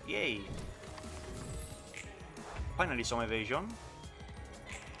 Yay. Finally some evasion.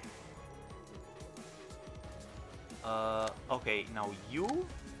 Okay, now you...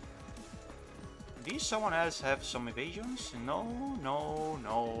 Did someone else have some evasions? No.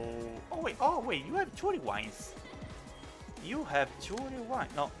 Oh wait, you have 2 rewinds. You have 2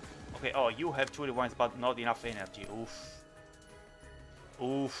 rewinds. No. Okay, oh, you have 2 rewinds, but not enough energy.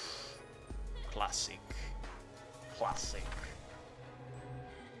 Oof. Classic.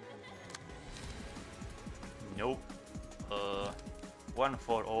 Nope. 1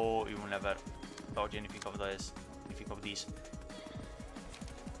 for... Oh, you will never dodge anything of this.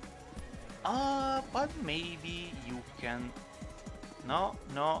 But maybe you can... No,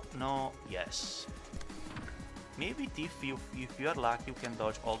 yes. Maybe if you are lucky, you can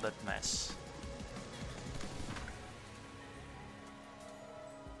dodge all that mess.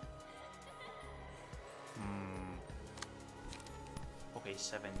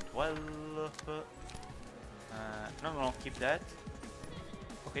 7, 12. No, keep that.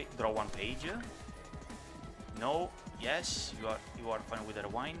 Okay, draw one page. No, yes, you are fine with the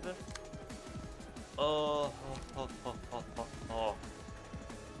rewind. Oh.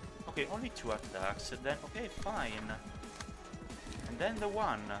 Okay, only 2 attacks. Then okay, fine. And then the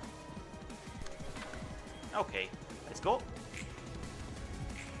 1. Okay, let's go.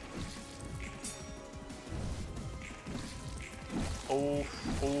 Oof.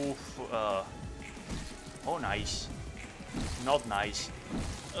 Oh, nice. Not nice.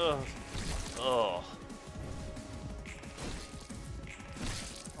 Ugh.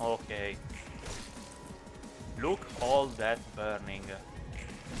 Okay. Look all that burning.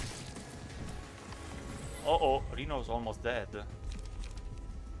 Uh-oh, Reno's almost dead.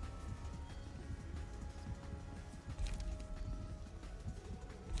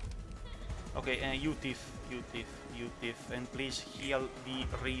 Okay, and you thief, and please heal the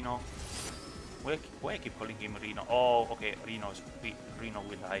Reno. Why I keep calling him Reno? Oh, okay, Reno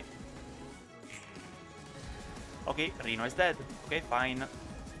will die. Okay, Reno is dead. Okay, fine.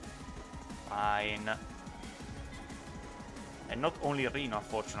 Fine. And not only Reno,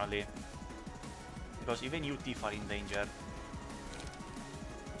 unfortunately. Because even you thief are in danger.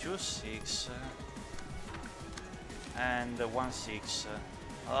 2, 6. And 1, 6.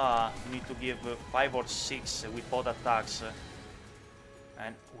 You need to give 5 or 6 with both attacks.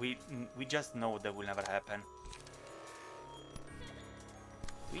 And we just know that will never happen.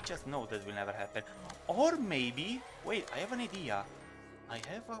 We just know that will never happen. Or maybe... Wait, I have an idea. I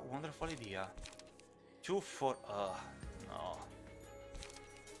have a wonderful idea. 2, 4... no.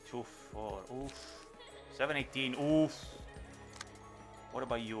 2, 4... Oof. 7, 18... Oof. What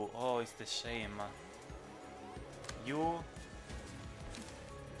about you? Oh, it's the same. You...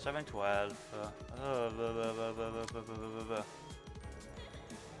 7, 12...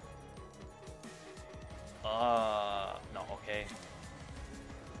 no, okay.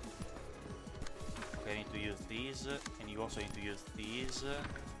 Okay, I need to use these, and you also need to use these.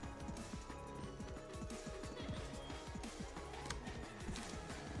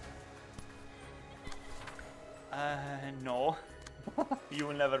 No. You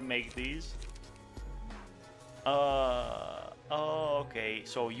will never make these. Oh, okay,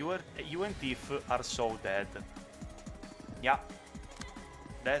 so you and Thief are so dead. Yeah.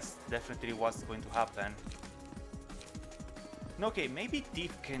 That's definitely what's going to happen. Okay, maybe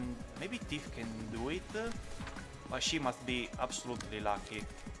Thief can do it, but she must be absolutely lucky.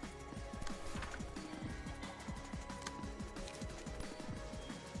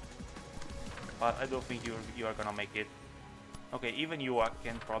 But I don't think you are gonna make it. Okay, even you are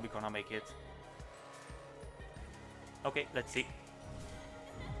probably gonna make it. Okay, let's see.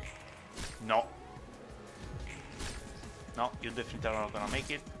 No. No, you definitely are not gonna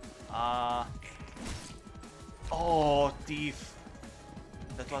make it. Oh, Thief.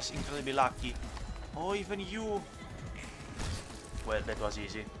 That was incredibly lucky. Oh, even you. Well, that was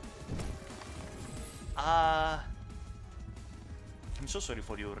easy. I'm so sorry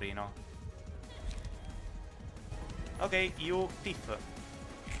for you, Reno. Okay, you Thief.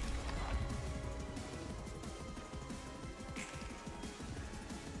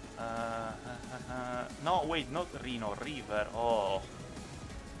 No, wait, not Reno, River. Oh.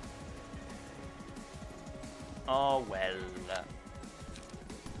 Oh well.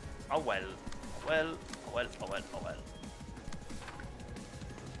 Oh well. Oh well.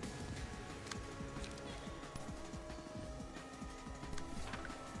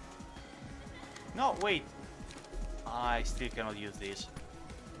 No, wait. I still cannot use this.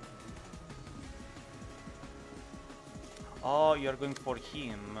 Oh, you're going for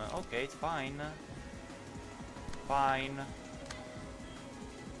him. Okay, it's fine. Fine.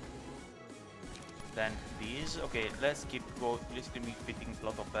 Then these. Okay, let's keep fitting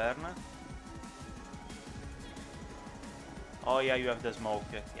plot of burn. Oh yeah, you have the smoke.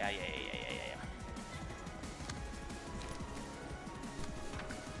 Yeah.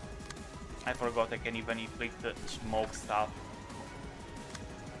 I forgot I can even inflict the smoke stuff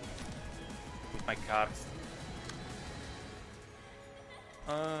with my cards.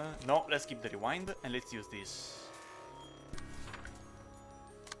 No, let's keep the rewind and let's use this.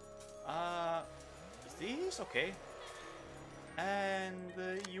 Is this okay? And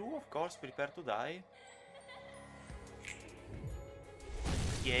you, of course, prepare to die.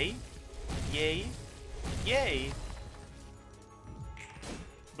 Yay! Yay! Yay!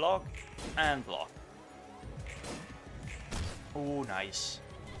 Block and block. Oh, nice.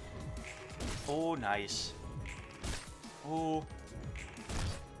 Oh, nice. Oh.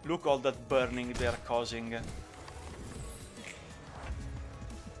 Look all that burning they're causing.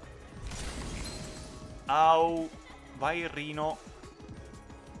 Ow. Vai, Rino.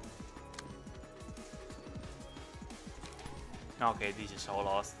 Okay, this is all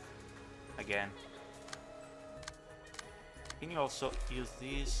lost. Again. Can you also use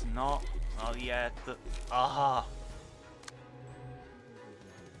this? No, not yet. Ah!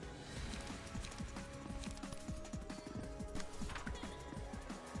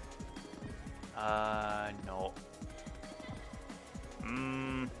 No.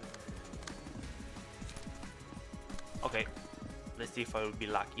 Okay, let's see if I will be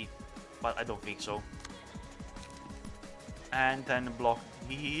lucky, but I don't think so. And then block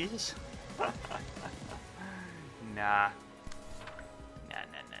these. Nah.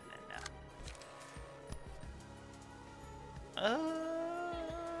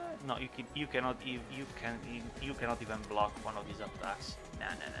 No, you cannot even block one of these attacks. Nah.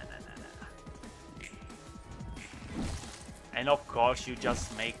 And of course you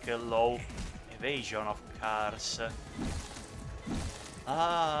just make a low evasion of cars.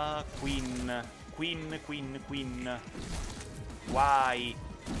 Ah, queen. Why?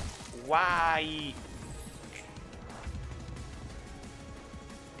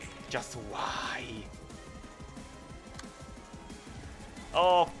 Just why?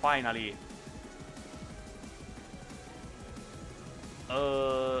 Oh, finally.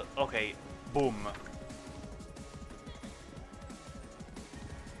 Okay. Boom.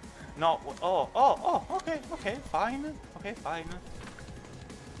 No. Oh. Okay. Fine. Okay, fine.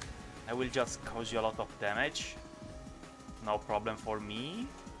 I will just cause you a lot of damage. No problem for me.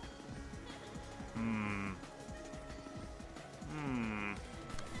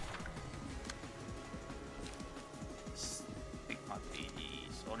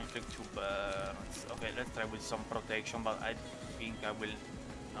 Stigmatis. Only inflict 2 burns. Okay, let's try with some protection, but I think I will...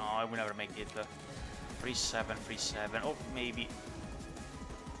 No, I will never make it. 3-7. Oh, maybe.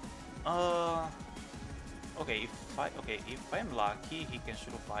 Okay, if I'm lucky, he can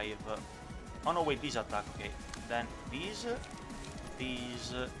survive. Oh no, wait, this attack. Okay, then these.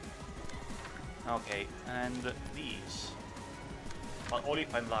 Okay, and these. But only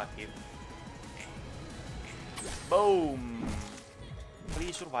if I'm lucky. Boom!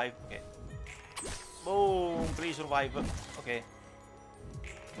 Please survive. Okay. Boom! Please survive. Okay.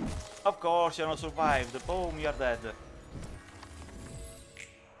 Of course, you're not survived. Boom! You're dead.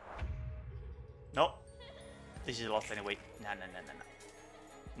 No. This is lost anyway. No.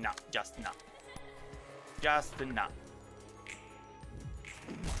 No, just no. Just no.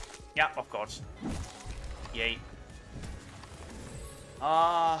 Yeah, of course. Yay.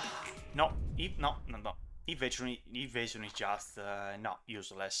 No. No. Evasion is just, no,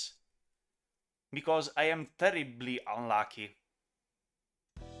 useless. Because I am terribly unlucky.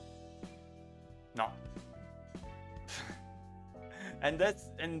 No. And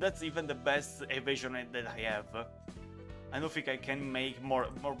that's even the best evasion that I have. I don't think I can make more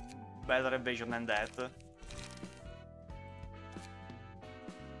better evasion than that.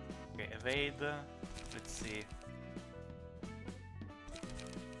 Okay, evade. Let's see.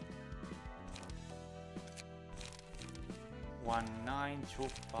 One 9, 2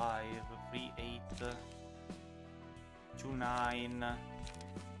 5, 3 8, 2 9,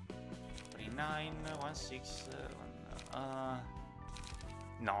 3 9, 1 6.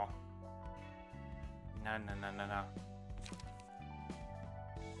 No.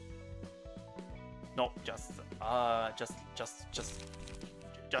 No, just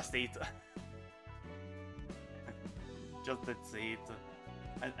eat. Just that's it.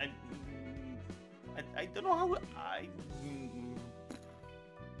 I don't know how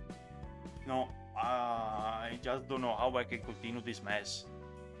no, I just don't know how I can continue this mess.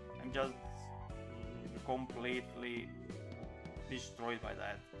 I'm just completely destroyed by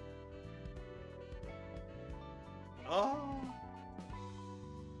that. Oh.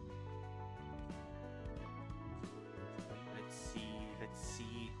 Let's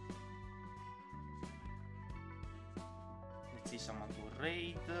see someone to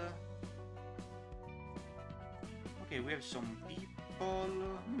raid. Okay, we have some people.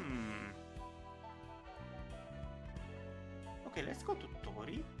 Okay, let's go to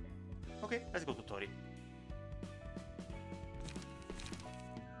Tori. Okay, let's go to Tori.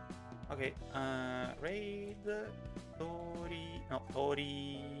 Okay, raid Tori. No,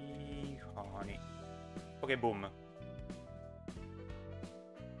 Tori Honey. Okay, boom.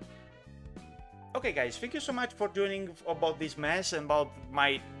 Okay, guys, thank you so much for joining about this mess and about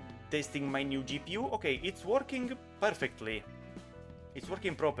my testing my new GPU. Okay, it's working perfectly. It's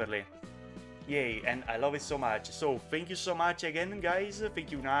working properly. Yay, and I love it so much. So, thank you so much again, guys.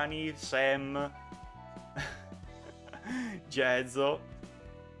 Thank you, Nani, Sam, Jazzo,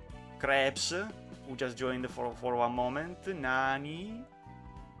 Krebs, who just joined for one moment. Nani,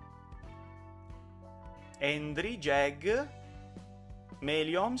 Endry, Jag,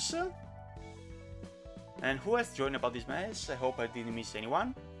 Melioms, and who else joined about this mess? I hope I didn't miss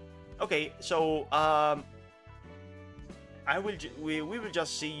anyone. Okay, so we will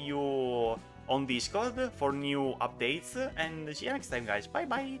just see you on Discord for new updates, and see you next time, guys. Bye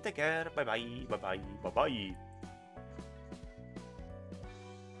bye, take care, bye bye, bye bye, bye bye.